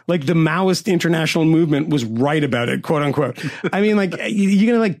past, like the Maoist international movement was right about it, quote unquote. I mean, like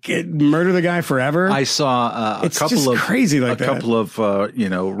you're going to like murder the guy forever. I saw a couple of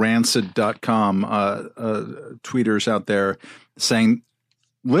rancid.com tweeters out there saying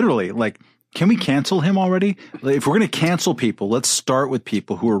literally like, can we cancel him already? If we're going to cancel people, let's start with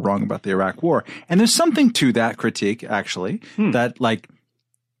people who are wrong about the Iraq war. And there's something to that critique, actually, that like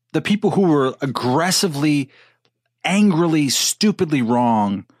the people who were aggressively, angrily, stupidly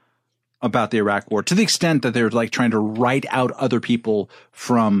wrong about the Iraq war, to the extent that they're like trying to write out other people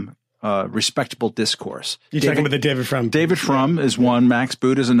from respectable discourse. You're talking about the David Frum. David Frum is one. Max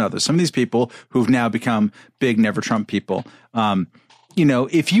Boot is another. Some of these people who've now become big Never Trump people.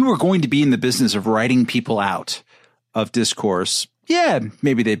 If you were going to be in the business of writing people out of discourse,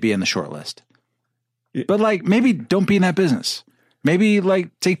 maybe they'd be in the short list. But like, maybe don't be in that business. Maybe like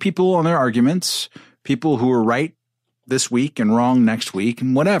take people on their arguments, people who are right this week and wrong next week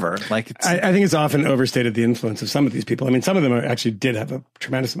and whatever. Like, I think it's often overstated the influence of some of these people. I mean, some of them actually did have a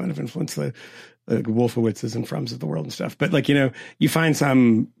tremendous amount of influence. The Wolfowitzes and Frums of the world and stuff. But like, you find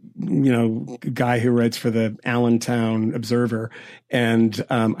some, guy who writes for the Allentown Observer. And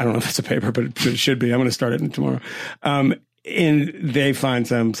I don't know if it's a paper, but it should be. I'm going to start it tomorrow. And they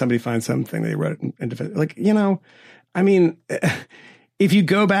somebody finds something they wrote and defend. Like, I mean, if you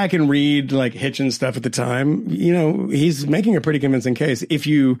go back and read like Hitchens stuff at the time, he's making a pretty convincing case. If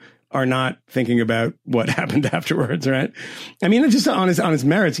you are not thinking about what happened afterwards, right? I mean, just on his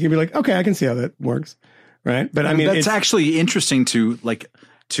merits, you can be like, okay, I can see how that works, right? But I mean, that's actually interesting to look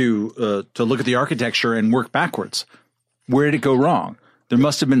at the architecture and work backwards. Where did it go wrong? There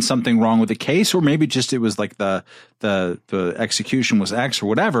must have been something wrong with the case, or maybe just it was like the execution was X or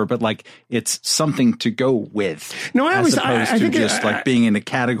whatever. But like, it's something to go with. No, I think like being in a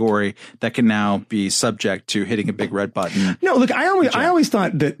category that can now be subject to hitting a big red button. No, look, I always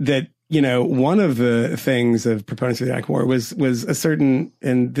thought that one of the things of proponents of the Iraq War was a certain,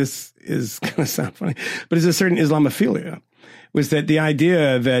 and this is going to sound funny, but is a certain Islamophilia. Was that the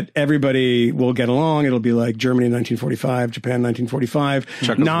idea that everybody will get along? It'll be like Germany in 1945, Japan 1945.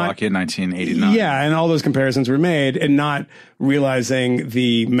 Czechoslovakia in 1989. Yeah, and all those comparisons were made, and not realizing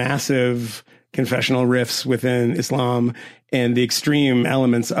the massive confessional rifts within Islam and the extreme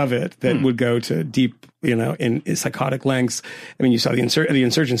elements of it that would go to deep in psychotic lengths. I mean, you saw the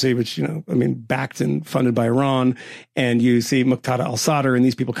insurgency, which, backed and funded by Iran. And you see Muqtada al-Sadr and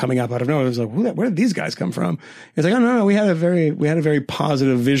these people coming up out of nowhere. It was like, where did these guys come from? It's like, oh, no, we had a very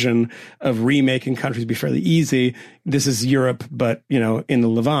positive vision of remaking countries be fairly easy. This is Europe, but, in the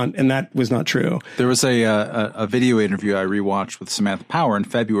Levant. And that was not true. There was a video interview I rewatched with Samantha Power in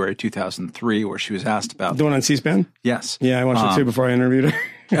February 2003 where she was asked about the one on C-SPAN. Yes. Yeah, I watched it too before I interviewed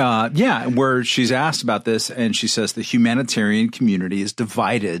her. Where she's asked about this, and she says the humanitarian community is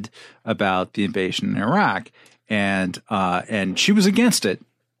divided about the invasion in Iraq, and she was against it.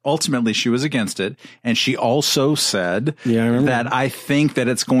 Ultimately, she was against it, and she also said that I think that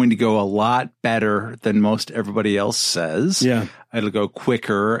it's going to go a lot better than most everybody else says. Yeah, it'll go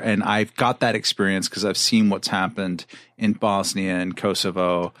quicker, and I've got that experience because I've seen what's happened in Bosnia and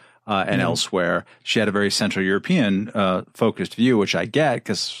Kosovo. And elsewhere. She had a very Central European focused view, which I get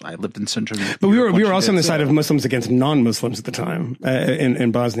because I lived in Central Europe. But we were also on the side of Muslims against non-Muslims at the time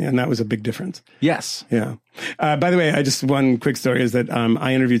in Bosnia, and that was a big difference. Yes. Yeah. By the way, one quick story is that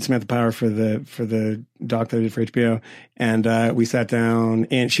I interviewed Samantha Power for the doc that I did for HBO, and we sat down,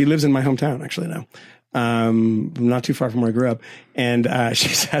 and she lives in my hometown actually now. Not too far from where I grew up. And she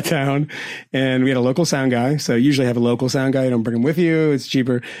sat down, and we had a local sound guy. So usually have a local sound guy. You don't bring him with you. It's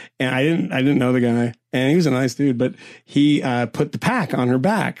cheaper. And I didn't know the guy, and he was a nice dude, but he put the pack on her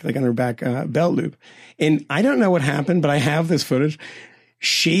back, like on her back belt loop. And I don't know what happened, but I have this footage.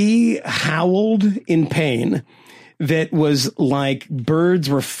 She howled in pain. That was like birds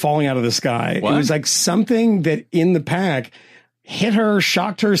were falling out of the sky. What? It was like something that in the pack hit her,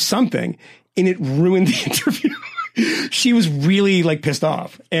 shocked her, something. And it ruined the interview. She was really like pissed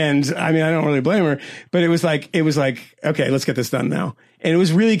off. And I mean, I don't really blame her, but it was like, okay, let's get this done now. And it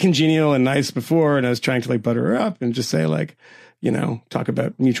was really congenial and nice before. And I was trying to like butter her up and just say like, talk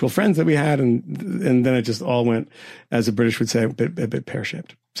about mutual friends that we had. And then it just all went, as the British would say, a bit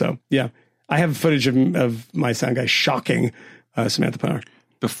pear-shaped. So yeah, I have footage of my sound guy shocking Samantha Power.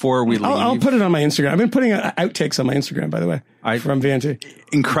 Before we leave, I'll put it on my Instagram. I've been putting outtakes on my Instagram, by the way, from VNT.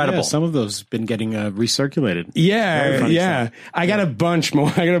 Incredible. Yeah, some of those have been getting recirculated. Yeah. I got a bunch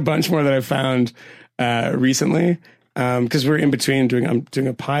more. That I found recently because we're in between I'm doing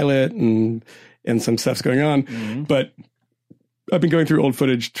a pilot and some stuff's going on. Mm-hmm. But I've been going through old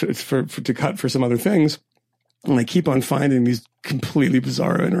footage to cut for some other things, and I keep on finding these completely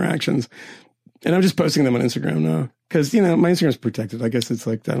bizarre interactions, and I'm just posting them on Instagram now. Because, my Instagram's protected. I guess it's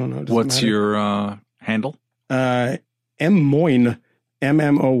like, I don't know. What's your handle? Mmoyn.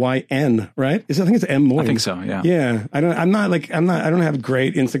 MMOYN, right? I think it's Mmoyn. I think so, yeah. Yeah. I don't have a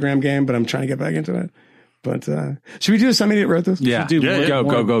great Instagram game, but I'm trying to get back into it. But should we do somebody that wrote this? Yeah. Do go.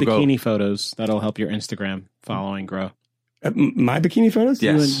 Bikini photos. That'll help your Instagram following grow. My bikini photos?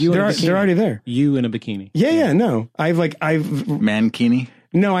 Yes. They're already there. You in a bikini. Yeah, no. I've Mankini?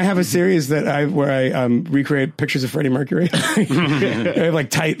 No, I have a series where I recreate pictures of Freddie Mercury. I have like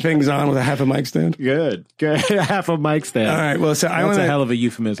tight things on with a half a mic stand. Good. Half a mic stand. All right. Well, so that's a hell of a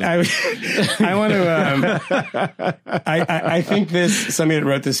euphemism. I want to. I think somebody that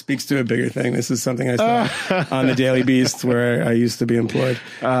wrote this speaks to a bigger thing. This is something I saw on the Daily Beast where I used to be employed.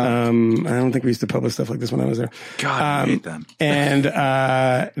 I don't think we used to publish stuff like this when I was there. God, I hate them. And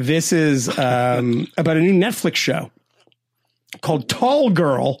this is about a new Netflix show called Tall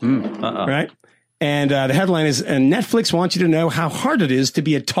Girl, right? And the headline is, Netflix wants you to know how hard it is to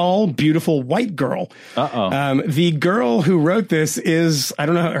be a tall, beautiful white girl. The girl who wrote this is, I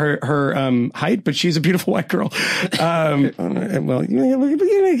don't know her height, but she's a beautiful white girl. Well,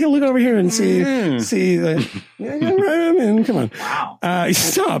 you look over here and see, come on. Wow.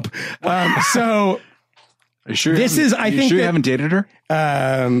 Stop. So, are you sure this is, I think you haven't dated her?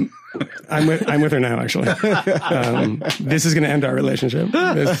 I'm with her now, actually. This is going to end our relationship.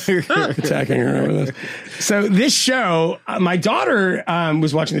 Attacking her over this. So this show, my daughter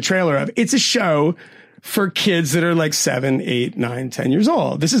was watching the trailer of. It's a show for kids that are like 7, 8, 9, 10 years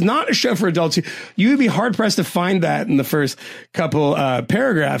old. This is not a show for adults. You would be hard pressed to find that in the first couple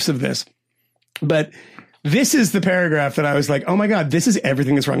paragraphs of this. But this is the paragraph that I was like, oh my God, this is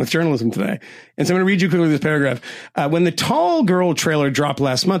everything that's wrong with journalism today. And so I'm going to read you quickly this paragraph. When the Tall Girl trailer dropped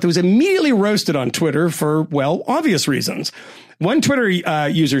last month, it was immediately roasted on Twitter for, well, obvious reasons. One Twitter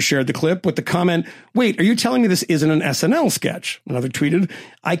user shared the clip with the comment, wait, are you telling me this isn't an SNL sketch? Another tweeted,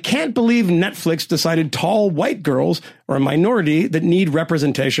 I can't believe Netflix decided tall white girls are a minority that need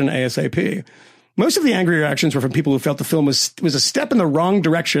representation ASAP. Most of the angry reactions were from people who felt the film was a step in the wrong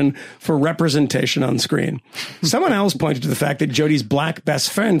direction for representation on screen. Someone else pointed to the fact that Jodie's black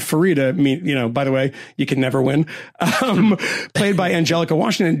best friend, Farida, by the way, you can never win, played by Angelica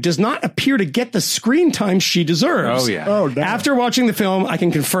Washington, does not appear to get the screen time she deserves. Oh, yeah. Oh, no. After watching the film, I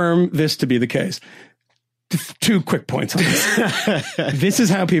can confirm this to be the case. Two quick points on this. This is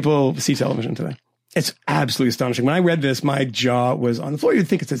how people see television today. It's absolutely astonishing. When I read this, my jaw was on the floor. You'd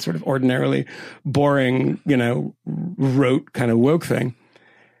think it's a sort of ordinarily boring, rote kind of woke thing.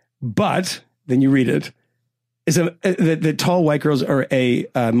 But then you read it. The tall white girls are a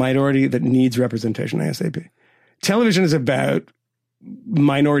minority that needs representation ASAP. Television is about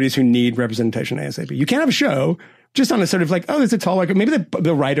minorities who need representation ASAP. You can't have a show just on a sort of like, oh, there's a tall white girl. Maybe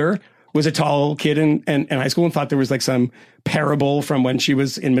the writer was a tall kid in high school and thought there was like some parable from when she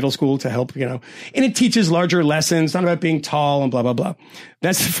was in middle school to help, and it teaches larger lessons, not about being tall and blah, blah, blah.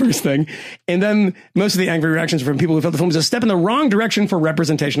 That's the first thing. And then most of the angry reactions from people who felt the film was a step in the wrong direction for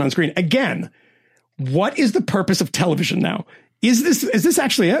representation on screen. Again, what is the purpose of television now? Is this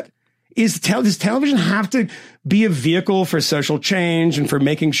actually it? Does television have to be a vehicle for social change and for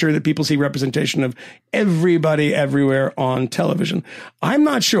making sure that people see representation of everybody everywhere on television? I'm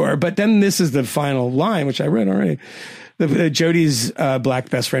not sure. But then this is the final line, which I read already. Jodie's black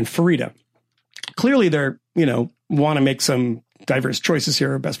best friend, Farida. Clearly they're, want to make some diverse choices here.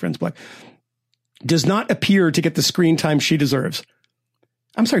 Her best friend's black. Does not appear to get the screen time she deserves.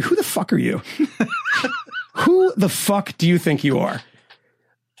 I'm sorry, who the fuck are you? Who the fuck do you think you are?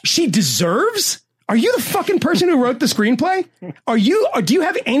 She deserves? Are you the fucking person who wrote the screenplay? Do you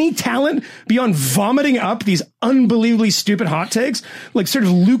have any talent beyond vomiting up these unbelievably stupid hot takes, like sort of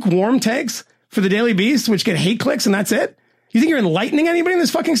lukewarm takes for the Daily Beast, which get hate clicks and that's it? You think you're enlightening anybody in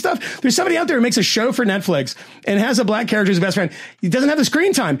this fucking stuff? There's somebody out there who makes a show for Netflix and has a black character who's a best friend. He doesn't have the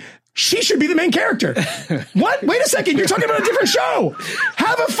screen time. She should be the main character. What? Wait a second. You're talking about a different show.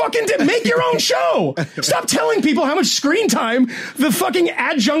 Have a fucking make your own show. Stop telling people how much screen time the fucking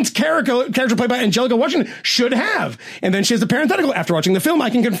adjunct character played by Angelica Washington should have. And then she has the parenthetical. After watching the film, I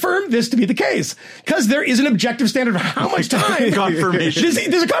can confirm this to be the case. Because there is an objective standard of how much time. Confirmation.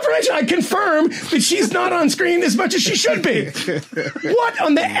 There's a confirmation. I confirm that she's not on screen as much as she should be. What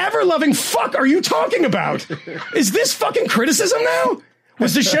on the ever-loving fuck are you talking about? Is this fucking criticism now?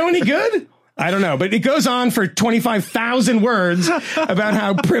 Was the show any good? I don't know, but it goes on for 25,000 words about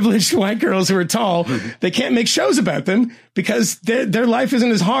how privileged white girls who are tall, they can't make shows about them because their life isn't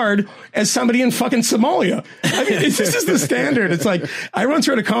as hard as somebody in fucking Somalia. I mean, this is the standard. It's like, I once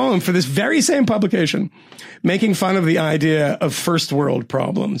wrote a column for this very same publication making fun of the idea of first world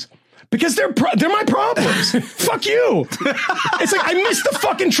problems. Because they're my problems. Fuck you. It's like, I missed the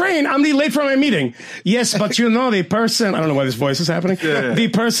fucking train. I'm late for my meeting. Yes, but the person, I don't know why this voice is happening. Yeah. The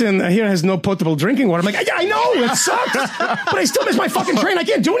person here has no potable drinking water. I'm like, I know, it sucks. But I still missed my fucking train. I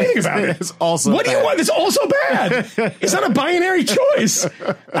can't do anything about it. It's also what bad. Do you want? It's also bad. It's not a binary choice.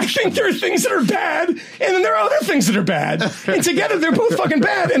 I think there are things that are bad, and then there are other things that are bad. And together they're both fucking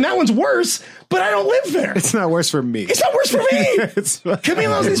bad, and that one's worse. But I don't live there. It's not worse for me. It's not worse for me.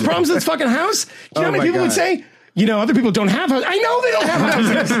 Camille has these problems with this fucking house. Do you know how many people would say, other people don't have houses? I know they don't have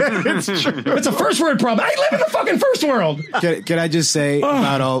houses. It's true. It's a first world problem. I live in the fucking first world. Can I just say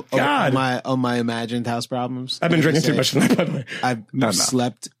about all my imagined house problems? I've been drinking too much tonight, by the way. I've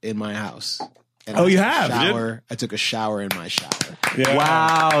slept in my house. You have? I took a shower in my shower. Yeah.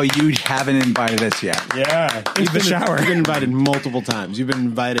 Wow, you haven't invited us yet. Yeah, you've been invited multiple times. You've been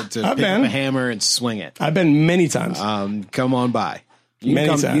invited to pick up a hammer and swing it. I've been many times. Come on by. You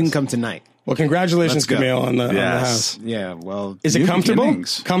can come tonight. Well, congratulations, Camille, on the house. Yeah, well, is it comfortable?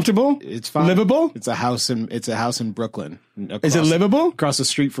 Beginnings. Comfortable? It's fine. Livable? It's a house in Brooklyn. Is it livable? Across the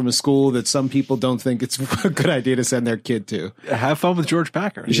street from a school that some people don't think it's a good idea to send their kid to. Have fun with George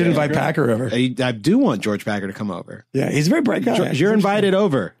Packer. You should invite Packer over. I do want George Packer to come over. Yeah, he's a very bright guy. George, you're invited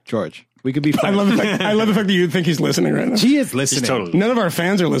over, George. We could be friends. I love the fact that you think he's listening right now. He is listening. Totally. None of our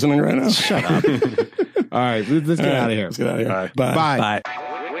fans are listening right now. Shut up. All right, let's get out of here. Let's get out of here. Right. Bye.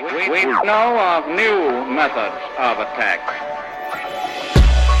 We know of new methods of attack.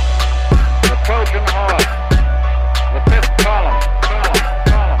 The Trojan horse, the fifth column.